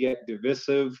it can get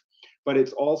divisive, but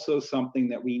it's also something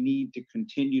that we need to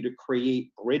continue to create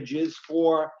bridges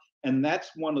for. And that's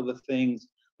one of the things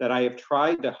that I have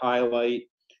tried to highlight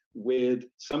with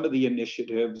some of the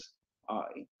initiatives.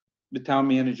 The town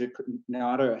manager,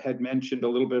 Nada, had mentioned a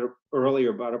little bit earlier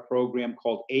about a program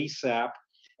called ASAP,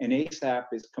 and ASAP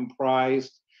is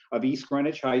comprised of East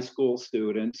Greenwich High School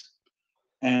students.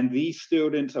 And these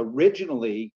students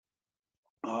originally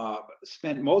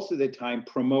spent most of their time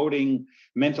promoting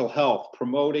mental health,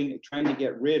 trying to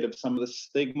get rid of some of the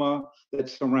stigma that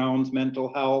surrounds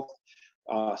mental health,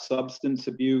 substance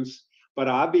abuse. But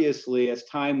obviously, as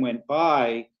time went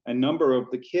by, a number of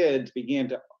the kids began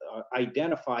to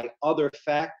identify other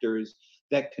factors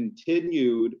that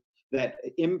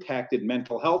impacted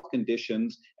mental health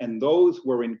conditions, and those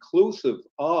were inclusive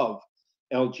of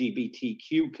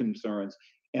LGBTQ concerns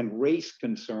and race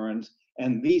concerns.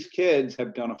 And these kids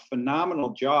have done a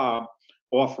phenomenal job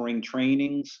offering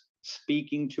trainings,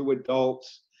 speaking to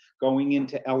adults, going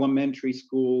into elementary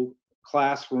school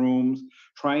classrooms,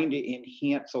 trying to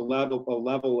enhance a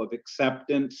level of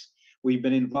acceptance. We've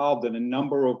been involved in a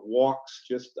number of walks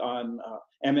just on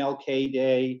MLK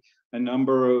Day. A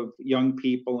number of young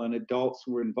people and adults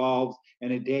were involved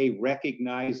in a day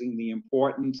recognizing the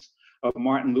importance of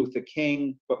Martin Luther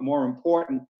King, but more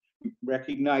important,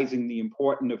 recognizing the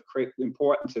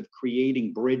importance of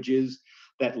creating bridges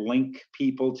that link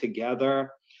people together.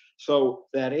 So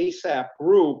that ASAP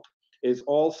group is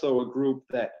also a group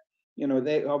that,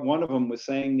 one of them was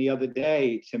saying the other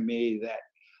day to me that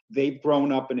they've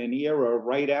grown up in an era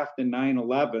right after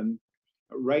 9/11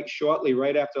 right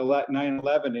after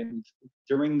 9/11, and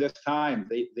during this time,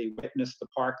 they witnessed the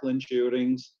Parkland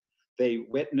shootings, they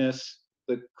witnessed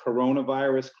the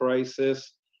coronavirus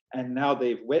crisis, and now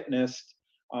they've witnessed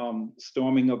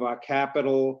storming of our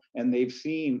Capitol, and they've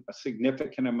seen a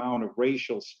significant amount of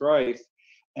racial strife.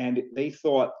 And they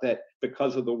thought that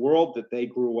because of the world that they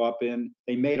grew up in,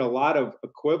 they made a lot of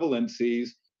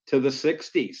equivalencies to the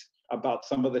 60s about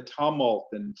some of the tumult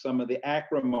and some of the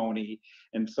acrimony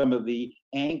and some of the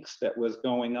angst that was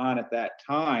going on at that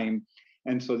time.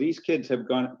 And so these kids have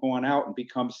gone out and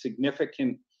become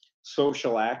significant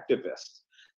social activists.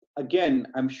 Again,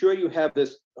 I'm sure you have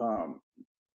this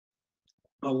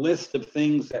a list of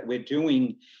things that we're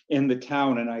doing in the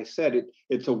town. And I said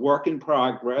it's a work in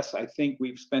progress. I think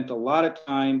we've spent a lot of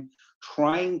time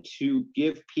trying to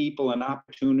give people an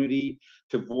opportunity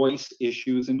to voice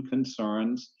issues and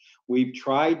concerns. We've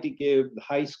tried to give the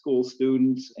high school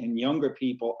students and younger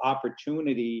people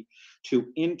opportunity to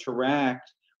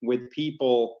interact with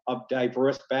people of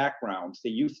diverse backgrounds. The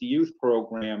Youth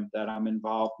program that I'm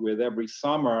involved with every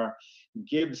summer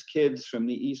gives kids from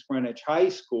the East Greenwich High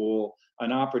School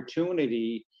an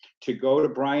opportunity to go to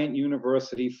Bryant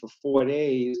University for 4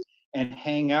 days and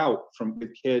hang out with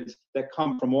kids that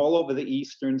come from all over the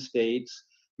eastern states.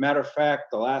 Matter of fact,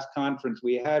 the last conference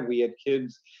we had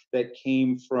kids that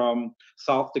came from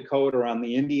South Dakota on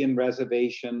the Indian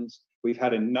reservations. We've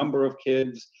had a number of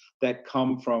kids that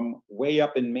come from way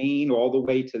up in Maine all the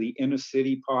way to the inner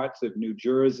city parts of New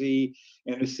Jersey,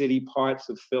 inner city parts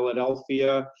of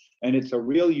Philadelphia. And it's a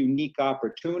real unique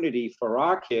opportunity for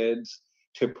our kids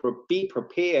to be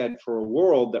prepared for a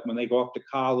world that when they go off to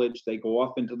college, they go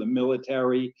off into the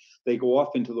military, they go off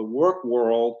into the work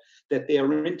world, that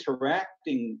they're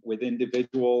interacting with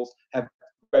individuals, have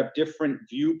different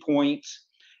viewpoints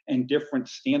and different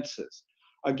stances.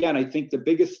 Again, I think the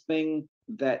biggest thing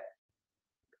that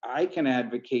I can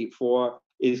advocate for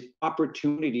is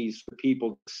opportunities for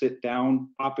people to sit down,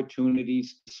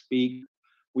 opportunities to speak.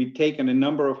 We've taken a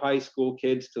number of high school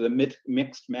kids to the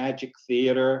Mixed Magic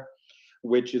Theater,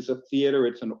 which is a theater,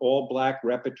 it's an all-Black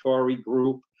repertory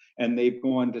group, and they've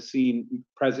gone to see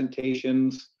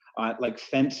presentations like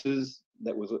Fences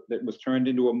that was turned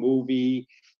into a movie.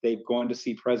 They've gone to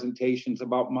see presentations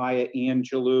about Maya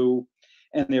Angelou.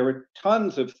 And there are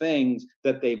tons of things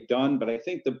that they've done, but I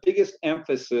think the biggest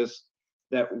emphasis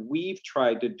that we've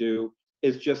tried to do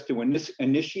is just to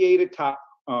initiate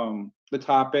the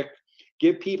topic,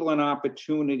 give people an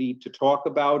opportunity to talk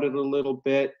about it a little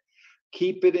bit,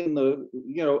 keep it in the,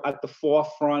 at the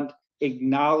forefront,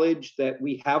 acknowledge that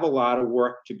we have a lot of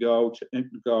work to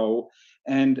go.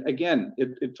 And again,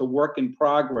 it's a work in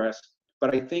progress,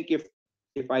 but I think if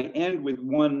I end with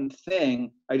one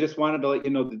thing, I just wanted to let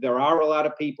you know that there are a lot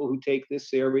of people who take this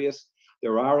serious.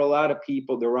 There are a lot of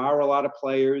people, there are a lot of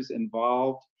players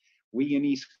involved. We in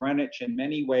East Greenwich, in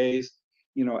many ways,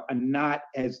 are not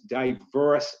as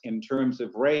diverse in terms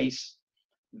of race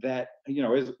that,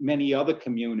 as many other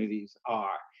communities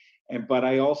are. But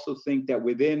I also think that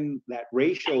within that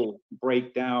racial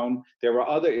breakdown, there are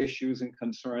other issues and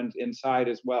concerns inside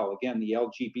as well. Again, the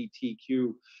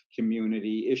LGBTQ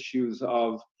community, issues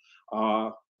of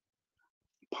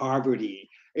poverty,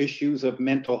 issues of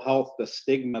mental health, the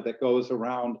stigma that goes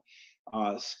around,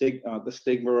 the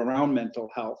stigma around mental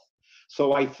health.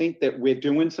 So I think that we're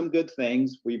doing some good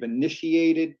things. We've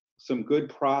initiated some good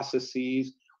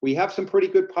processes. We have some pretty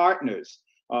good partners.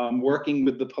 Working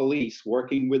with the police,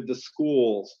 working with the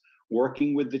schools,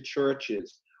 working with the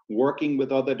churches, working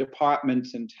with other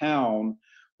departments in town.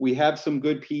 We have some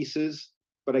good pieces,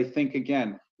 but I think,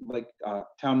 again, like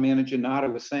Town Manager Nada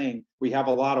was saying, we have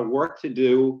a lot of work to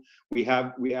do. We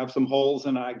have some holes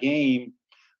in our game,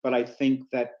 but I think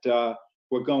that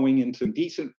we're going in some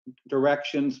decent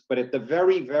directions, but at the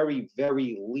very, very,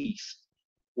 very least,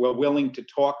 we're willing to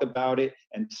talk about it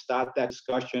and start that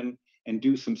discussion and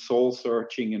do some soul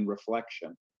searching and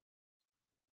reflection.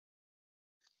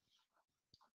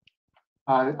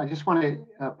 I just want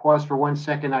to pause for 1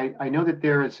 second. I know that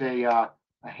there is a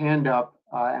hand up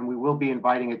and we will be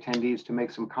inviting attendees to make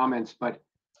some comments, but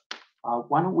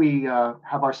why don't we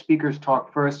have our speakers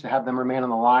talk first to have them remain on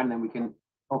the line, and then we can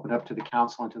open up to the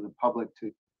council and to the public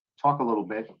to talk a little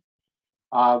bit.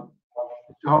 Mr.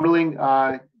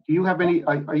 Homerling, do you have any,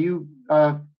 are you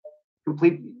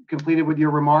completed with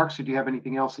your remarks, or do you have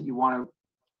anything else that you want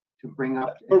to bring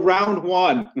up? For round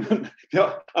one,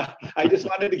 I just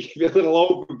wanted to give you a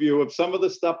little overview of some of the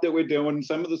stuff that we're doing,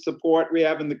 some of the support we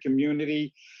have in the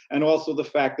community, and also the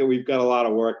fact that we've got a lot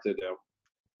of work to do.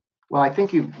 Well, I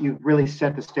think you've really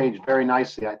set the stage very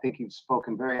nicely. I think you've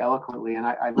spoken very eloquently, and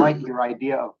I like your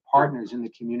idea of partners in the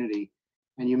community.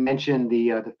 And you mentioned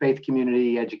the faith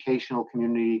community, educational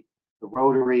community, the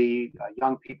Rotary,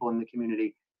 young people in the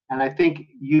community. And I think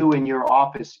you and your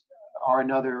office are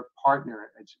another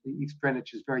partner. East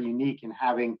Greenwich is very unique in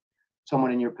having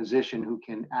someone in your position who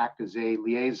can act as a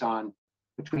liaison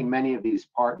between many of these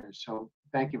partners. So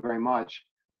thank you very much.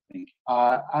 Thank you.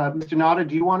 Mr. Nada,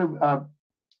 do you want to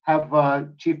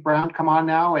have Chief Brown come on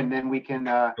now, and then we can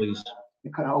Please.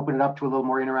 kind of open it up to a little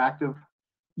more interactive?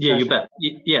 Yeah, you session?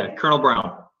 bet. Yeah, Colonel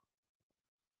Brown.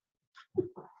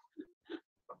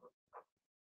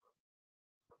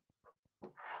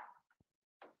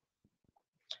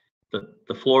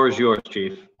 The floor is yours,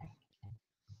 Chief.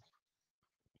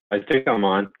 I think I'm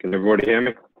on. Can everybody hear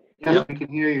me? Yes, we can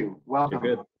hear you. Welcome.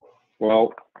 Good.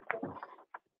 Well,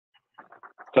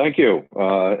 thank you.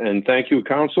 And thank you,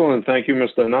 Council, and thank you,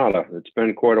 Mr. Nada. It's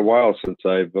been quite a while since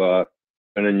I've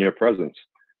been in your presence.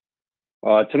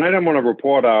 Tonight, I'm going to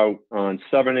report out on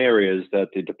 7 areas that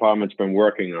the department's been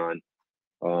working on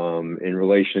in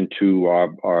relation to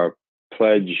our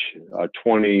pledge,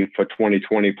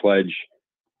 2020 pledge,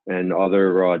 and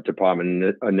other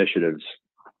department initiatives.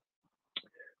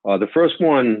 The first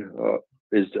one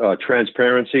is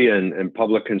transparency and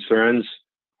public concerns.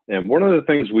 And one of the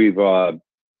things we've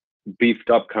beefed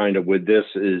up kind of with this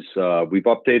is we've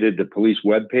updated the police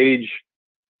webpage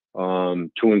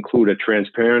to include a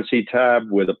transparency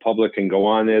tab where the public can go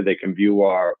on there. They can view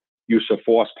our use of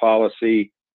force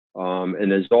policy.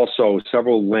 And there's also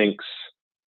several links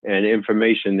and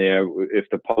information there. If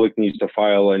the public needs to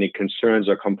file any concerns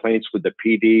or complaints with the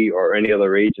PD or any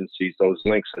other agencies, those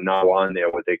links are now on there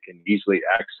where they can easily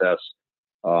access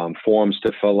forms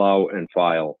to fill out and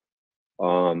file.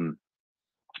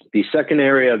 The second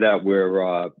area that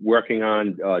we're working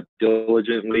on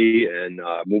diligently and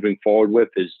moving forward with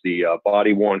is the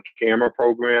body-worn camera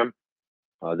program.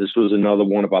 This was another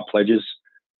one of our pledges.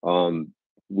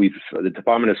 The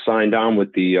department has signed on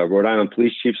with the Rhode Island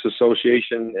Police Chiefs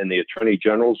Association and the Attorney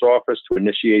General's office to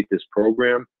initiate this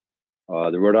program.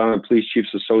 The Rhode Island Police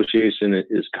Chiefs Association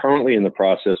is currently in the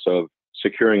process of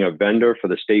securing a vendor for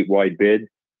the statewide bid.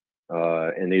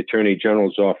 And the Attorney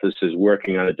General's office is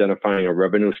working on identifying a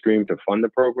revenue stream to fund the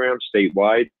program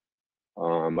statewide.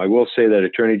 I will say that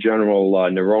Attorney General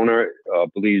Nerona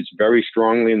believes very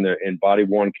strongly in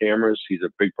body-worn cameras. He's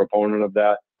a big proponent of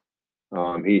that.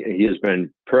 He has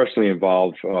been personally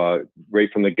involved right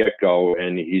from the get-go,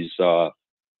 and he's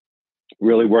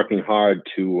really working hard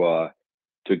to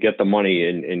get the money.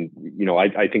 And you know,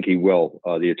 I think he will.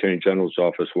 The Attorney General's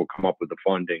office will come up with the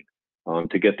funding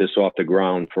to get this off the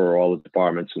ground for all the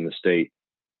departments in the state.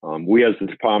 We as the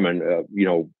department, you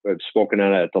know, have spoken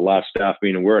on it at the last staff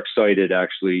meeting. We're excited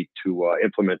actually to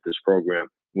implement this program.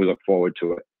 We look forward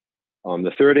to it.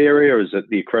 The third area is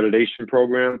the accreditation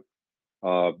program.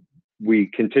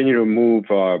 We continue to move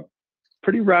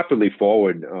pretty rapidly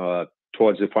forward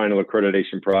towards the final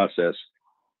accreditation process.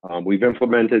 We've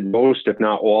implemented most, if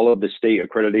not all, of the state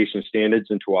accreditation standards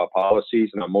into our policies,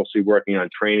 and I'm mostly working on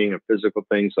training and physical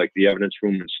things like the evidence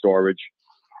room and storage.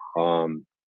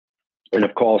 And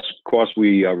of course,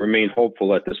 we remain hopeful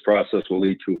that this process will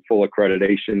lead to full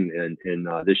accreditation in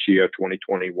this year,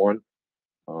 2021.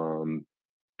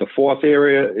 The fourth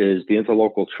area is the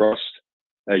interlocal trust.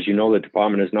 As you know, the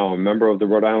department is now a member of the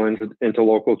Rhode Island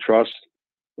Interlocal Trust.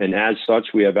 And as such,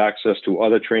 we have access to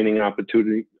other training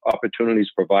opportunities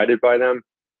provided by them,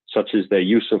 such as their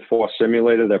use of force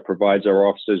simulator that provides our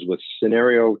officers with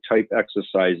scenario type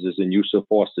exercises and use of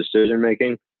force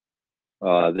decision-making.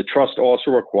 The trust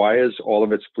also requires all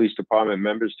of its police department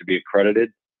members to be accredited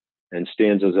and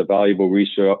stands as a valuable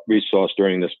resource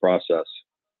during this process.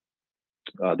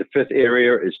 The fifth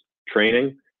area is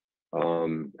training.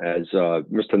 As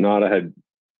Mr. Nada had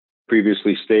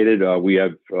previously stated, we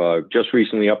have just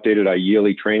recently updated our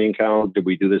yearly training calendar.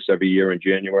 We do this every year in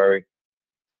January,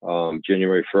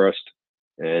 January 1st.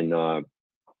 And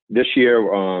this year,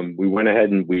 we went ahead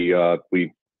and we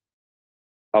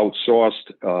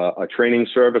outsourced a training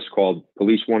service called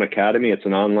Police One Academy. It's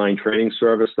an online training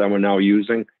service that we're now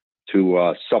using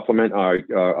to supplement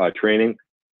our training.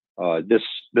 This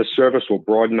service will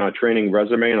broaden our training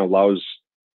resume and allows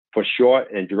for short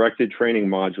and directed training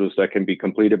modules that can be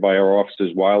completed by our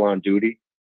officers while on duty.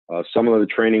 Some of the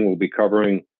training we'll be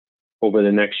covering over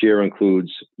the next year includes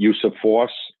use of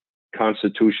force,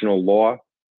 constitutional law,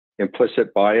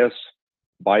 implicit bias,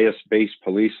 bias-based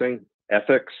policing,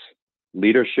 ethics,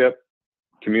 leadership,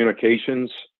 communications,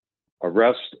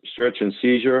 arrest, search and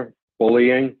seizure,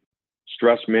 bullying,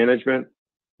 stress management,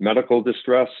 medical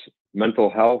distress, mental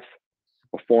health,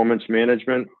 performance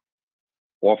management,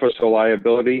 officer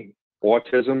liability,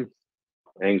 autism,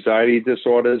 anxiety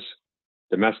disorders,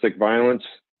 domestic violence,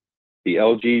 the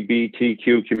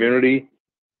LGBTQ community,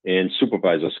 and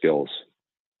supervisor skills.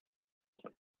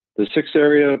 The sixth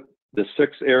area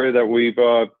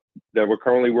that we're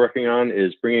currently working on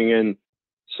is bringing in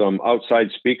some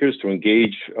outside speakers to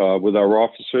engage with our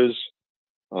officers.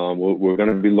 We're going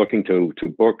to be looking to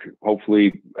book,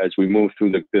 hopefully, as we move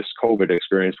through this COVID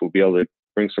experience, we'll be able to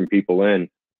bring some people in.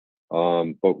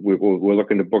 But we're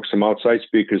looking to book some outside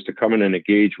speakers to come in and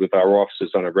engage with our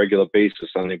officers on a regular basis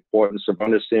on the importance of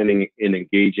understanding and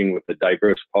engaging with the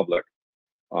diverse public.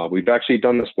 We've actually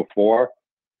done this before.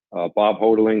 Bob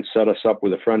Hoderling set us up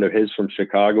with a friend of his from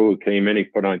Chicago who came in. He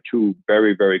put on 2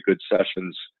 very, very good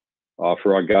sessions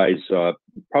for our guys,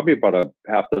 probably about a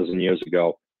half dozen years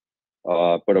ago.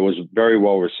 But it was very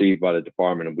well received by the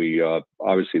department, and we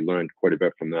obviously learned quite a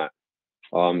bit from that.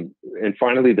 And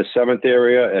finally, the 7th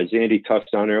area, as Andy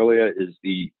touched on earlier, is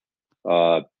the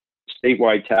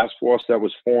statewide task force that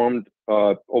was formed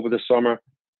over the summer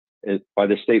by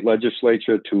the state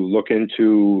legislature to look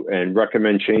into and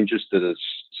recommend changes to the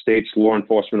state's law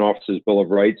enforcement officers' Bill of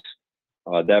Rights.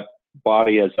 That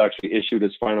body has actually issued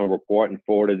its final report and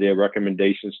forwarded their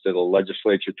recommendations to the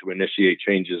legislature to initiate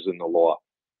changes in the law.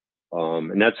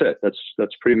 And that's it.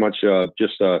 That's pretty much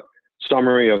just a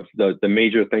summary of the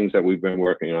major things that we've been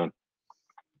working on.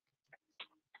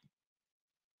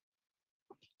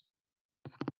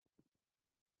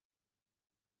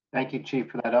 Thank you, Chief,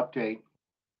 for that update.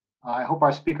 I hope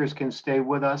our speakers can stay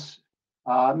with us.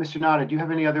 Mr. Nada, do you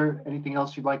have anything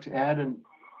else you'd like to add? And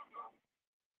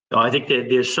no, I think that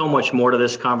there's so much more to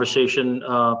this conversation,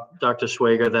 Dr.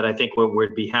 Swager, that I think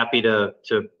we'd be happy to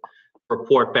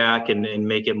report back and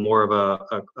make it more of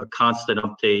a constant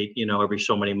update, every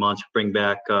so many months, bring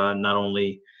back not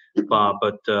only Bob,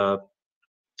 but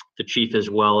the chief as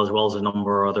well as a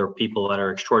number of other people that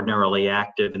are extraordinarily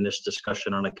active in this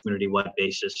discussion on a community-wide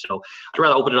basis. So I'd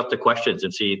rather open it up to questions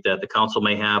and see that the council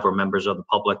may have, or members of the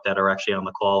public that are actually on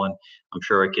the call, and I'm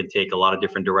sure it can take a lot of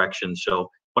different directions.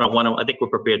 So I think we're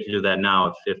prepared to do that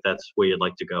now if that's where you'd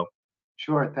like to go.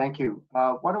 Sure, thank you.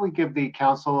 Why don't we give the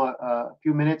council a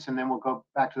few minutes, and then we'll go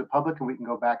back to the public, and we can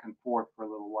go back and forth for a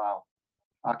little while.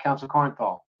 Council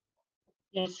Kornthal.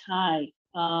 Yes, hi.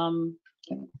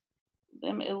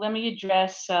 Let me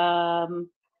address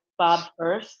Bob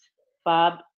first.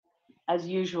 Bob, as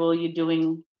usual, you're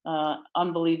doing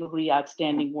unbelievably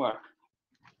outstanding work.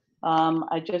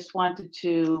 I just wanted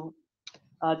to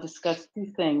discuss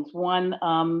 2 things. One,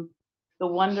 the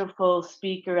wonderful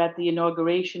speaker at the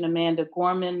inauguration, Amanda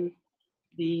Gorman,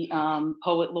 the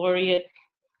poet laureate.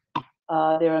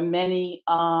 There are many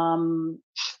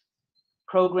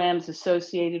programs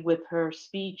associated with her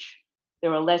speech.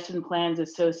 There are lesson plans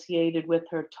associated with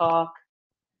her talk.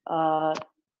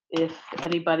 If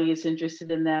anybody is interested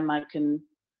in them, I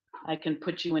can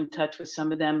put you in touch with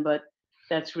some of them, but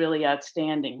that's really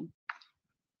outstanding.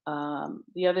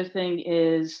 The other thing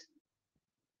is,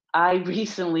 I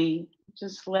recently,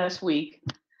 just last week,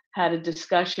 had a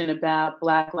discussion about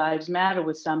Black Lives Matter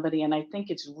with somebody, and I think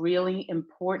it's really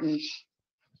important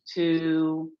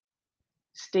to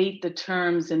state the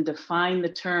terms and define the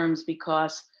terms,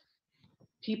 because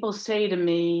people say to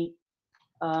me,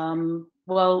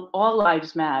 well, all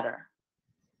lives matter.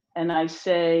 And I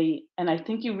say, and I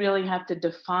think you really have to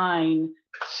define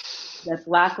that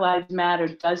Black Lives Matter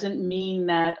doesn't mean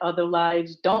that other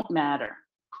lives don't matter.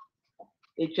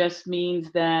 It just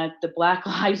means that the Black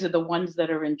lives are the ones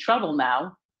that are in trouble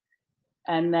now.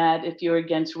 And that if you're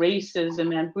against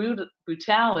racism and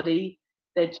brutality,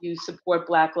 that you support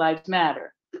Black Lives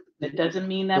Matter. That doesn't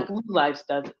mean that blue lives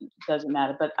doesn't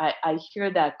matter, but I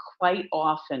hear that quite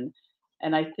often.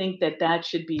 And I think that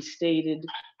should be stated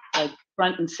like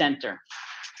front and center.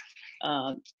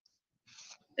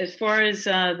 As far as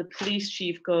the police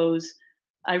chief goes,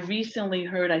 I recently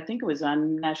heard, I think it was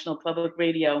on National Public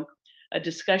Radio, a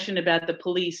discussion about the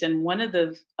police. And one of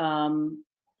the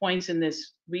points in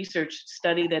this research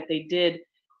study that they did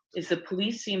is the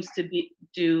police seems to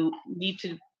need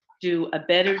to do a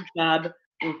better job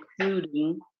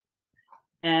recruiting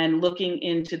and looking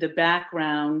into the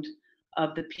background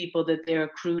of the people that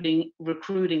they're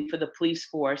recruiting for the police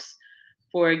force.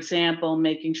 For example,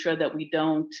 making sure that we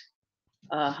don't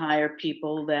hire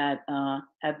people that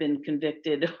have been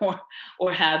convicted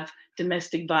or have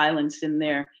domestic violence in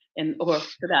their, or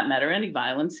for that matter, any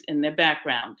violence in their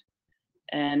background.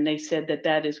 And they said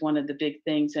that is one of the big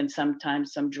things, and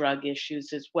sometimes some drug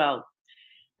issues as well.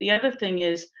 The other thing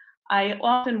is, I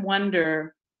often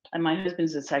wonder, and my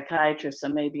husband's a psychiatrist, so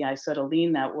maybe I sort of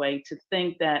lean that way, to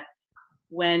think that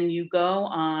when you go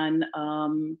on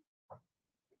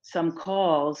some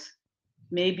calls,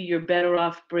 maybe you're better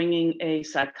off bringing a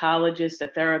psychologist, a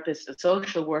therapist, a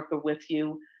social worker with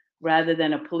you rather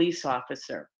than a police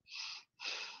officer.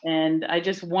 And I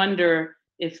just wonder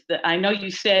if I know you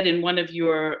said in one of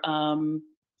your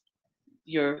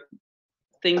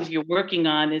things you're working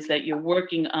on is that you're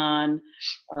working on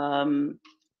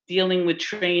dealing with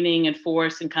training and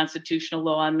force and constitutional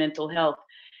law on mental health.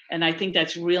 And I think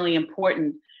that's really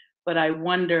important, but I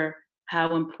wonder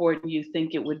how important you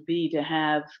think it would be to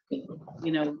have,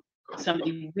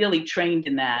 somebody really trained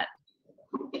in that.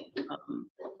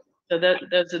 So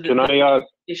those are the. Can I?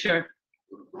 Sure.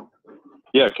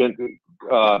 Yeah,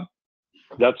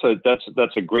 that's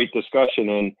a great discussion,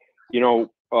 and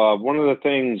one of the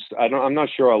things I'm not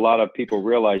sure a lot of people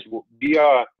realize, we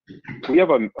have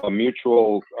a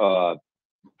mutual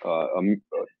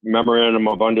memorandum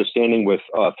of understanding with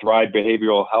Thrive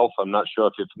Behavioral Health. I'm not sure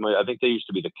if you're familiar. I think they used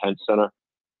to be the Kent Center.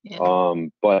 Yeah.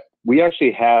 But we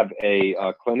actually have a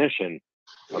clinician,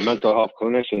 a mental health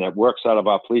clinician that works out of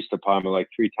our police department like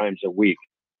 3 times a week.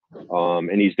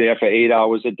 And he's there for 8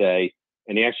 hours a day.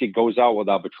 And he actually goes out with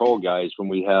our patrol guys when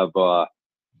we have,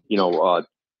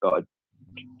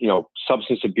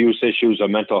 substance abuse issues or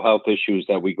mental health issues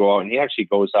that we go out, and he actually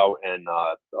goes out and,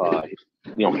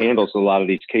 handles a lot of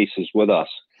these cases with us.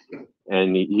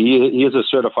 And he is a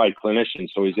certified clinician,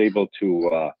 so he's able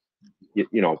to,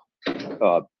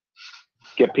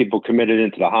 get people committed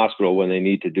into the hospital when they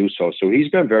need to do so. So he's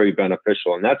been very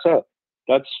beneficial, and that's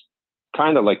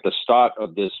kind of like the start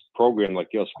of this program, like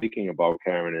you're speaking about,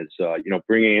 Karen, is,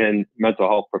 bringing in mental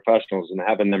health professionals and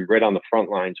having them right on the front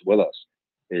lines with us.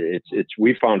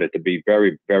 We found it to be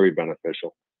very, very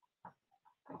beneficial.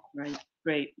 Right.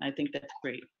 Great. I think that's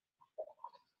great.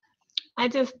 I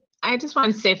just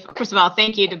want to say, first of all,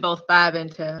 thank you to both Bob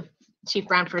and to Chief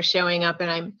Brown for showing up.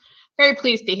 And I'm very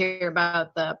pleased to hear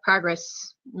about the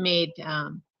progress made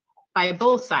by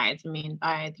both sides. I mean,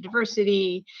 by the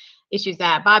diversity issues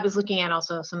that Bob is looking at,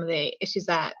 also some of the issues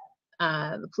that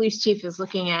the police chief is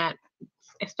looking at,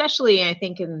 especially I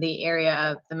think in the area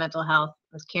of the mental health,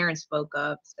 as Karen spoke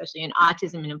of, especially in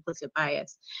autism and implicit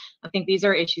bias. I think these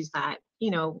are issues that,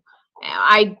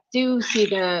 I do see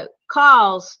the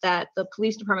calls that the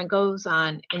police department goes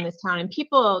on in this town, and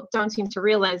people don't seem to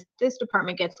realize this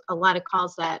department gets a lot of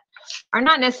calls that are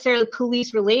not necessarily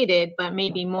police related, but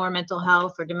maybe more mental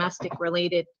health or domestic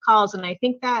related calls. And I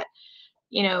think that,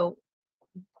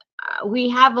 we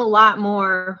have a lot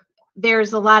more,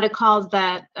 there's a lot of calls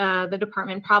that the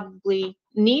department probably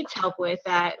needs help with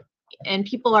and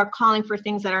people are calling for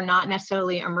things that are not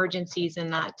necessarily emergencies in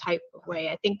that type of way.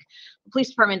 I think the police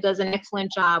department does an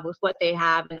excellent job with what they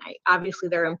have, and obviously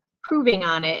they're improving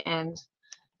on it. And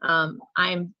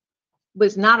I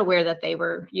was not aware that they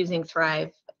were using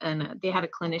Thrive, and they had a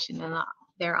clinician in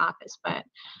their office. But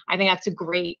I think that's a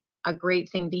great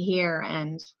thing to hear.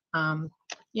 And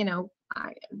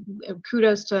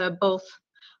kudos to both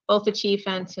the chief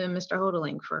and to Mr.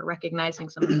 Hodeling for recognizing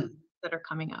some of the that are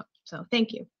coming up. So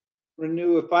thank you.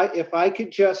 Renew, if I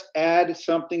could just add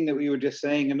something that we were just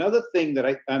saying, another thing that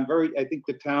I think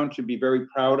the town should be very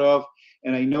proud of,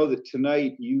 and I know that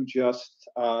tonight you just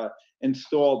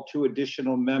installed 2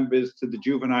 additional members to the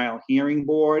Juvenile Hearing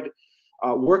Board.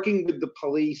 Working with the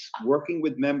police, working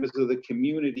with members of the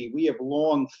community, we have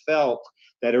long felt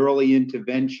that early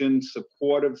intervention,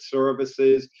 supportive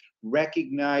services,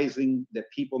 recognizing that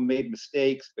people made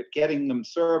mistakes, but getting them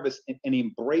service and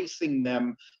embracing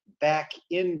them back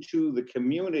into the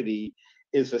community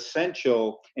is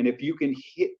essential. And if you can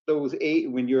hit those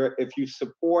if you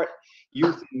support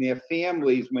youth and their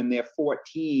families when they're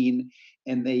 14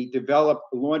 and they develop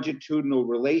longitudinal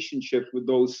relationships with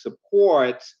those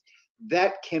supports,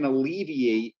 that can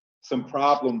alleviate some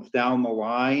problems down the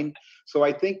line. So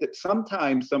I think that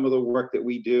sometimes some of the work that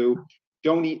we do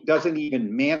doesn't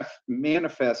even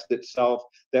manifest itself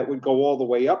that would go all the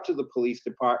way up to the police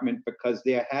department, because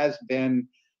there has been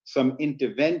some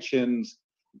interventions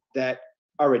that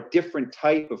are a different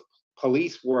type of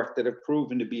police work that have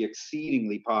proven to be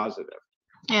exceedingly positive.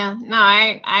 Yeah, no,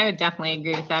 I would definitely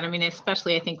agree with that. I mean,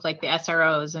 especially I think like the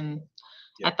SROs and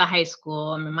at the high school.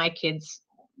 I mean, my kids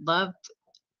loved,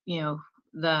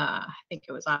 I think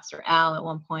it was Officer Al at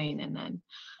one point, and then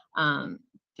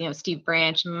Steve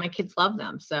Branch, and my kids love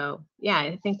them. So yeah,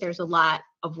 I think there's a lot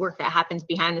of work that happens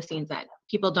behind the scenes that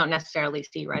people don't necessarily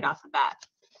see right off the bat.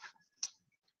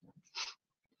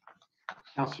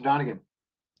 Councilor Donegan.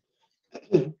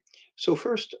 So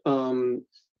first, when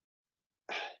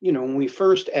we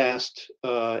first asked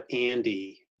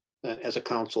Andy as a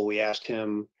council, we asked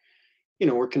him,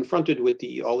 we're confronted with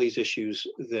all these issues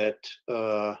that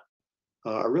are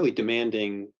really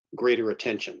demanding greater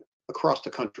attention across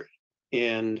the country.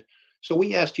 And so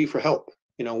we asked you for help.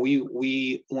 You know,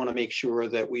 we want to make sure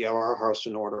that we have our house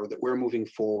in order, that we're moving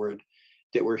forward,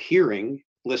 that we're hearing,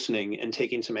 listening, and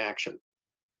taking some action.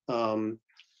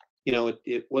 You know,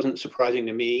 it wasn't surprising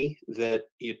to me that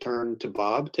you turned to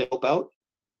Bob to help out.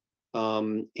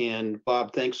 And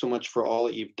Bob, thanks so much for all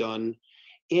that you've done.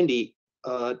 Andy,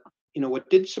 you know, what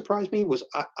did surprise me was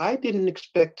I didn't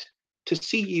expect to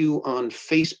see you on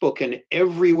Facebook and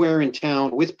everywhere in town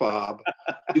with Bob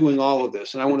doing all of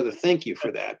this. And I wanted to thank you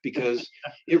for that, because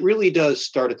it really does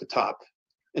start at the top,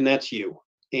 and that's you.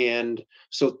 And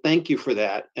so thank you for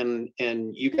that. And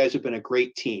you guys have been a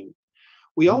great team.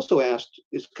 We also asked,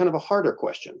 it's kind of a harder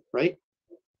question, right?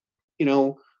 You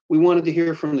know, we wanted to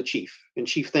hear from the chief. And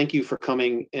Chief, thank you for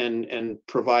coming and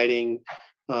providing,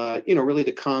 you know, really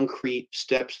the concrete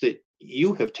steps that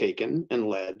you have taken and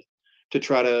led to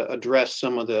try to address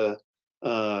some of the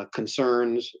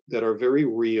concerns that are very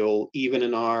real, even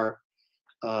in our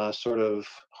sort of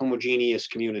homogeneous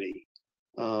community.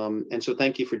 And so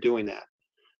thank you for doing that.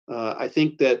 I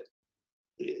think that,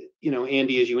 you know,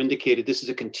 Andy, as you indicated, this is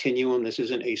a continuum. This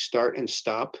isn't a start and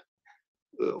stop.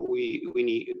 We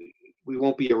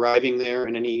won't be arriving there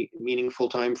in any meaningful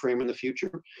time frame in the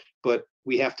future, but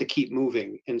we have to keep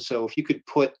moving. And so if you could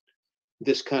put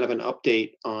this kind of an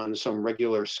update on some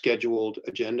regular scheduled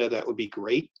agenda, that would be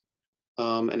great.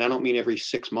 And I don't mean every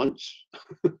 6 months.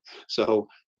 So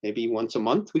maybe once a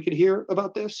month we could hear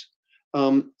about this.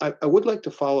 I would like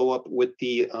to follow up with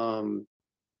the,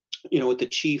 you know, with the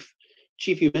chief.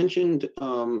 Chief, you mentioned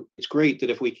it's great that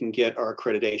if we can get our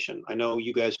accreditation. I know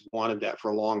you guys wanted that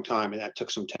for a long time, and that took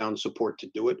some town support to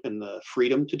do it and the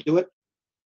freedom to do it.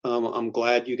 I'm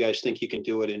glad you guys think you can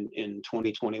do it in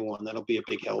 2021. That'll be a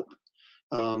big help.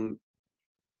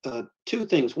 Two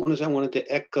things. One is I wanted to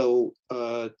echo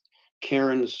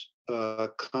Karen's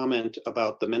comment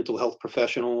about the mental health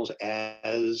professionals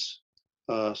as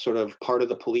sort of part of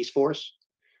the police force.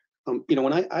 You know,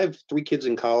 when I have 3 kids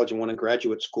in college and 1 in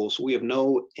graduate school, so we have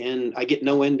no end. I get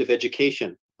no end of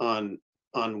education on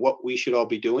what we should all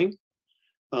be doing.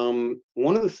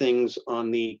 One of the things on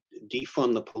the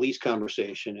defund the police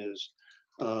conversation is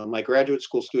my graduate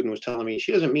school student was telling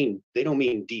me they don't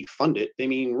mean defund it, they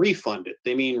mean refund it,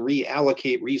 they mean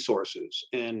reallocate resources.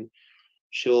 And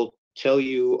she'll tell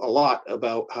you a lot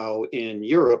about how in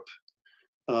Europe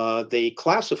they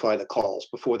classify the calls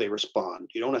before they respond.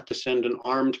 You don't have to send an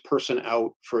armed person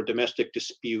out for a domestic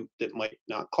dispute that might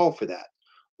not call for that.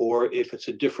 Or if it's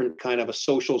a different kind of a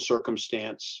social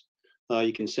circumstance,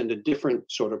 you can send a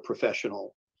different sort of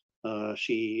professional.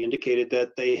 She indicated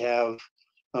that they have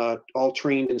all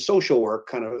trained in social work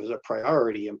kind of as a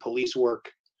priority, and police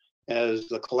work as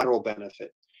the collateral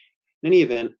benefit. In any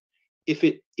event,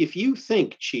 if you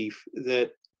think, Chief,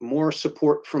 that more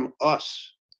support from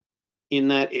us in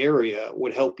that area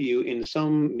would help you in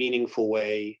some meaningful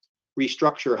way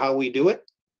restructure how we do it,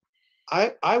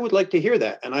 I would like to hear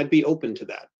that, and I'd be open to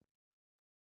that.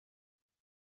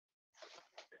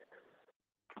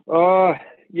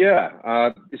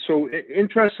 Yeah. So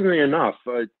interestingly enough,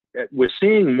 we're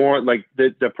seeing more like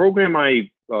the program I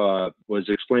was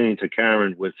explaining to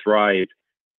Karen with Thrive.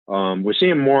 We're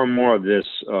seeing more and more of this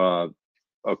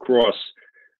across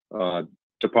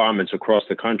departments across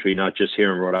the country, not just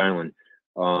here in Rhode Island.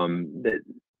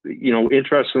 You know,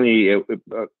 interestingly,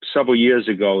 several years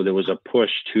ago, there was a push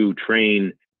to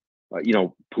train, you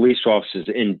know, police officers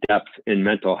in depth in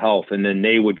mental health, and then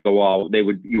they would go out.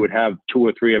 You would have 2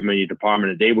 or 3 of them in your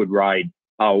department, and they would ride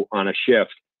out on a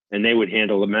shift, and they would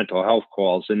handle the mental health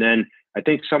calls. And then I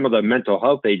think some of the mental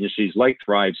health agencies like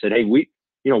Thrive said, "Hey, we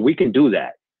can do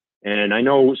that." And I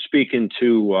know, speaking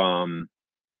to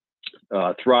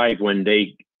Thrive, when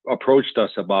they approached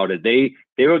us about it, they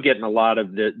were getting a lot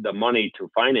of the money to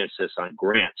finance this on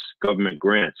grants, government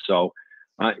grants. So,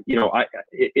 you know,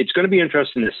 it's going to be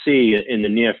interesting to see in the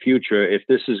near future if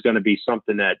this is going to be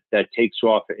something that takes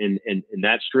off in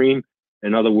that stream.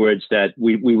 In other words, that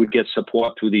we would get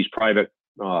support through these private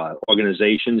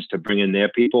organizations to bring in their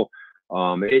people.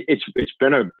 It's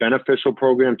been a beneficial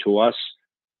program to us.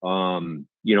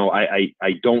 You know, I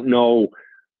don't know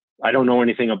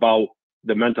anything about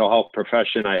the mental health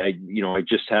profession. I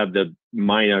just have the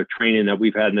minor training that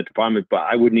we've had in the department, but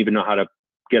I wouldn't even know how to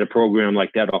get a program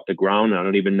like that off the ground. I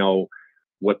don't even know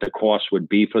what the cost would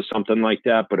be for something like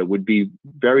that, but it would be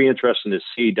very interesting to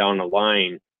see down the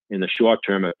line in the short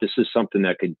term if this is something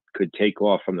that could take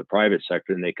off from the private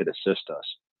sector and they could assist us.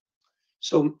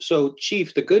 So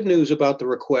Chief, the good news about the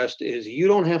request is you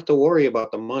don't have to worry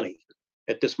about the money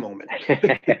at this moment.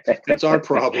 That's our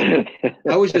problem.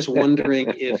 I was just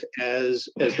wondering if as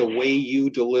the way you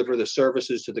deliver the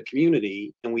services to the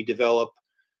community, and we develop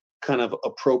kind of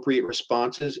appropriate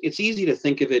responses. It's easy to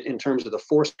think of it in terms of the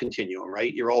force continuum,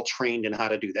 right? You're all trained in how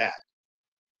to do that.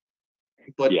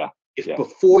 But if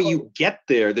before you get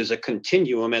there, there's a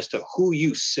continuum as to who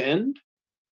you send,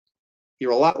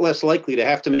 you're a lot less likely to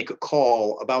have to make a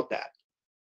call about that.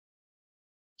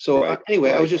 So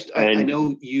anyway, I was just, I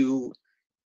know you,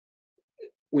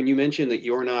 when you mentioned that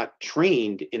you're not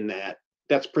trained in that,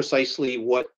 that's precisely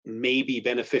what may be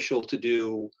beneficial to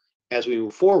do as we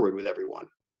move forward with everyone.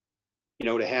 You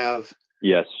know, to have,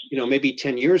 you know, maybe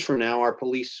 10 years from now, our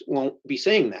police won't be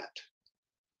saying that.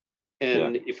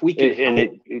 And if we can help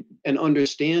and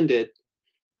understand it,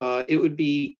 it would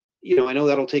be, you know, I know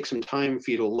that'll take some time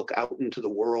for you to look out into the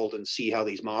world and see how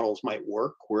these models might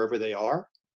work wherever they are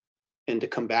and to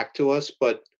come back to us.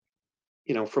 But,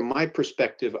 you know, from my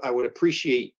perspective, I would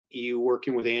appreciate you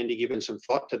working with Andy, giving some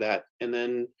thought to that, and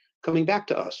then coming back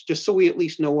to us, just so we at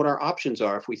least know what our options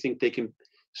are if we think they can,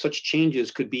 such changes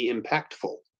could be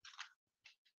impactful.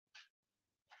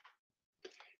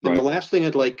 And the last thing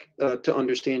I'd like to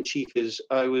understand, Chief, is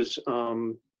I was,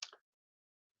 you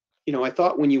know, I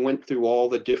thought when you went through all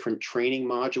the different training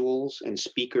modules and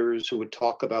speakers who would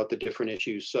talk about the different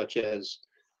issues such as,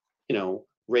 you know,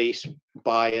 race,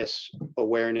 bias,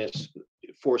 awareness,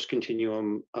 force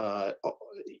continuum,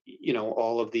 you know,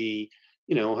 all of the,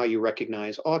 you know, how you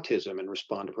recognize autism and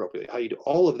respond appropriately, how you do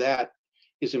all of that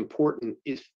is important.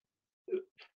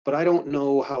 But I don't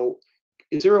know how,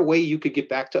 is there a way you could get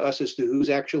back to us as to who's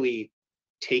actually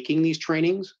taking these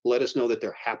trainings? Let us know that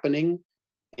they're happening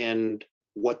and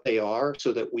what they are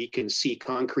so that we can see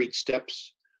concrete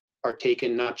steps are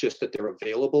taken, not just that they're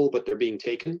available, but they're being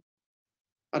taken.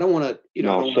 I don't want to, you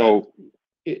know,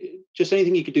 just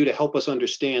anything you could do to help us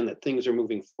understand that things are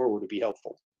moving forward would be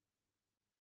helpful.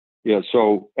 Yeah,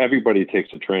 so everybody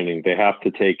takes the training. They have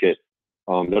to take it.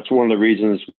 That's one of the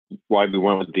reasons why we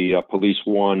went with the Police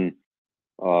One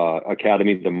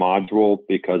Academy, the module,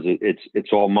 because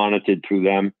it's all monitored through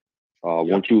them.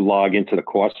 Once you log into the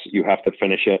course, you have to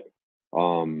finish it.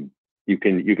 You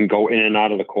can go in and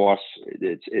out of the course.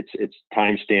 It's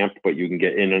time stamped, but you can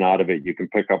get in and out of it. You can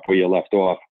pick up where you left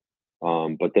off.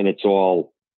 But then it's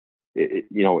all, you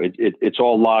know, it's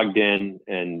all logged in,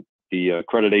 and the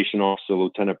accreditation officer,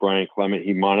 Lieutenant Brian Clement,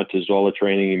 he monitors all the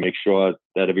training. He makes sure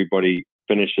that everybody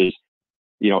finishes.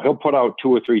 You know, he'll put out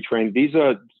 2 or 3 training. These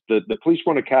are the Police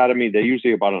One Academy. They're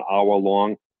usually about an hour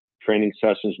long training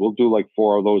sessions. We'll do like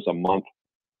 4 of those a month.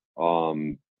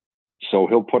 So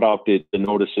he'll put out the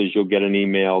notices. You'll get an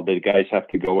email. The guys have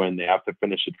to go in. They have to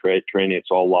finish the training.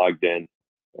 It's all logged in.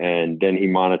 And then he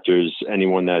monitors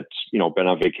anyone that's, you know, been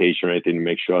on vacation or anything to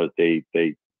make sure that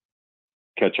they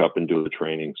catch up and do the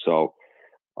training. So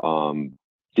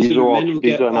these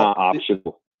are not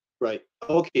optional. Right.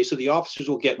 Okay. So the officers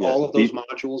will get all of those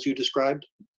modules you described?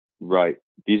 Right.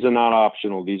 These are not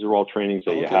optional. These are all trainings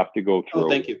that you have to go through. Oh,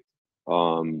 thank you.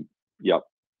 Yep.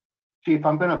 Chief,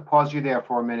 I'm going to pause you there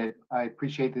for a minute. I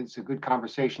appreciate that it's a good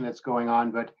conversation that's going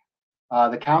on, but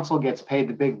the council gets paid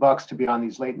the big bucks to be on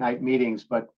these late night meetings,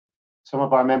 but some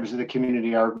of our members of the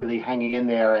community are really hanging in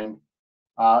there, and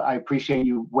I appreciate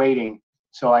you waiting.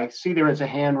 So I see there is a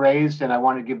hand raised, and I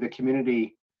want to give the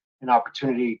community an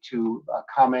opportunity to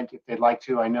comment if they'd like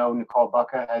to. I know Nicole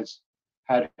Bucca has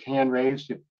had a hand raised.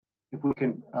 If we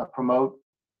can promote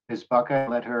Ms. Bucca,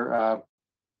 let her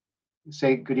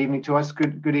say good evening to us.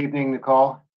 Good evening,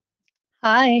 Nicole.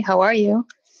 Hi, how are you?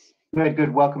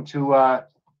 Good. Welcome to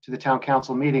the town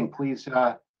council meeting. Please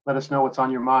let us know what's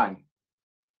on your mind.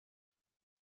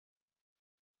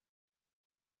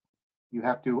 You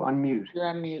have to unmute. You're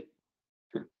on mute.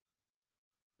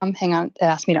 Hang on, it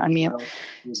asked me to unmute.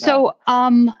 So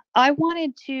I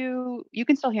wanted to, you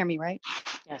can still hear me, right?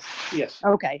 Yes. Yes.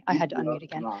 Okay, I had to unmute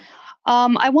again.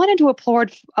 I wanted to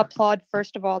applaud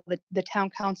first of all the town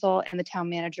council and the town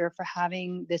manager for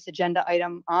having this agenda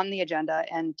item on the agenda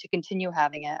and to continue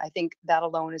having it. I think that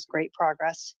alone is great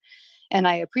progress. And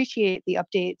I appreciate the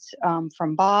updates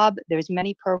from Bob. There's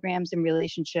many programs and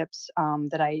relationships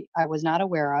that I was not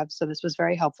aware of. So this was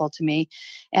very helpful to me.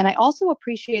 And I also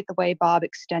appreciate the way Bob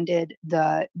extended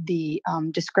the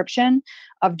description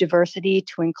of diversity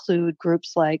to include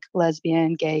groups like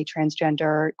lesbian, gay,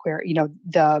 transgender, queer, you know,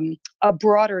 a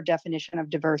broader definition of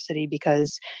diversity,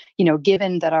 because, you know,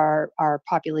 given that our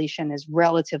population is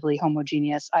relatively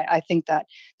homogeneous, I think that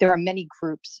there are many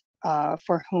groups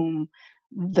for whom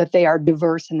that they are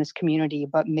diverse in this community,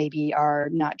 but maybe are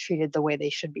not treated the way they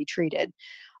should be treated.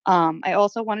 I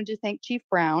also wanted to thank Chief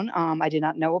Brown. I did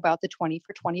not know about the 20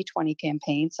 for 2020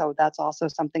 campaign, so that's also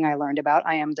something I learned about.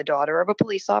 I am the daughter of a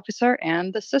police officer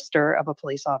and the sister of a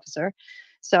police officer.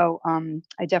 So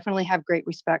I definitely have great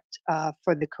respect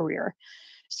for the career.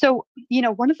 So,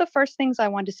 one of the first things I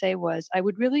wanted to say was I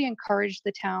would really encourage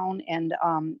the town and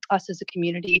us as a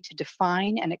community to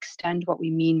define and extend what we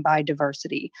mean by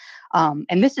diversity.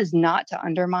 And this is not to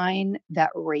undermine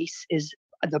that race is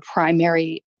the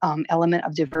primary element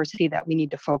of diversity that we need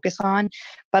to focus on,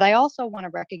 but I also want to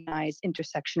recognize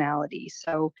intersectionality.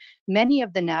 So many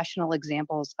of the national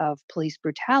examples of police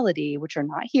brutality, which are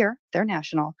not here, they're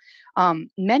national,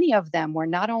 many of them were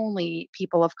not only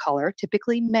people of color,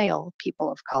 typically male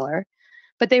people of color,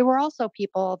 but they were also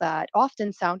people that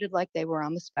often sounded like they were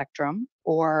on the spectrum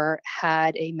or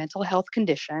had a mental health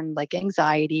condition like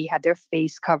anxiety, had their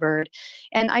face covered.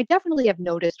 And I definitely have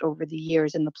noticed over the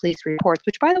years in the police reports,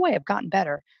 which by the way have gotten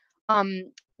better,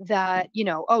 that,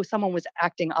 oh, someone was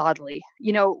acting oddly.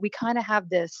 We kind of have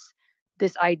this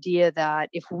idea that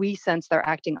if we sense they're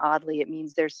acting oddly, it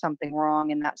means there's something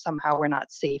wrong and that somehow we're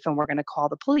not safe and we're going to call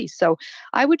the police. So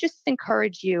I would just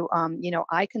encourage you,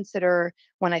 I consider,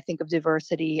 when I think of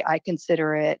diversity, I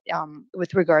consider it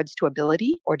with regards to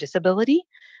ability or disability.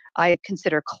 I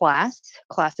consider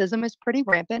classism is pretty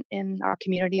rampant in our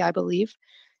community, I believe.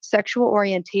 Sexual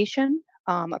orientation,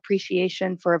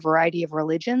 appreciation for a variety of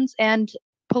religions, and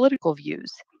political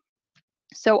views.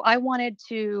 So I wanted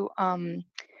to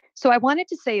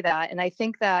say that, and I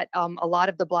think that a lot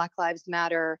of the Black Lives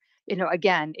Matter,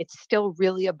 again, it's still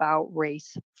really about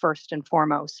race first and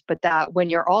foremost, but that when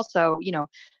you're also,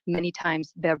 many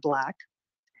times they're Black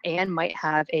and might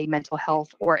have a mental health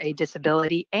or a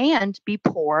disability and be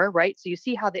poor, right? So you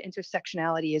see how the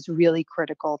intersectionality is really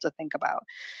critical to think about.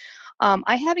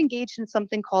 I have engaged in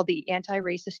something called the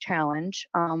Anti-Racist Challenge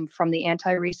from the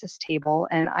Anti-Racist Table,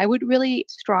 and I would really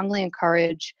strongly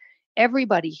encourage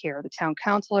everybody here, the town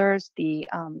councilors, the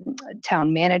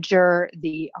town manager,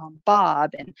 the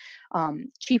Bob and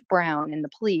Chief Brown and the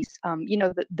police.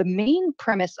 The main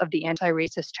premise of the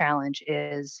Anti-Racist Challenge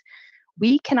is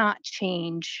we cannot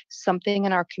change something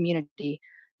in our community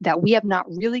that we have not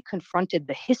really confronted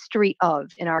the history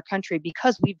of in our country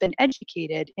because we've been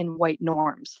educated in white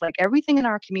norms. Like everything in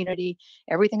our community,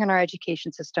 everything in our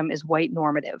education system is white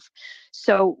normative.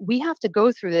 So we have to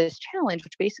go through this challenge,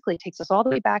 which basically takes us all the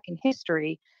way back in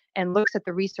history and looks at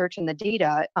the research and the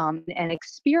data and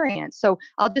experience. So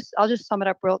I'll just sum it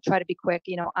up try to be quick.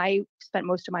 I spent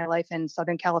most of my life in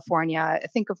Southern California. I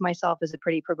think of myself as a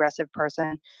pretty progressive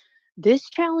person. This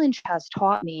challenge has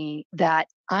taught me that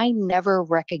I never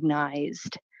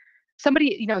recognized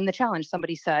somebody, in the challenge,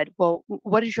 somebody said, well,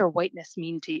 what does your whiteness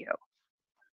mean to you?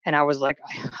 And I was like,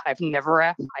 I've never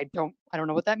asked, I don't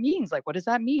know what that means. Like, what does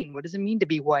that mean? What does it mean to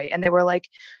be white? And they were like,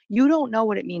 you don't know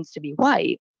what it means to be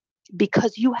white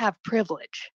because you have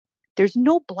privilege. There's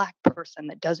no Black person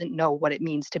that doesn't know what it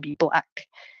means to be Black.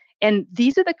 And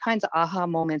these are the kinds of aha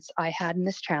moments I had in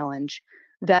this challenge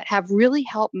that have really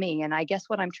helped me. And I guess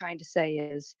what I'm trying to say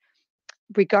is,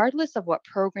 regardless of what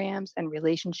programs and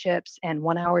relationships and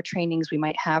 1-hour trainings we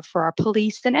might have for our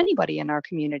police and anybody in our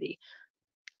community,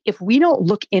 if we don't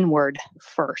look inward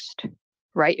first,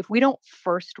 right? If we don't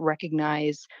first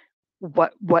recognize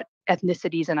what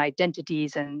ethnicities and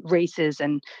identities and races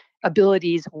and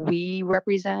abilities we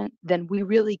represent, then we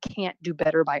really can't do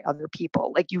better by other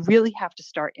people. Like, you really have to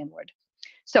start inward.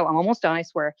 So I'm almost done, I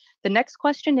swear. The next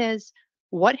question is,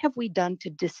 what have we done to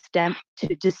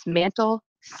dismantle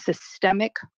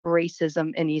systemic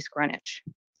racism in East Greenwich?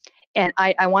 And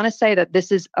I want to say that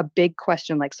this is a big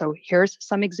question. So here's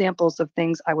some examples of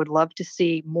things I would love to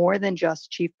see more than just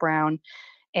Chief Brown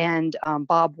and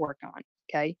Bob work on,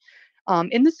 okay?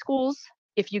 In the schools,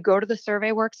 if you go to the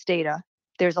SurveyWorks data,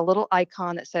 there's a little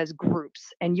icon that says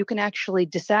groups, and you can actually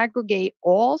disaggregate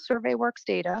all SurveyWorks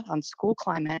data on school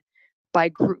climate by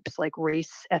groups like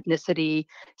race, ethnicity,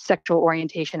 sexual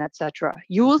orientation, etc.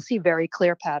 You will see very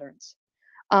clear patterns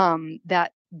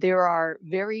that there are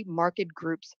very marked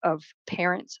groups of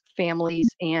parents, families,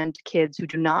 and kids who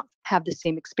do not have the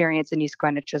same experience in East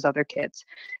Greenwich as other kids.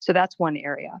 So that's one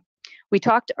area. We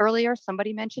talked earlier,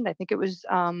 somebody mentioned, I think it was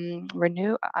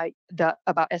Renew,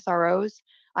 about SROs.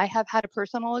 I have had a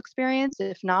personal experience,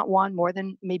 if not one,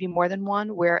 maybe more than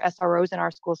one, where SROs in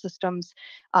our school systems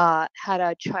had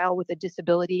a child with a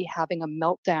disability having a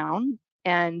meltdown,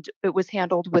 and it was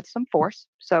handled with some force.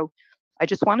 So I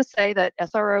just want to say that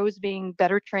SROs being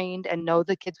better trained and know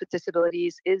the kids with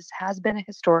disabilities has been a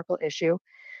historical issue.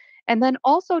 And then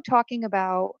also talking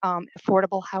about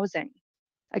affordable housing.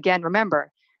 Again,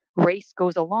 remember, race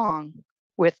goes along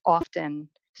with often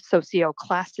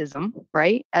socioclassism,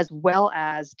 right? As well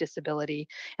as disability.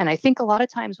 And I think a lot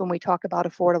of times when we talk about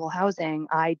affordable housing,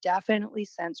 I definitely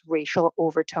sense racial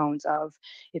overtones of,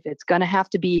 if it's going to have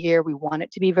to be here, we want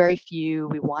it to be very few.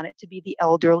 We want it to be the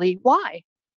elderly. Why?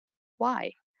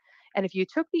 And if you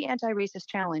took the anti-racist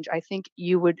challenge, I think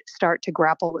you would start to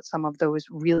grapple with some of those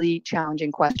really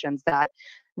challenging questions that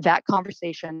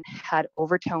conversation had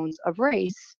overtones of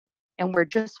race, and we're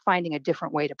just finding a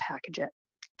different way to package it.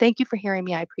 Thank you for hearing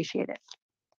me. I appreciate it.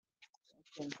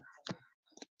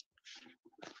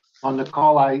 On the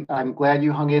call, I'm glad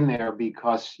you hung in there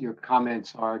because your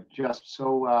comments are just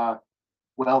so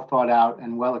well thought out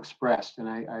and well expressed. And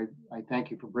I thank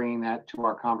you for bringing that to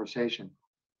our conversation.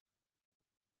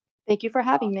 Thank you for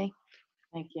having me.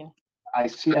 Thank you. I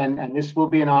see, and this will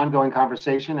be an ongoing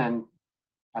conversation, and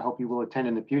I hope you will attend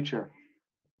in the future.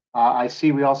 I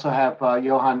see we also have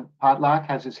Johan Potlack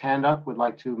has his hand up, would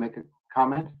like to make a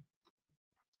comment.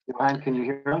 Johan, can you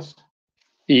hear us?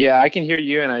 Yeah, I can hear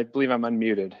you, and I believe I'm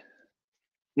unmuted.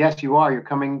 Yes, you are. You're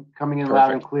coming in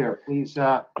loud and clear. Please,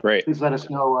 Great. Please let us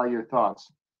know your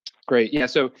thoughts. Great. Yeah.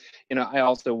 So, I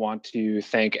also want to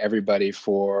thank everybody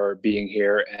for being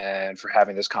here and for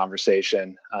having this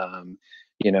conversation.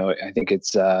 I think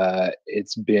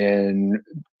it's been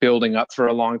building up for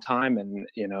a long time, and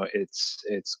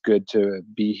it's good to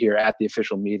be here at the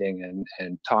official meeting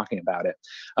and talking about it.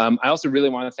 I also really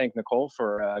want to thank Nicole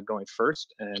for going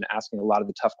first and asking a lot of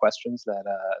the tough questions that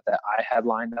I had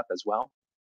lined up as well.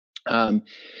 I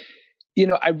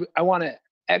want to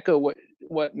echo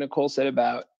what Nicole said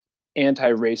about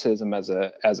anti-racism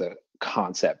as a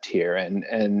concept here,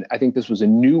 and I think this was a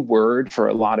new word for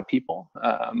a lot of people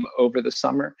over the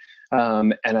summer,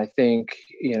 and I think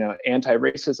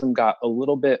anti-racism got a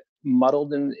little bit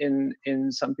muddled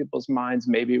in some people's minds,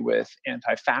 maybe with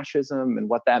anti-fascism and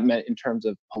what that meant in terms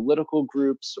of political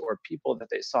groups or people that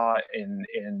they saw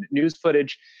in news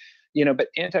footage. But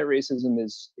anti-racism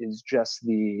is just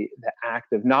the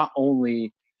act of not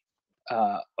only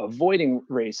avoiding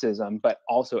racism, but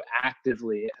also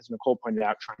actively, as Nicole pointed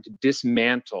out, trying to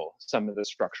dismantle some of the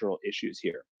structural issues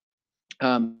here.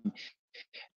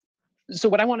 So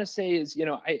what I want to say is,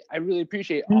 I really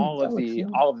appreciate all of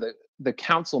the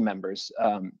council members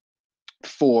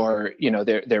for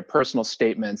their personal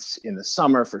statements in the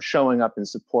summer, for showing up in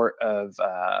support of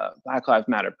Black Lives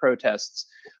Matter protests,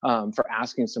 for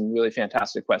asking some really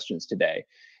fantastic questions today.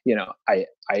 I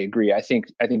agree. I think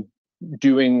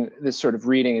doing this sort of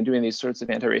reading and doing these sorts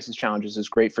of anti-racist challenges is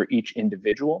great for each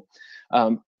individual.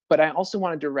 But I also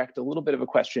want to direct a little bit of a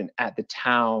question at the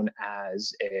town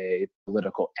as a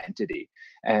political entity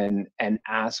and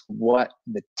ask what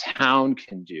the town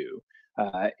can do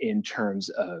in terms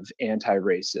of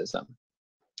anti-racism.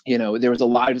 There was a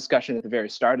lot of discussion at the very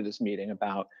start of this meeting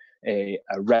about a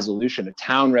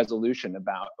town resolution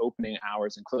about opening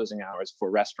hours and closing hours for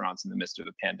restaurants in the midst of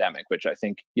a pandemic, which I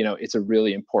think, it's a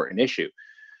really important issue.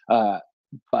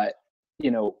 But,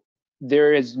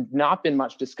 there has not been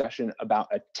much discussion about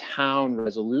a town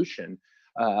resolution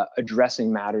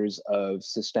addressing matters of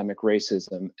systemic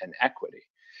racism and equity.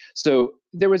 So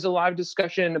there was a lot of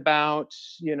discussion about,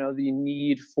 the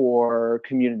need for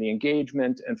community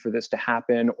engagement and for this to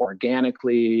happen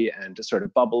organically and to sort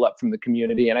of bubble up from the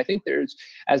community. And I think there's,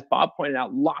 as Bob pointed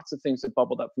out, lots of things that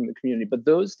bubbled up from the community, but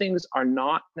those things are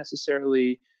not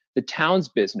necessarily the town's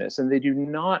business, and they do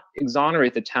not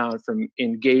exonerate the town from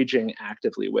engaging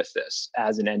actively with this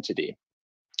as an entity.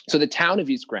 So the town of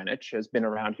East Greenwich has been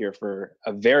around here for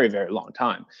a very, very long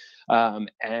time.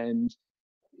 And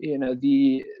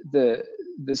the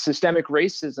systemic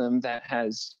racism that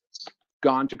has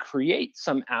gone to create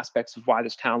some aspects of why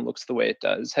this town looks the way it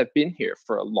does have been here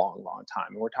for a long, long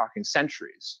time. And we're talking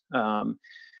centuries.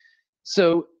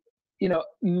 So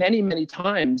many, many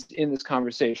times in this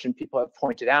conversation, people have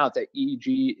pointed out that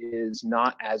EG is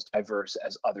not as diverse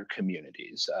as other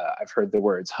communities. I've heard the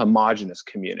words homogenous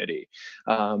community.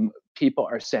 People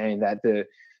are saying that the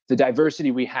diversity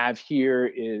we have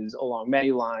here is along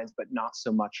many lines, but not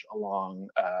so much along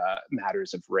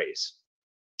matters of race.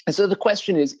 And so the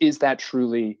question is that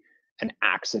truly an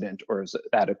accident, or is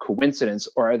that a coincidence,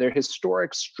 or are there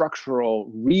historic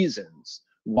structural reasons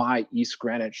why East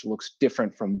Greenwich looks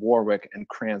different from Warwick and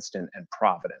Cranston and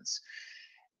Providence?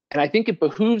 And I think it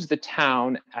behooves the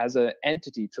town as an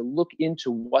entity to look into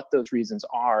what those reasons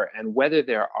are and whether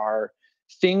there are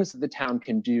things that the town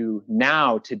can do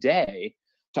now, today,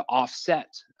 to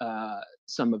offset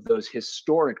some of those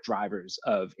historic drivers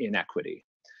of inequity.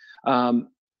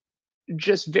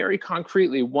 Just very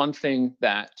concretely, one thing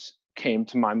that came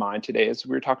to my mind today is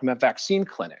we were talking about vaccine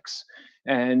clinics.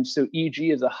 And so EG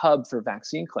is a hub for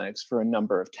vaccine clinics for a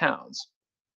number of towns.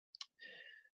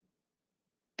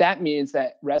 That means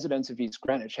that residents of East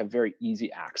Greenwich have very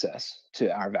easy access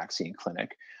to our vaccine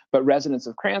clinic, but residents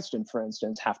of Cranston, for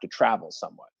instance, have to travel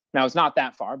somewhat. Now, it's not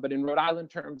that far, but in Rhode Island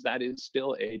terms, that is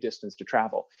still a distance to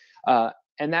travel.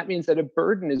 And that means that a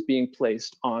burden is being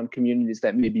placed on communities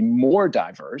that may be more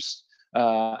diverse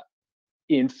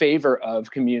in favor of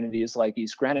communities like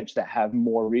East Greenwich that have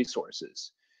more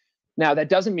resources. Now, that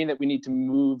doesn't mean that we need to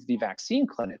move the vaccine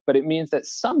clinic, but it means that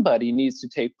somebody needs to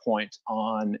take point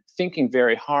on thinking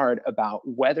very hard about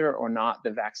whether or not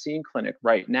the vaccine clinic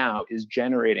right now is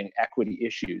generating equity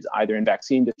issues, either in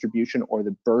vaccine distribution or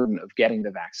the burden of getting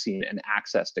the vaccine and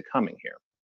access to coming here.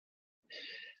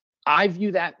 I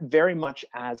view that very much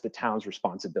as the town's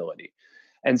responsibility.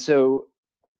 And so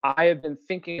I have been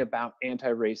thinking about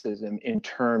anti-racism in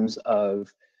terms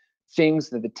of things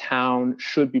that the town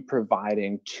should be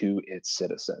providing to its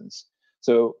citizens.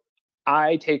 So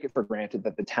I take it for granted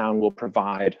that the town will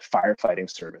provide firefighting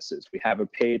services. We have a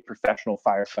paid professional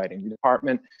firefighting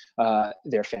department.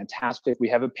 They're fantastic. We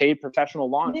have a paid professional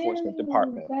law enforcement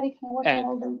department.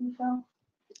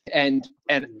 And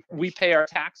we pay our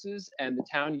taxes, and the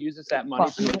town uses that money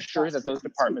to make sure that those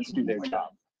departments do their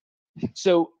job.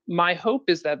 So my hope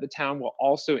is that the town will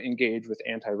also engage with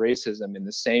anti-racism in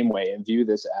the same way and view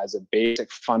this as a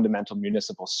basic fundamental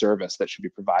municipal service that should be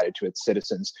provided to its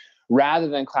citizens, rather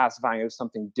than classifying it as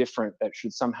something different that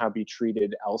should somehow be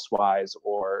treated elsewise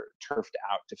or turfed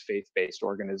out to faith-based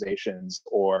organizations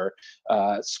or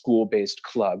school-based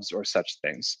clubs or such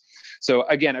things. So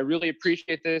again, I really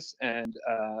appreciate this and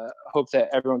hope that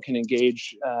everyone can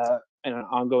engage on an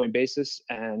ongoing basis,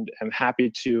 and I'm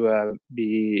happy to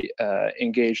be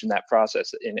engaged in that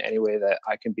process in any way that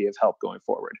I can be of help going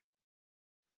forward.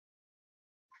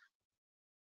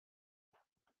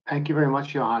 Thank you very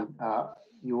much, Johan.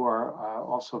 You are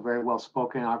also very well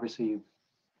spoken. Obviously, you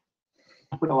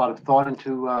put a lot of thought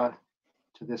into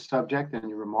to this subject and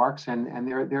your remarks, and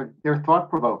they're thought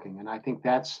provoking. And I think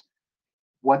that's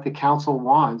what the council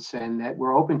wants, and that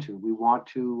we're open to. We want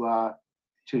to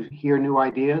hear new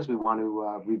ideas. We want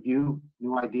to review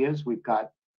new ideas. We've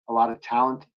got a lot of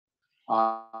talent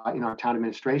in our town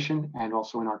administration and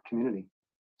also in our community.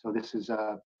 So this is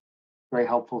very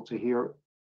helpful to hear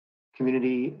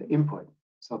community input.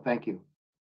 So thank you.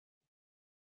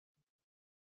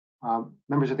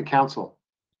 Members of the council.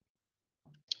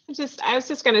 I was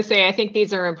just going to say, I think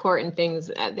these are important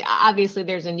things. Obviously,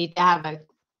 there's a need to have a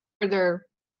further,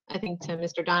 I think to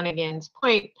Mr. Donegan's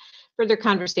point, further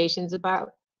conversations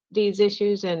about these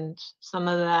issues and some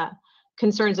of the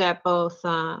concerns that both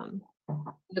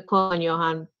Nicole and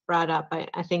Johan brought up.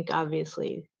 I think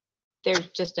obviously there's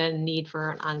just a need for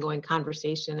an ongoing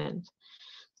conversation, and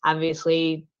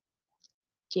obviously,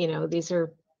 you know, these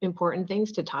are important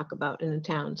things to talk about in the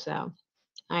town. So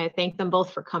I thank them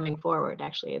both for coming forward.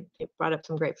 Actually, they brought up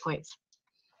some great points.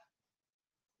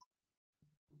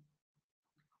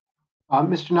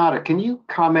 Mr. Nada, can you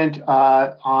comment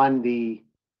on the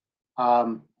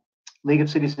League of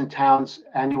Cities and Towns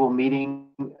annual meeting?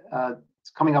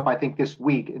 It's coming up, I think, this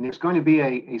week, and there's going to be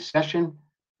a session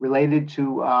related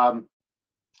to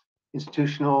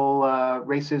institutional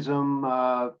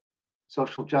racism,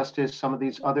 social justice, some of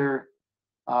these other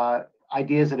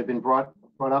ideas that have been brought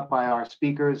up by our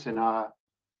speakers and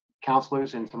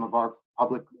counselors, and some of our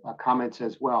public comments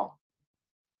as well.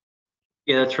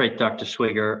 Yeah, that's right, Dr.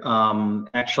 Swiger.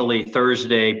 Actually,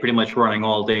 Thursday, pretty much running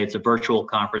all day. It's a virtual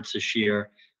conference this year,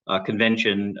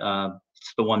 convention.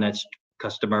 It's the one that's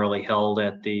customarily held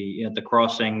at the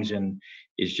crossings and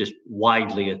is just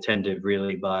widely attended,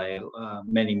 really, by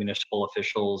many municipal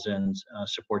officials and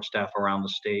support staff around the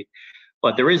state.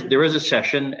 But there is a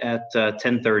session at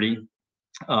 10:30.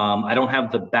 I don't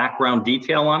have the background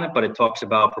detail on it, but it talks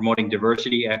about promoting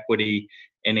diversity, equity,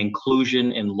 and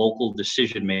inclusion in local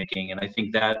decision making. And I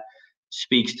think that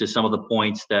speaks to some of the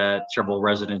points that several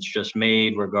residents just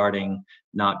made regarding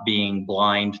not being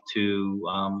blind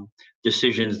to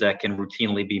decisions that can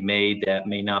routinely be made that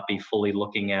may not be fully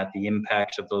looking at the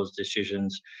impacts of those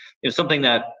decisions. It's something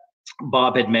that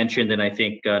Bob had mentioned, and I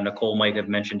think Nicole might have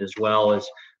mentioned as well,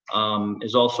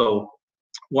 is also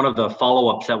one of the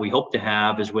follow-ups that we hope to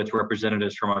have is with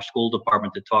representatives from our school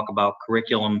department to talk about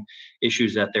curriculum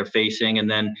issues that they're facing. And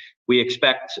then we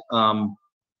expect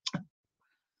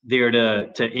there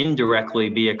to indirectly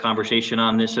be a conversation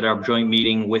on this at our joint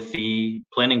meeting with the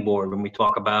planning board when we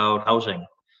talk about housing,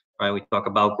 right? We talk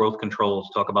about growth controls,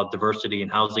 talk about diversity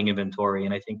and housing inventory,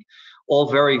 and I think all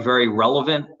very, very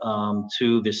relevant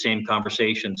to the same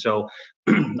conversation. So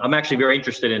I'm actually very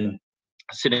interested in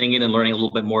sitting in and learning a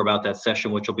little bit more about that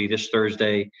session, which will be this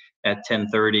Thursday at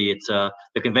 10:30. It's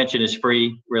the convention is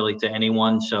free really to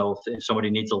anyone. So if somebody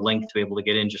needs a link to be able to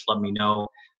get in, just let me know.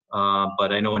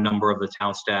 But I know a number of the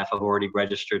town staff have already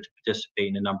registered to participate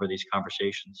in a number of these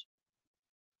conversations.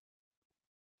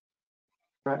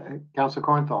 Councilor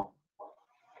Kornthal.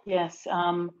 Yes,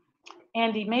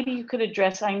 Andy, maybe you could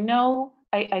address, I know,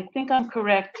 I think I'm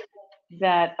correct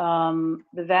that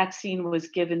the vaccine was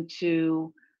given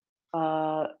to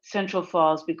Central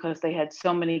Falls because they had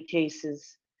so many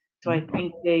cases. So I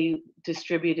think they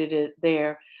distributed it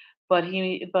there. But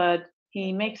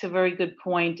he makes a very good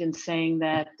point in saying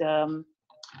that,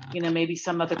 maybe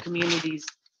some other communities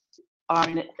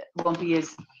it won't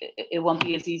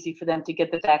be as easy for them to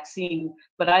get the vaccine.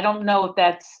 But I don't know if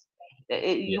that's,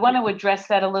 you want to address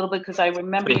that a little bit, because I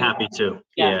remember. Be happy to.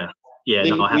 Yeah. Yeah.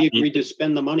 No, We agreed to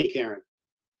spend the money, Karen.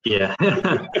 Yeah.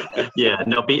 Yeah.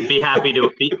 No, be happy to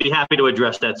be happy to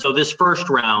address that. So this first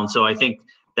round, so I think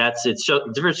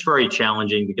it's very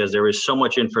challenging because there is so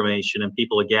much information and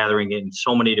people are gathering it in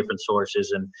so many different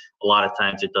sources, and a lot of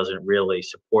times it doesn't really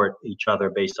support each other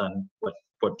based on what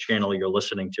channel you're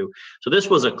listening to. So this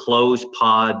was a closed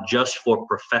pod just for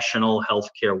professional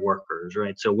healthcare workers,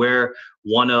 right? So we're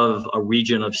one of a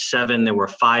region of 7. There were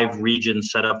 5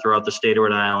 regions set up throughout the state of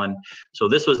Rhode Island. So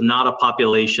this was not a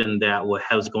population that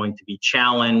was going to be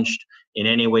challenged in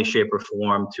any way, shape, or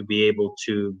form to be able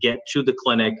to get to the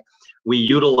clinic. We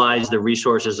utilize the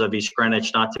resources of East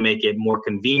Greenwich not to make it more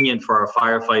convenient for our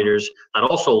firefighters that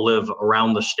also live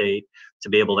around the state to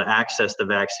be able to access the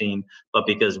vaccine, but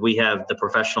because we have the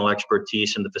professional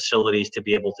expertise and the facilities to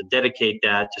be able to dedicate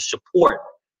that to support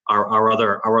our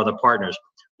other partners.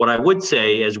 What I would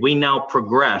say as we now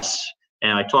progress,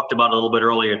 and I talked about it a little bit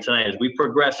earlier tonight, as we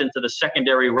progress into the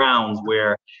secondary rounds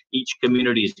where each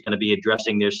community is going to be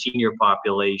addressing their senior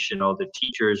population or the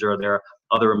teachers or their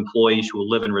other employees who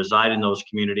live and reside in those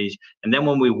communities. And then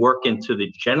when we work into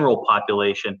the general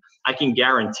population, I can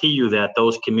guarantee you that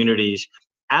those communities,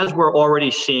 as we're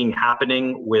already seeing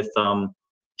happening with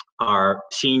our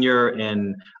senior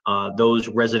and those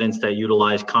residents that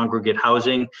utilize congregate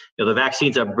housing, the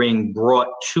vaccines are being brought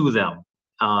to them.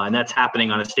 And that's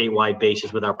happening on a statewide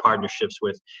basis with our partnerships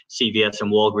with CVS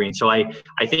and Walgreens. So I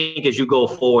think as you go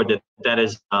forward, that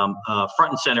is front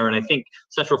and center. And I think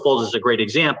Central Falls is a great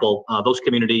example. Those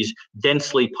communities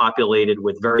densely populated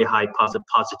with very high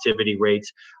positivity rates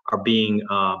are being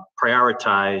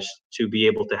prioritized to be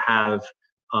able to have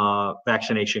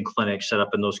vaccination clinics set up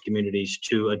in those communities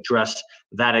to address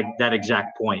that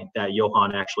exact point that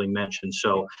Johan actually mentioned.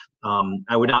 So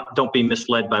don't be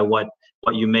misled by what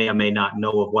you may or may not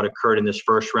know of what occurred in this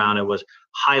first round. It was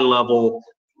high level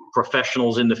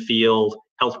professionals in the field,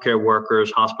 healthcare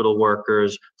workers, hospital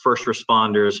workers, first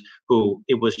responders, who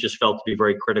it was just felt to be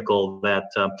very critical that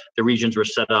the regions were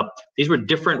set up. These were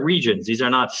different regions. These are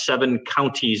not 7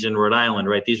 counties in Rhode Island,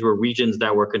 right? These were regions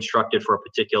that were constructed for a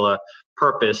particular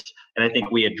purpose. And I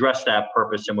think we addressed that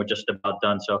purpose and we're just about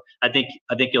done. So I think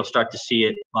you'll start to see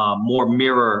it more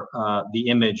mirror the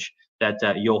image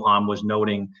that Johan was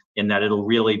noting, in that it'll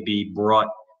really be brought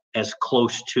as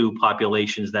close to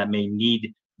populations that may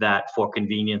need that for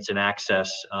convenience and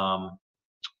access.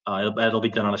 It'll be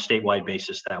done on a statewide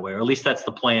basis that way, or at least that's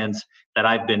the plans that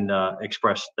have been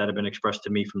expressed to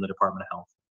me from the Department of Health.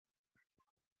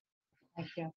 Thank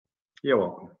you. You're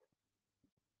welcome.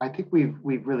 I think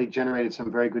we've really generated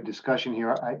some very good discussion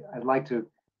here. I'd like to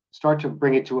start to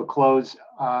bring it to a close.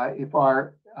 If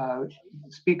our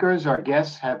speakers, our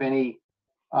guests, have any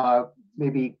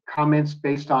maybe comments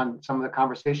based on some of the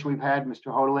conversation we've had, Mr.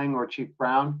 Hodeling or Chief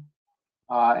Brown,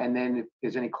 and then if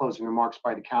there's any closing remarks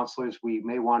by the counselors, we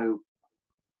may want to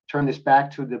turn this back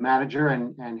to the manager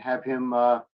and have him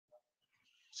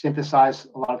synthesize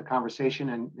a lot of the conversation,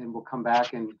 and then we'll come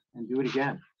back and do it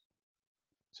again.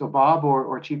 So Bob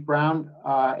or Chief Brown,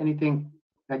 anything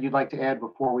that you'd like to add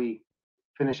before we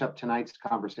finish up tonight's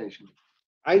conversation?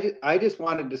 I just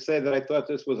wanted to say that I thought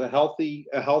this was a healthy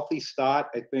start.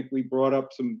 I think we brought up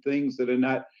some things that are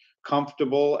not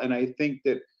comfortable, and I think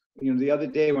that, the other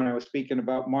day when I was speaking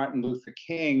about Martin Luther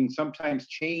King, sometimes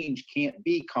change can't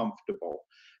be comfortable,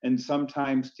 and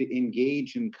sometimes to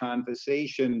engage in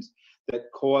conversations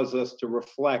that cause us to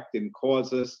reflect and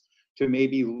cause us to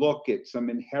maybe look at some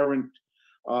inherent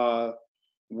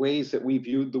ways that we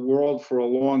viewed the world for a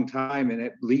long time, and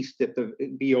at least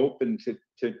be open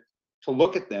to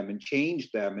look at them and change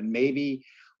them, and maybe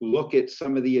look at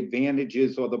some of the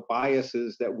advantages or the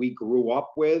biases that we grew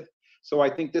up with. So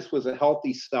I think this was a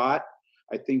healthy start.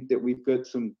 I think that we've got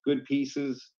some good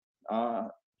pieces,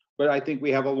 but I think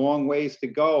we have a long ways to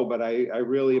go. But I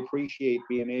really appreciate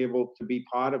being able to be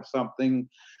part of something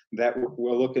that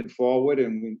we're looking forward,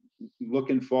 and we're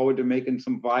looking forward to making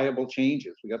some viable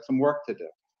changes. We got some work to do.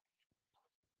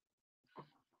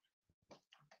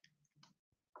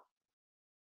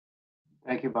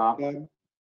 Thank you, Bob.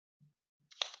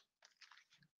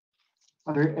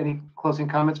 Are there any closing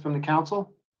comments from the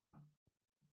council?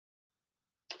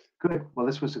 Good. Well,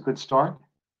 this was a good start.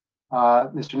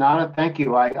 Mr. Nana, thank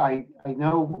you. I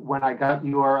know when I got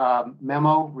your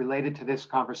memo related to this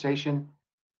conversation,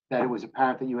 that it was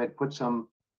apparent that you had put some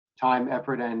time,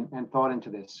 effort, and thought into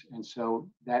this. And so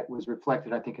that was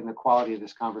reflected, I think, in the quality of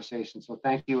this conversation. So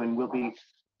thank you, and we'll be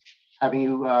having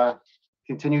you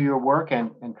continue your work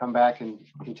and come back and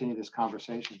continue this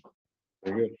conversation.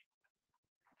 Very good.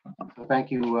 So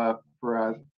thank you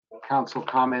for council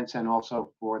comments and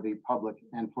also for the public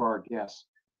and for our guests.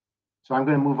 So I'm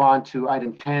going to move on to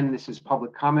item 10. This is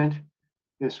public comment.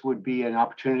 This would be an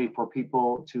opportunity for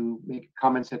people to make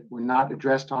comments that were not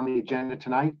addressed on the agenda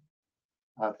tonight,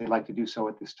 if they'd like to do so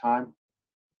at this time.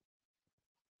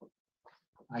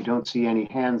 I don't see any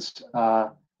hands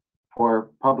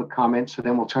for public comment, so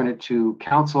then we'll turn it to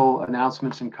council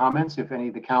announcements and comments. If any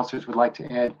of the councilors would like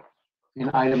to add an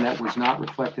item that was not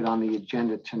reflected on the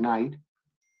agenda tonight.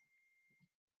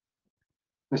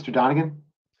 Mr. Donegan?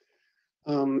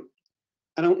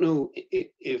 I don't know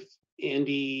if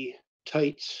Andy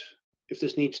Tights, if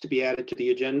this needs to be added to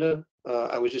the agenda.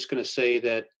 I was just going to say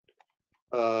that,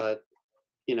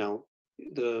 you know,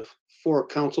 the 4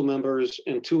 council members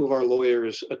and 2 of our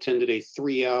lawyers attended a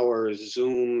 3-hour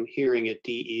Zoom hearing at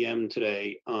DEM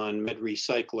today on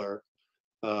MedRecycler.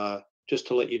 Just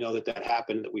to let you know that that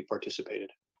happened, that we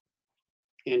participated.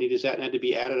 Andy, does that need to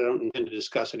be added? I don't intend to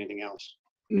discuss anything else.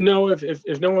 No,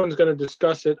 if no one's going to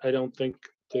discuss it, I don't think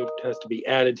it has to be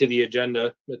added to the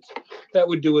agenda. That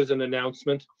would do as an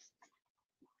announcement.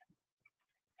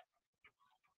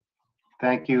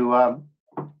 Thank you,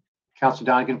 Councilor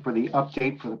Donegan, for the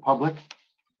update for the public.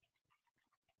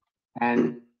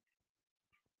 And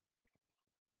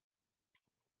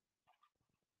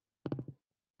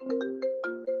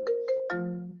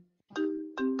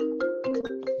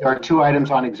there are 2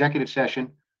 items on executive session,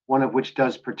 one of which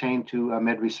does pertain to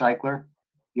MedRecycler,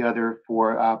 the other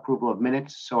for approval of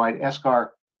minutes. So I'd ask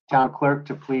our town clerk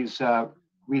to please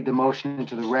read the motion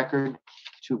into the record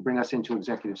to bring us into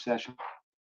executive session.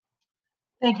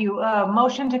 Thank you.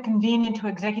 Motion to convene into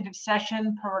executive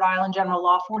session per Rhode Island General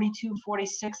Law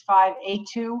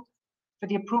 42465A2 for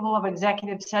the approval of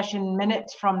executive session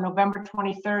minutes from November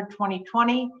 23rd,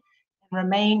 2020, and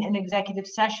remain in executive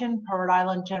session per Rhode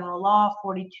Island General Law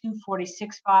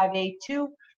 42465A2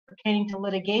 pertaining to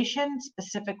litigation,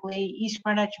 specifically East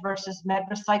Greenwich versus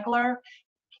MedRecycler,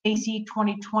 KC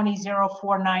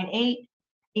 2020-0498,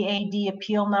 EAD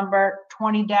appeal number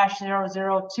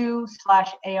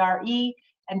 20-002/ARE,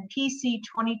 and PC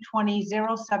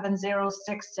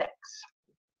 2020-07066.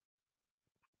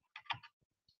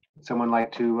 Someone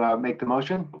like to make the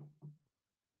motion?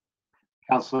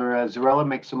 Councilor Zarella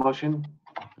makes a motion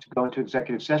to go into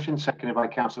executive session, seconded by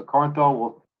Councilor Cornthal.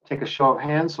 We'll take a show of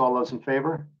hands. All those in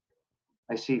favor?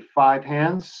 I see 5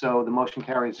 hands, so the motion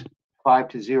carries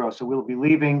 5-0. So we'll be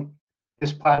leaving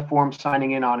this platform,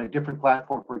 signing in on a different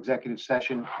platform for executive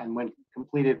session, and when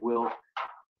completed, we'll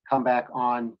come back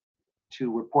on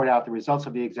to report out the results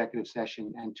of the executive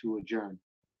session and to adjourn.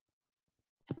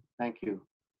 Thank you.